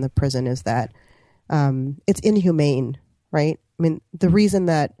pads in the prison is that it's inhumane, right? I mean, the reason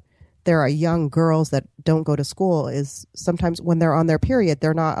that there are young girls that don't go to school is sometimes when they're on their period,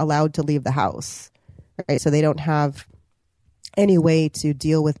 they're not allowed to leave the house, right? So they don't have any way to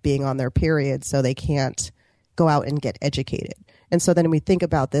deal with being on their period, so they can't go out and get educated. And so then we think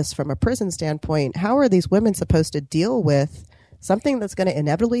about this from a prison standpoint. How are these women supposed to deal with something that's going to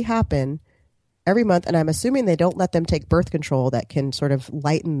inevitably happen every month? And I'm assuming they don't let them take birth control that can sort of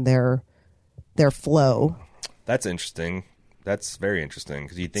lighten their flow. That's interesting. That's very interesting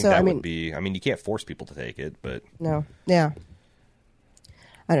because you'd think would be... I mean, you can't force people to take it, but... No. Yeah.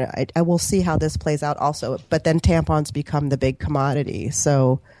 I don't know. I will see how this plays out also. But then tampons become the big commodity.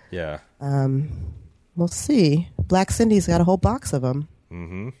 So... Yeah. We'll see. Black Cindy's got a whole box of them.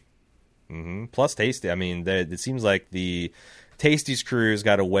 Mm-hmm. Plus Tasty. I mean, it seems like the Tasty's crew's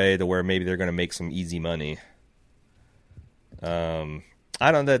got a way to where maybe they're going to make some easy money.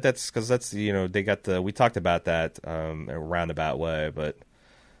 I don't know. That's because that's, you know, they got we talked about that a roundabout way, but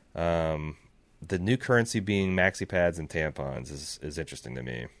the new currency being maxi pads and tampons is interesting to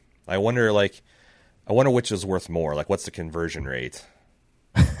me. I wonder which is worth more. Like, what's the conversion rate?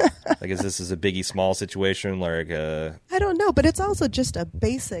 Like, is this a Biggie Small situation? Like, I don't know, but it's also just a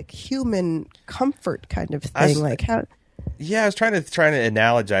basic human comfort kind of thing. Like how. Yeah, I was trying to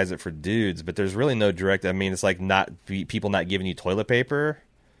analogize it for dudes, but there's really no direct. I mean, it's like people not giving you toilet paper,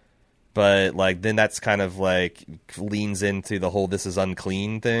 but like then that's kind of like leans into the whole "this is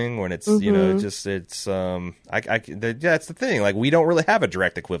unclean" thing when it's you know that's the thing. Like, we don't really have a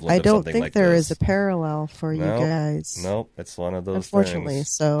direct equivalent. I of don't something think like there this. is a parallel for you guys. Nope, it's one of those. Unfortunately, things.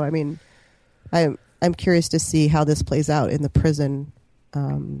 so I mean, I'm curious to see how this plays out in the prison.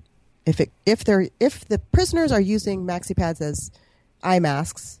 If the prisoners are using maxi pads as eye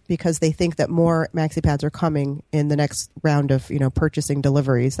masks because they think that more maxi pads are coming in the next round of purchasing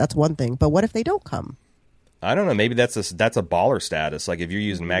deliveries, that's one thing. But what if they don't come? I don't know. Maybe that's a baller status. Like, if you're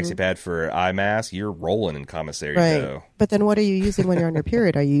using maxi pad for eye mask, you're rolling in commissary dough. But then what are you using when you're on your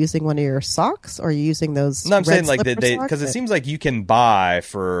period? Are you using one of your socks, or are you using those? No, I'm saying like because it seems like you can buy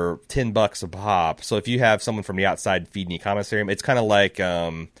for $10 a pop. So if you have someone from the outside feeding you commissary, it's kind of like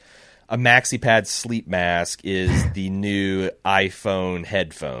a maxi pad sleep mask is the new iPhone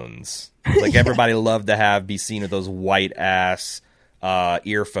headphones. Like, everybody loved to be seen with those white ass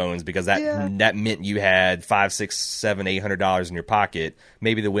earphones because that meant you had $500, $600, $700, $800 in your pocket.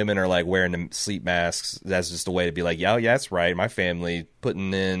 Maybe the women are like wearing the sleep masks. That's just a way to be like, yeah, that's right. My family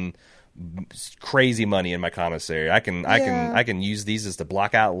putting in crazy money in my commissary. I can use these as to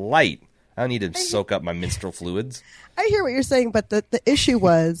block out light. I don't need to soak up my menstrual fluids. I hear what you're saying, but the issue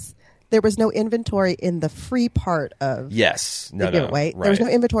was there was no inventory in the free part of the giveaway. Right. There was no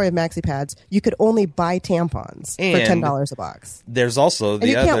inventory of maxi pads. You could only buy tampons for $10 a box. There's also and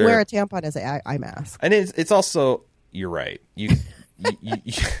you can't wear a tampon as an eye mask. And it's also, you're right. You I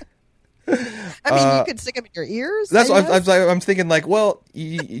mean, you could stick them in your ears. That's what I'm thinking. Like, well,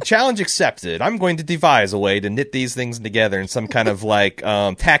 challenge accepted. I'm going to devise a way to knit these things together in some kind of like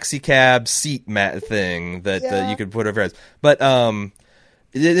taxi cab seat mat thing that you could put over his. But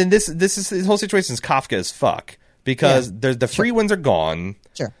and this whole situation is Kafka as fuck because the free ones are gone.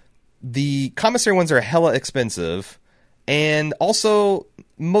 Sure. The commissary ones are hella expensive, and also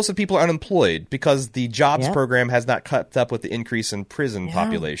most of the people are unemployed because the jobs program has not kept up with the increase in prison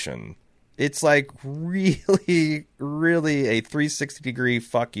population. It's like really, really a 360-degree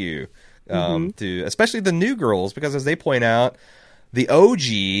fuck you to especially the new girls, because as they point out, the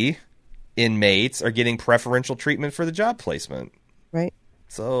OG inmates are getting preferential treatment for the job placement. Right.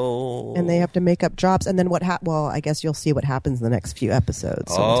 So, and they have to make up jobs, and then what? Well, I guess you'll see what happens in the next few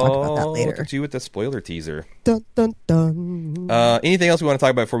episodes. So we'll talk about that later. Look at you with the spoiler teaser. Dun, dun, dun. Anything else we want to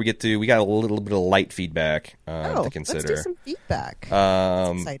talk about before we get to? We got a little bit of light feedback to consider. Let's do some feedback.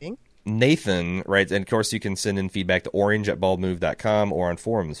 That's exciting. Nathan writes, and of course you can send in feedback to orange@baldmove.com or on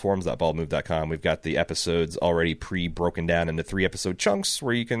forums.baldmove.com. We've got the episodes already pre-broken down into 3-episode chunks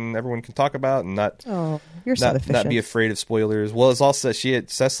where everyone can talk about and not be afraid of spoilers. Well, it's also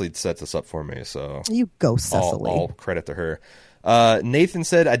Cecily set this up for me, so you go, Cecily. All credit to her. Nathan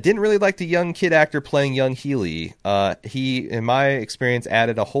said, I didn't really like the young kid actor playing young Healy. He, in my experience,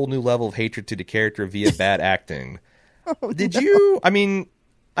 added a whole new level of hatred to the character via bad acting. Did you? I mean,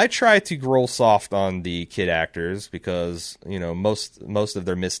 I try to roll soft on the kid actors because most of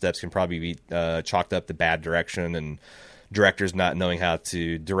their missteps can probably be chalked up to bad direction and directors not knowing how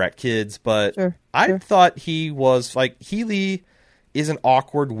to direct kids. But I thought he was like, Healy is an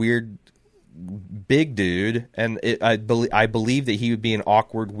awkward, weird, big dude, and I believe that he would be an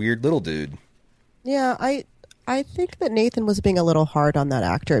awkward, weird little dude. Yeah, I think that Nathan was being a little hard on that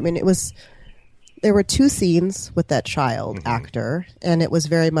actor. I mean, there were 2 scenes with that child actor, and it was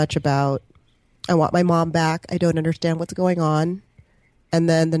very much about, I want my mom back. I don't understand what's going on. And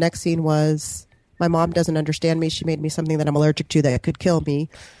then the next scene was, my mom doesn't understand me. She made me something that I'm allergic to that could kill me.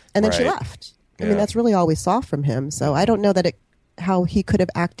 And then she left. I mean, that's really all we saw from him. So I don't know how he could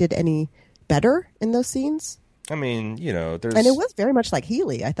have acted any better in those scenes. I mean, there's... And it was very much like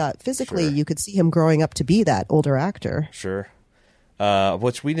Healy. I thought physically you could see him growing up to be that older actor. Sure.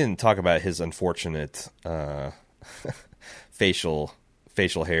 Which we didn't talk about his unfortunate facial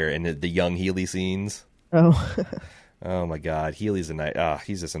hair in the young Healy scenes. Oh. Oh my God, Healy's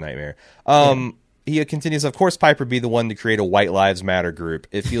he's just a nightmare. he continues, of course, Piper be the one to create a White Lives Matter group.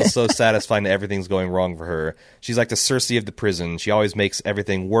 It feels so satisfying that everything's going wrong for her. She's like the Cersei of the prison. She always makes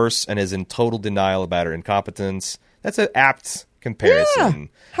everything worse and is in total denial about her incompetence. That's an apt comparison.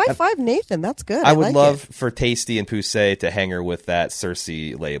 Yeah. High five, Nathan. That's good. I would like love it. for Tasty and Poussey to hang her with that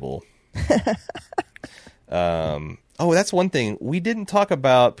Cersei label. Oh, that's one thing. We didn't talk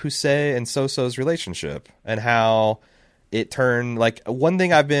about Poussey and Soso's relationship and how it turned, like, one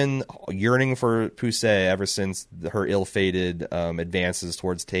thing I've been yearning for Poussey ever since her ill-fated advances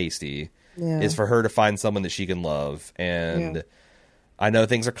towards Tasty is for her to find someone that she can love. And I know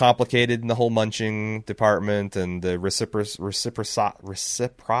things are complicated in the whole munching department and the reciprocity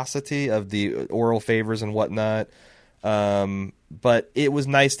of the oral favors and whatnot. But it was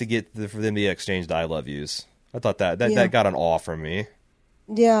nice to get for them to exchange the I love yous. I thought that got an awe from me.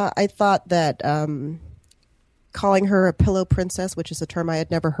 Yeah, I thought that calling her a pillow princess, which is a term I had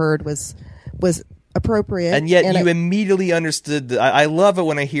never heard, was appropriate. And yet you immediately understood. I love it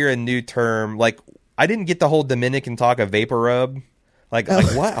when I hear a new term. Like, I didn't get the whole Dominican talk of vapor rub. Like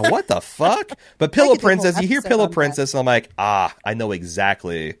what the fuck? But pillow princess, you hear pillow princess, and I'm like, I know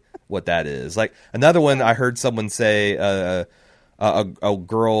exactly what that is. Like, another one I heard someone say, a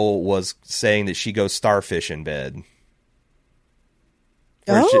girl was saying that she goes starfish in bed.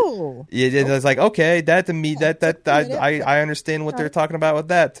 It's like, okay, that to me, I understand what they're talking about with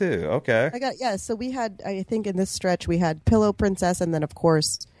that too. Okay, So we had, I think in this stretch, we had pillow princess, and then of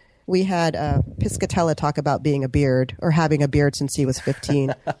course we had Piscatella talk about being a beard or having a beard since he was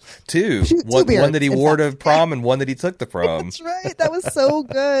 15. Two one that he wore to prom and one that he took to prom. That's right. That was so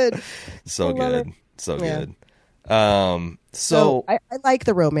good. So good. So I like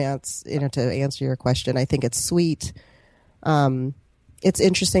the romance. To answer your question, I think it's sweet. It's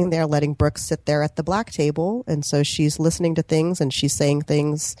interesting they're letting Brooke sit there at the black table, and so she's listening to things and she's saying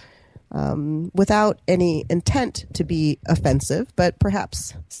things without any intent to be offensive, but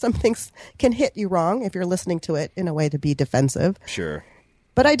perhaps some things can hit you wrong if you're listening to it in a way to be defensive. Sure.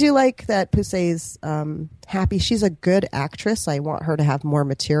 But I do like that Poussey's happy. She's a good actress. I want her to have more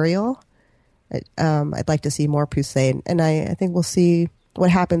material. I'd like to see more Poussey, and I think we'll see what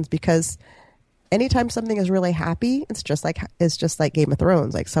happens, because anytime something is really happy, it's just like Game of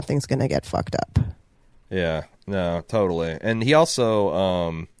Thrones. Like, something's going to get fucked up. Yeah, no, totally. And he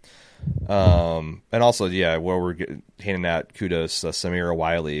also, where we're handing out kudos, Samira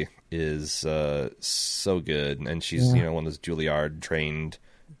Wiley is so good, and she's one of those Juilliard trained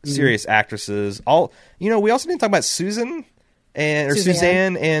serious actresses. We also didn't talk about Suzanne and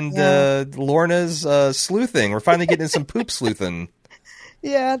Lorna's sleuthing. We're finally getting some poop sleuthing.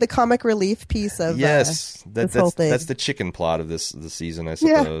 Yeah, the comic relief piece of this whole thing. That's the chicken plot of this season, I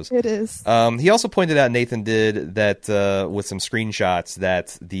suppose. Yeah, it is. He also pointed out, Nathan did, that with some screenshots,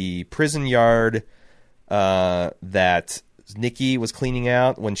 that the prison yard that Nikki was cleaning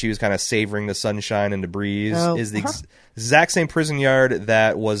out when she was kind of savoring the sunshine and the breeze is the exact same prison yard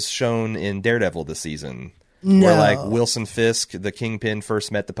that was shown in Daredevil this season. No. Where, like, Wilson Fisk, the Kingpin,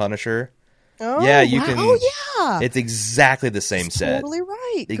 first met the Punisher. Oh, yeah, you can. Oh, yeah. It's exactly the same set. Totally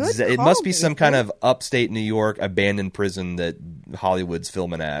right. It must be some kind of upstate New York abandoned prison that Hollywood's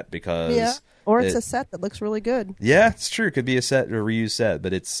filming at, because or it's a set that looks really good. Yeah, it's true. It could be a set or a reused set,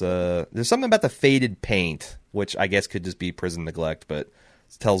 but it's there's something about the faded paint, which I guess could just be prison neglect, but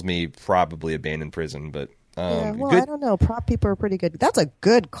it tells me probably abandoned prison. But I don't know. Prop people are pretty good. That's a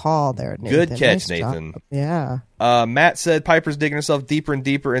good call there, Nathan. Good catch, Nice Nathan. job. Yeah. Matt said Piper's digging herself deeper and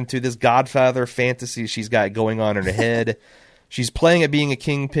deeper into this Godfather fantasy she's got going on in her head. She's playing at being a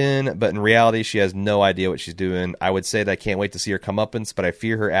kingpin, but in reality, she has no idea what she's doing. I would say that I can't wait to see her comeuppance, but I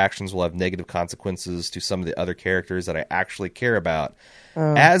fear her actions will have negative consequences to some of the other characters that I actually care about.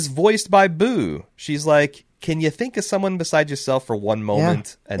 As voiced by Boo, she's like, can you think of someone besides yourself for one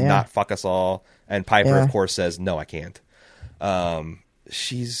moment and not fuck us all? And Piper, of course, says, no, I can't.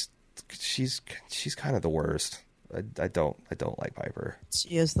 She's kind of the worst. I don't like Piper.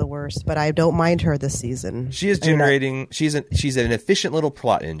 She is the worst, but I don't mind her this season. She is generating. She's an efficient little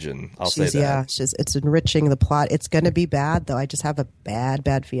plot engine. I'll say that. Yeah, it's enriching the plot. It's going to be bad, though. I just have a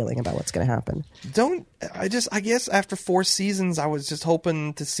bad feeling about what's going to happen. I guess after 4 seasons, I was just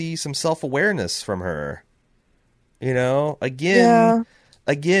hoping to see some self-awareness from her.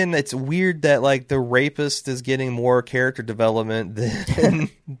 Again, it's weird that, like, the rapist is getting more character development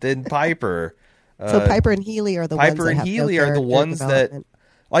than Piper. So Piper and Healy are the ones that have the ones that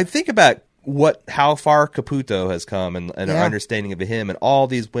I think about how far Caputo has come and our understanding of him and all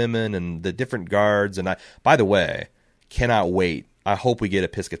these women and the different guards. And by the way, cannot wait. I hope we get a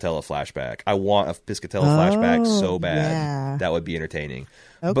Piscatella flashback. I want a Piscatella flashback so bad. Yeah. That would be entertaining.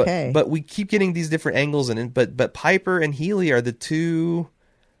 Okay. But we keep getting these different angles, but Piper and Healy are the two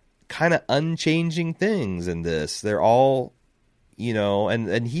kind of unchanging things in this. They're all,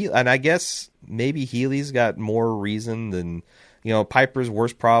 and I guess maybe Healy's got more reason than, Piper's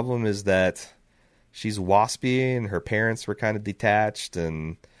worst problem is that she's waspy and her parents were kind of detached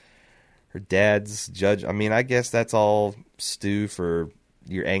and her dad's judge. I mean, I guess that's all stew for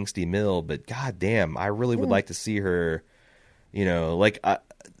your angsty mill, but goddamn, I really would like to see her, like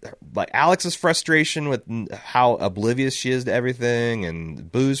Alex's frustration with how oblivious she is to everything,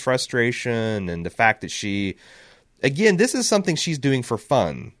 and Boo's frustration, and the fact that she, again, this is something she's doing for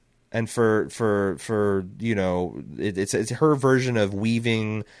fun. And for it's her version of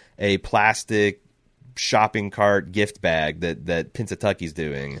weaving a plastic shopping cart gift bag that Pennsatucky's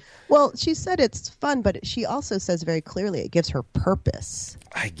doing. Well, she said it's fun, but she also says very clearly it gives her purpose.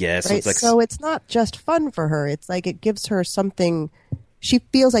 I guess. Right? So it's not just fun for her. It's like it gives her something. She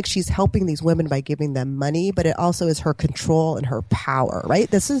feels like she's helping these women by giving them money, but it also is her control and her power, right?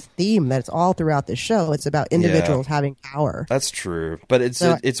 This is a theme that's all throughout the show. It's about individuals having power. That's true, but it's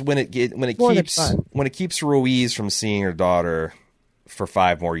when it keeps Ruiz from seeing her daughter for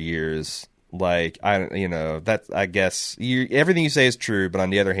 5 more years. Like I guess everything you say is true, but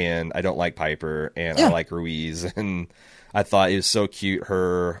on the other hand, I don't like Piper and I like Ruiz, and I thought it was so cute,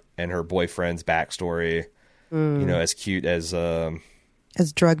 her and her boyfriend's backstory. As cute as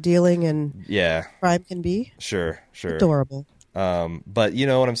drug dealing and crime can be. Sure. Adorable. But you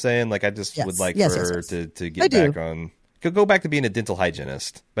know what I'm saying? Like, I just would like for her to get back on, go back to being a dental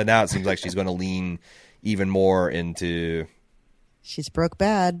hygienist. But now it seems like she's going to lean even more into. She's broke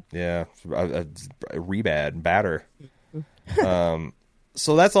bad. Yeah, batter.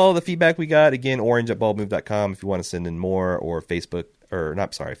 So that's all the feedback we got. Again, orange@baldmove.com if you want to send in more, or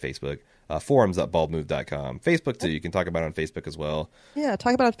forums.baldmove.com. Facebook too. You can talk about it on Facebook as well. Yeah,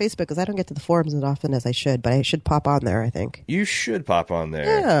 talk about it on Facebook, because I don't get to the forums as often as I should, but I should pop on there, I think. You should pop on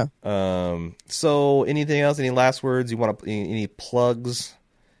there. Yeah. So anything else? Any last words? You want to, any plugs?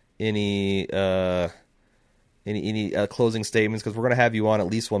 Any closing statements? Because we're going to have you on at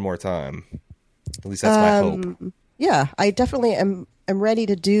least one more time. At least that's my hope. Yeah, I definitely am ready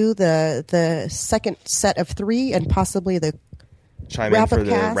to do the second set of 3 and possibly the chime in for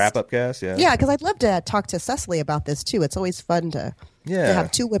the wrap-up cast. Yeah, because I'd love to talk to Cecily about this too. It's always fun to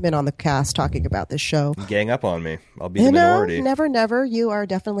have 2 women on the cast talking about this show. Gang up on me. I'll be the minority. Never. You are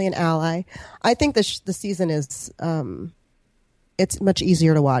definitely an ally. I think the season is it's much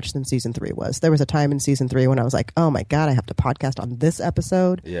easier to watch than season 3 was. There was a time in season 3 when I was like, oh my God, I have to podcast on this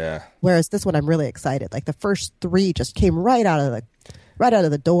episode. Yeah. Whereas this one, I'm really excited. Like the first 3 just came right out of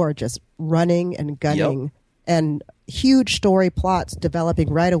the door, just running and gunning. Yep. And huge story plots developing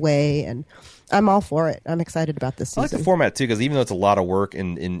right away, and I'm all for it. I'm excited about this season. I like the format too, because even though it's a lot of work,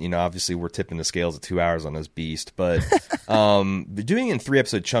 and obviously we're tipping the scales at 2 hours on this beast, but doing it in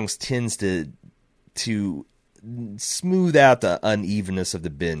 3-episode chunks tends to smooth out the unevenness of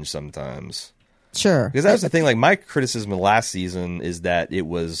the binge sometimes. Sure, because that was the thing. Like, my criticism of last season is that it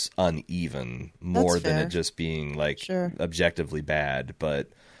was uneven more than it just being objectively bad.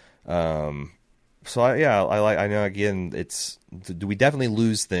 But so I know, again, we definitely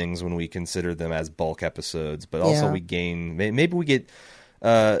lose things when we consider them as bulk episodes, but also we gain. Maybe we get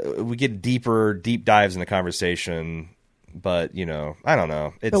deep dives in the conversation, but I don't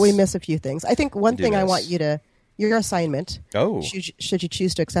know. But we miss a few things. I think one thing I want your assignment, should you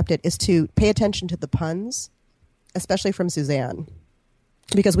choose to accept it, is to pay attention to the puns, especially from Suzanne,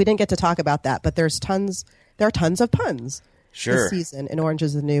 because we didn't get to talk about that, but there are tons of puns. This season in Orange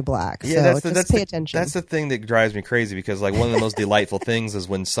is the New Black. Yeah, so pay attention. That's the thing that drives me crazy, because like one of the most delightful things is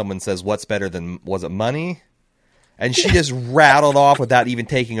when someone says, "What's better than, was it money?" And she just rattled off without even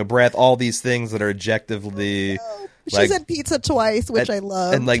taking a breath all these things that are objectively. She said pizza twice, which I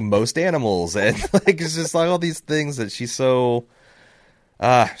love, and like most animals, and like it's just like all these things that she's so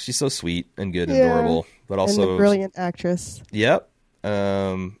sweet and good and adorable, but also and a brilliant actress. Yep.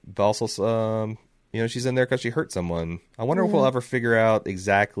 But also she's in there because she hurt someone. I wonder if we'll ever figure out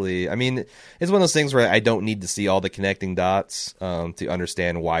exactly. I mean, it's one of those things where I don't need to see all the connecting dots to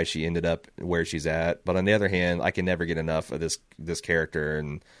understand why she ended up where she's at. But on the other hand, I can never get enough of this character,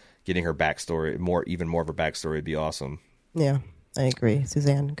 and getting her backstory, even more of her backstory, would be awesome. Yeah, I agree.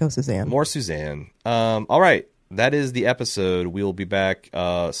 Suzanne, go Suzanne. More Suzanne. All right. That is the episode. We'll be back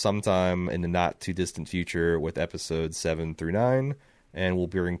sometime in the not too distant future with episodes 7 through 9. And we'll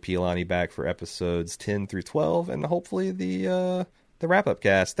bring Pialani back for episodes 10 through 12, and hopefully the wrap-up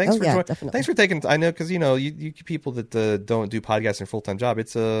cast. Thanks for joining. Thanks for taking. I know, because you people that don't do podcasting full-time job,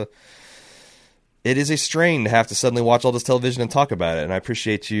 it's it is a strain to have to suddenly watch all this television and talk about it, and I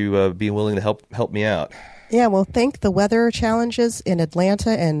appreciate you being willing to help me out. Yeah, well, thank the weather challenges in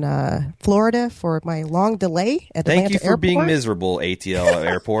Atlanta and Florida for my long delay at Atlanta Thank you for Airport. being miserable, ATL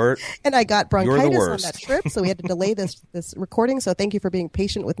Airport. And I got bronchitis on worst. that trip, so we had to delay this recording. So thank you for being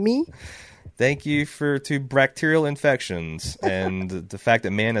patient with me. Thank you to bacterial infections and the fact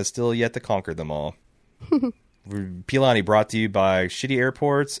that man has still yet to conquer them all. Pilani brought to you by shitty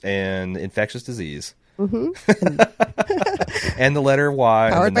airports and infectious disease. Mm-hmm. And the letter Y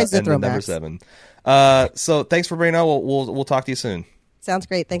Powered by and the number Zithromax. 7. So thanks for bringing on. We'll talk to you soon. Sounds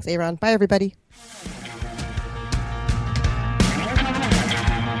great. Thanks, Aaron. Bye, everybody.